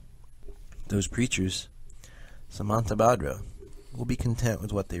mendaciousness. Those preachers, Samantabhadra, will be content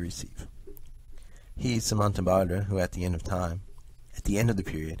with what they receive. He, Samantabhadra, who at the end of time, at the end of the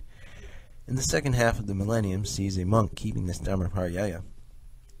period, in the second half of the millennium, sees a monk keeping this Dharmapariyaya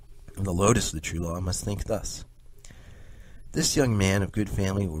of the Lotus of the True Law, must think thus: this young man of good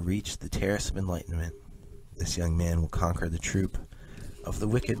family will reach the terrace of enlightenment. This young man will conquer the troop of the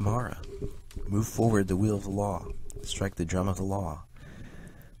wicked Mara, move forward the wheel of the law, strike the drum of the law,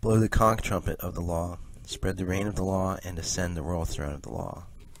 blow the conch trumpet of the law, spread the reign of the law, and ascend the royal throne of the law.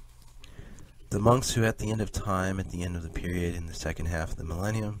 The monks who at the end of time, at the end of the period, in the second half of the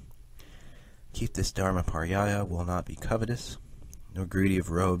millennium, keep this Dharmapariyaya will not be covetous, nor greedy of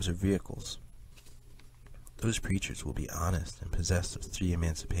robes or vehicles. Those preachers will be honest and possessed of 3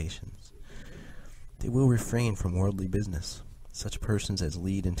 emancipations. They will refrain from worldly business. Such persons as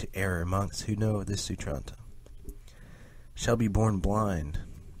lead into error, monks who know this sutranta, shall be born blind,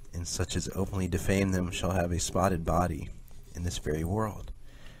 and such as openly defame them shall have a spotted body in this very world.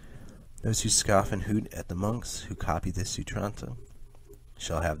 Those who scoff and hoot at the monks who copy this sutranta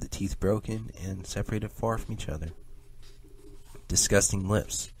shall have the teeth broken and separated far from each other. Disgusting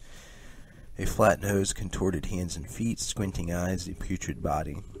lips, a flat nose, contorted hands and feet, squinting eyes, a putrid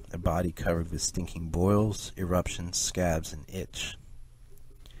body, a body covered with stinking boils, eruptions, scabs, and itch.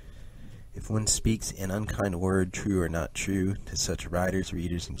 If one speaks an unkind word, true or not true, to such writers,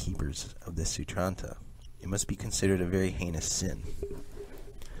 readers, and keepers of this Sutranta, it must be considered a very heinous sin.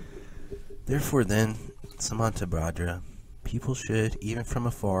 Therefore, then, Samantabhadra, people should, even from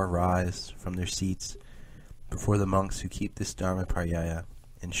afar, rise from their seats before the monks who keep this Dharma Paryaya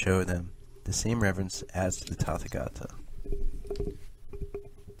and show them the same reverence as to the Tathagata.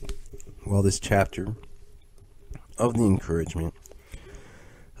 While this chapter of the encouragement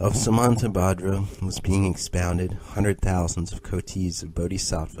of Samantabhadra was being expounded, 100,000s of kotis of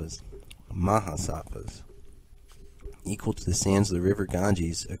bodhisattvas, mahasattvas, equal to the sands of the river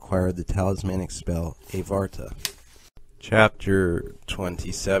Ganges, acquired the talismanic spell Avarta. Chapter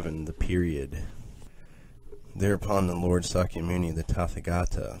 27, the period. Thereupon the Lord Sakyamuni, the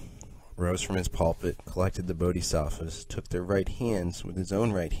Tathagata, rose from his pulpit, collected the bodhisattvas, took their right hands with his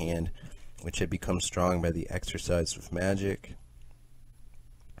own right hand, which had become strong by the exercise of magic,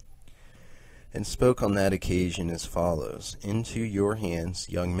 and spoke on that occasion as follows: Into your hands,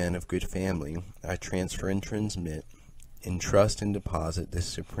 young men of good family, I transfer and transmit, entrust and deposit this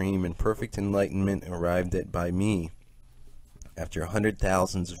supreme and perfect enlightenment arrived at by me, after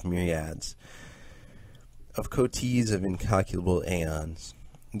 100,000s of myriads, of kotis of incalculable aeons.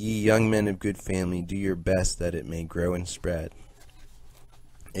 Ye young men of good family, do your best that it may grow and spread.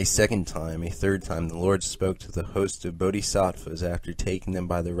 A second time, a third time, the Lord spoke to the host of bodhisattvas after taking them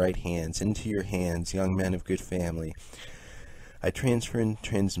by the right hands. Into your hands, young men of good family, I transfer and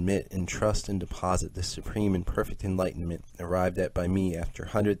transmit, entrust and deposit the supreme and perfect enlightenment arrived at by me after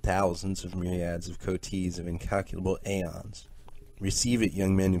 100,000s of myriads of kotis of incalculable aeons. Receive it,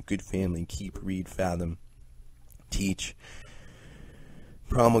 young men of good family, keep, read, fathom, teach,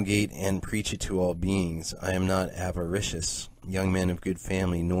 promulgate, and preach it to all beings. I am not avaricious, young men of good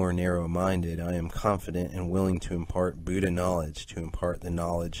family, nor narrow-minded. I am confident and willing to impart Buddha knowledge, to impart the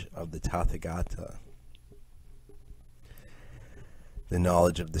knowledge of the Tathagata, the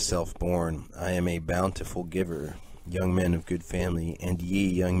knowledge of the self-born. I am a bountiful giver, young men of good family, and ye,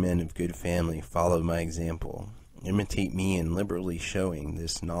 young men of good family, follow my example. Imitate me in liberally showing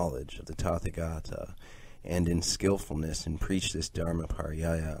this knowledge of the Tathagata, and in skillfulness, and preach this Dharma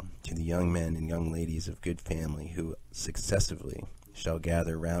Paryaya to the young men and young ladies of good family who successively shall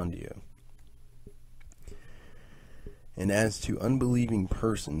gather round you. And as to unbelieving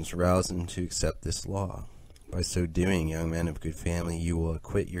persons, rouse them to accept this law. By so doing, young men of good family, you will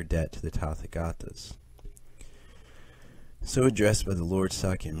acquit your debt to the Tathagatas. So addressed by the Lord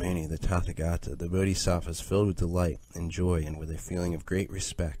Sakyamuni, the Tathagata, the bodhisattvas, filled with delight and joy and with a feeling of great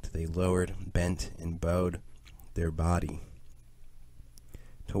respect, they lowered, bent, and bowed their body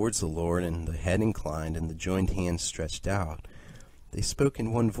towards the Lord, and the head inclined and the joined hands stretched out. They spoke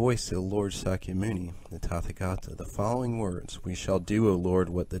in one voice to the Lord Sakyamuni, the Tathagata, the following words: We shall do, O Lord,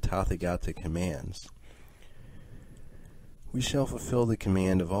 what the Tathagata commands. We shall fulfill the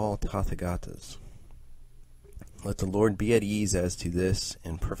command of all Tathagatas. Let the Lord be at ease as to this,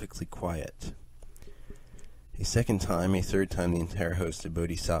 and perfectly quiet. A second time, a third time, the entire host of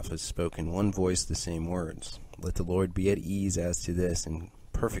bodhisattvas spoke in one voice the same words. Let the Lord be at ease as to this, and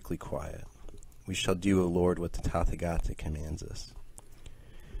perfectly quiet. We shall do, O Lord, what the Tathagata commands us.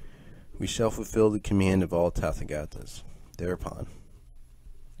 We shall fulfill the command of all Tathagatas. Thereupon,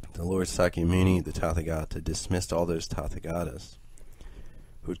 the Lord Sakyamuni, the Tathagata, dismissed all those Tathagatas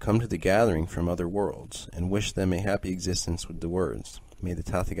who had come to the gathering from other worlds, and wished them a happy existence with the words, May the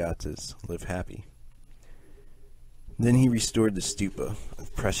Tathagatas live happy. Then he restored the stupa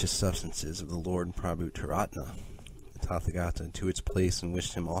of precious substances of the Lord Prabhutaratna, the Tathagata, to its place, and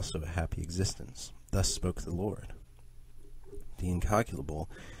wished him also a happy existence. Thus spoke the Lord. The incalculable,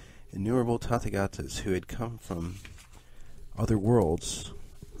 innumerable Tathagatas who had come from other worlds,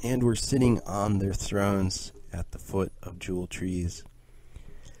 and were sitting on their thrones at the foot of jewel trees,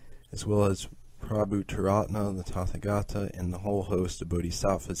 as well as Prabhutaratna, the Tathagata, and the whole host of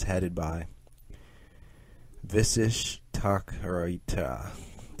bodhisattvas headed by Visishtakarita,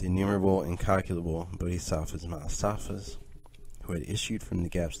 the innumerable, incalculable bodhisattvas, mahasattvas, who had issued from the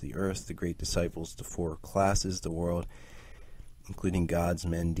gaps of the earth, the great disciples, the four classes, the world, including gods,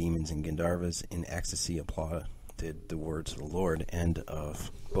 men, demons, and Gandharvas, in ecstasy applauded the words of the Lord. End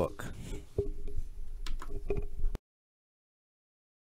of book.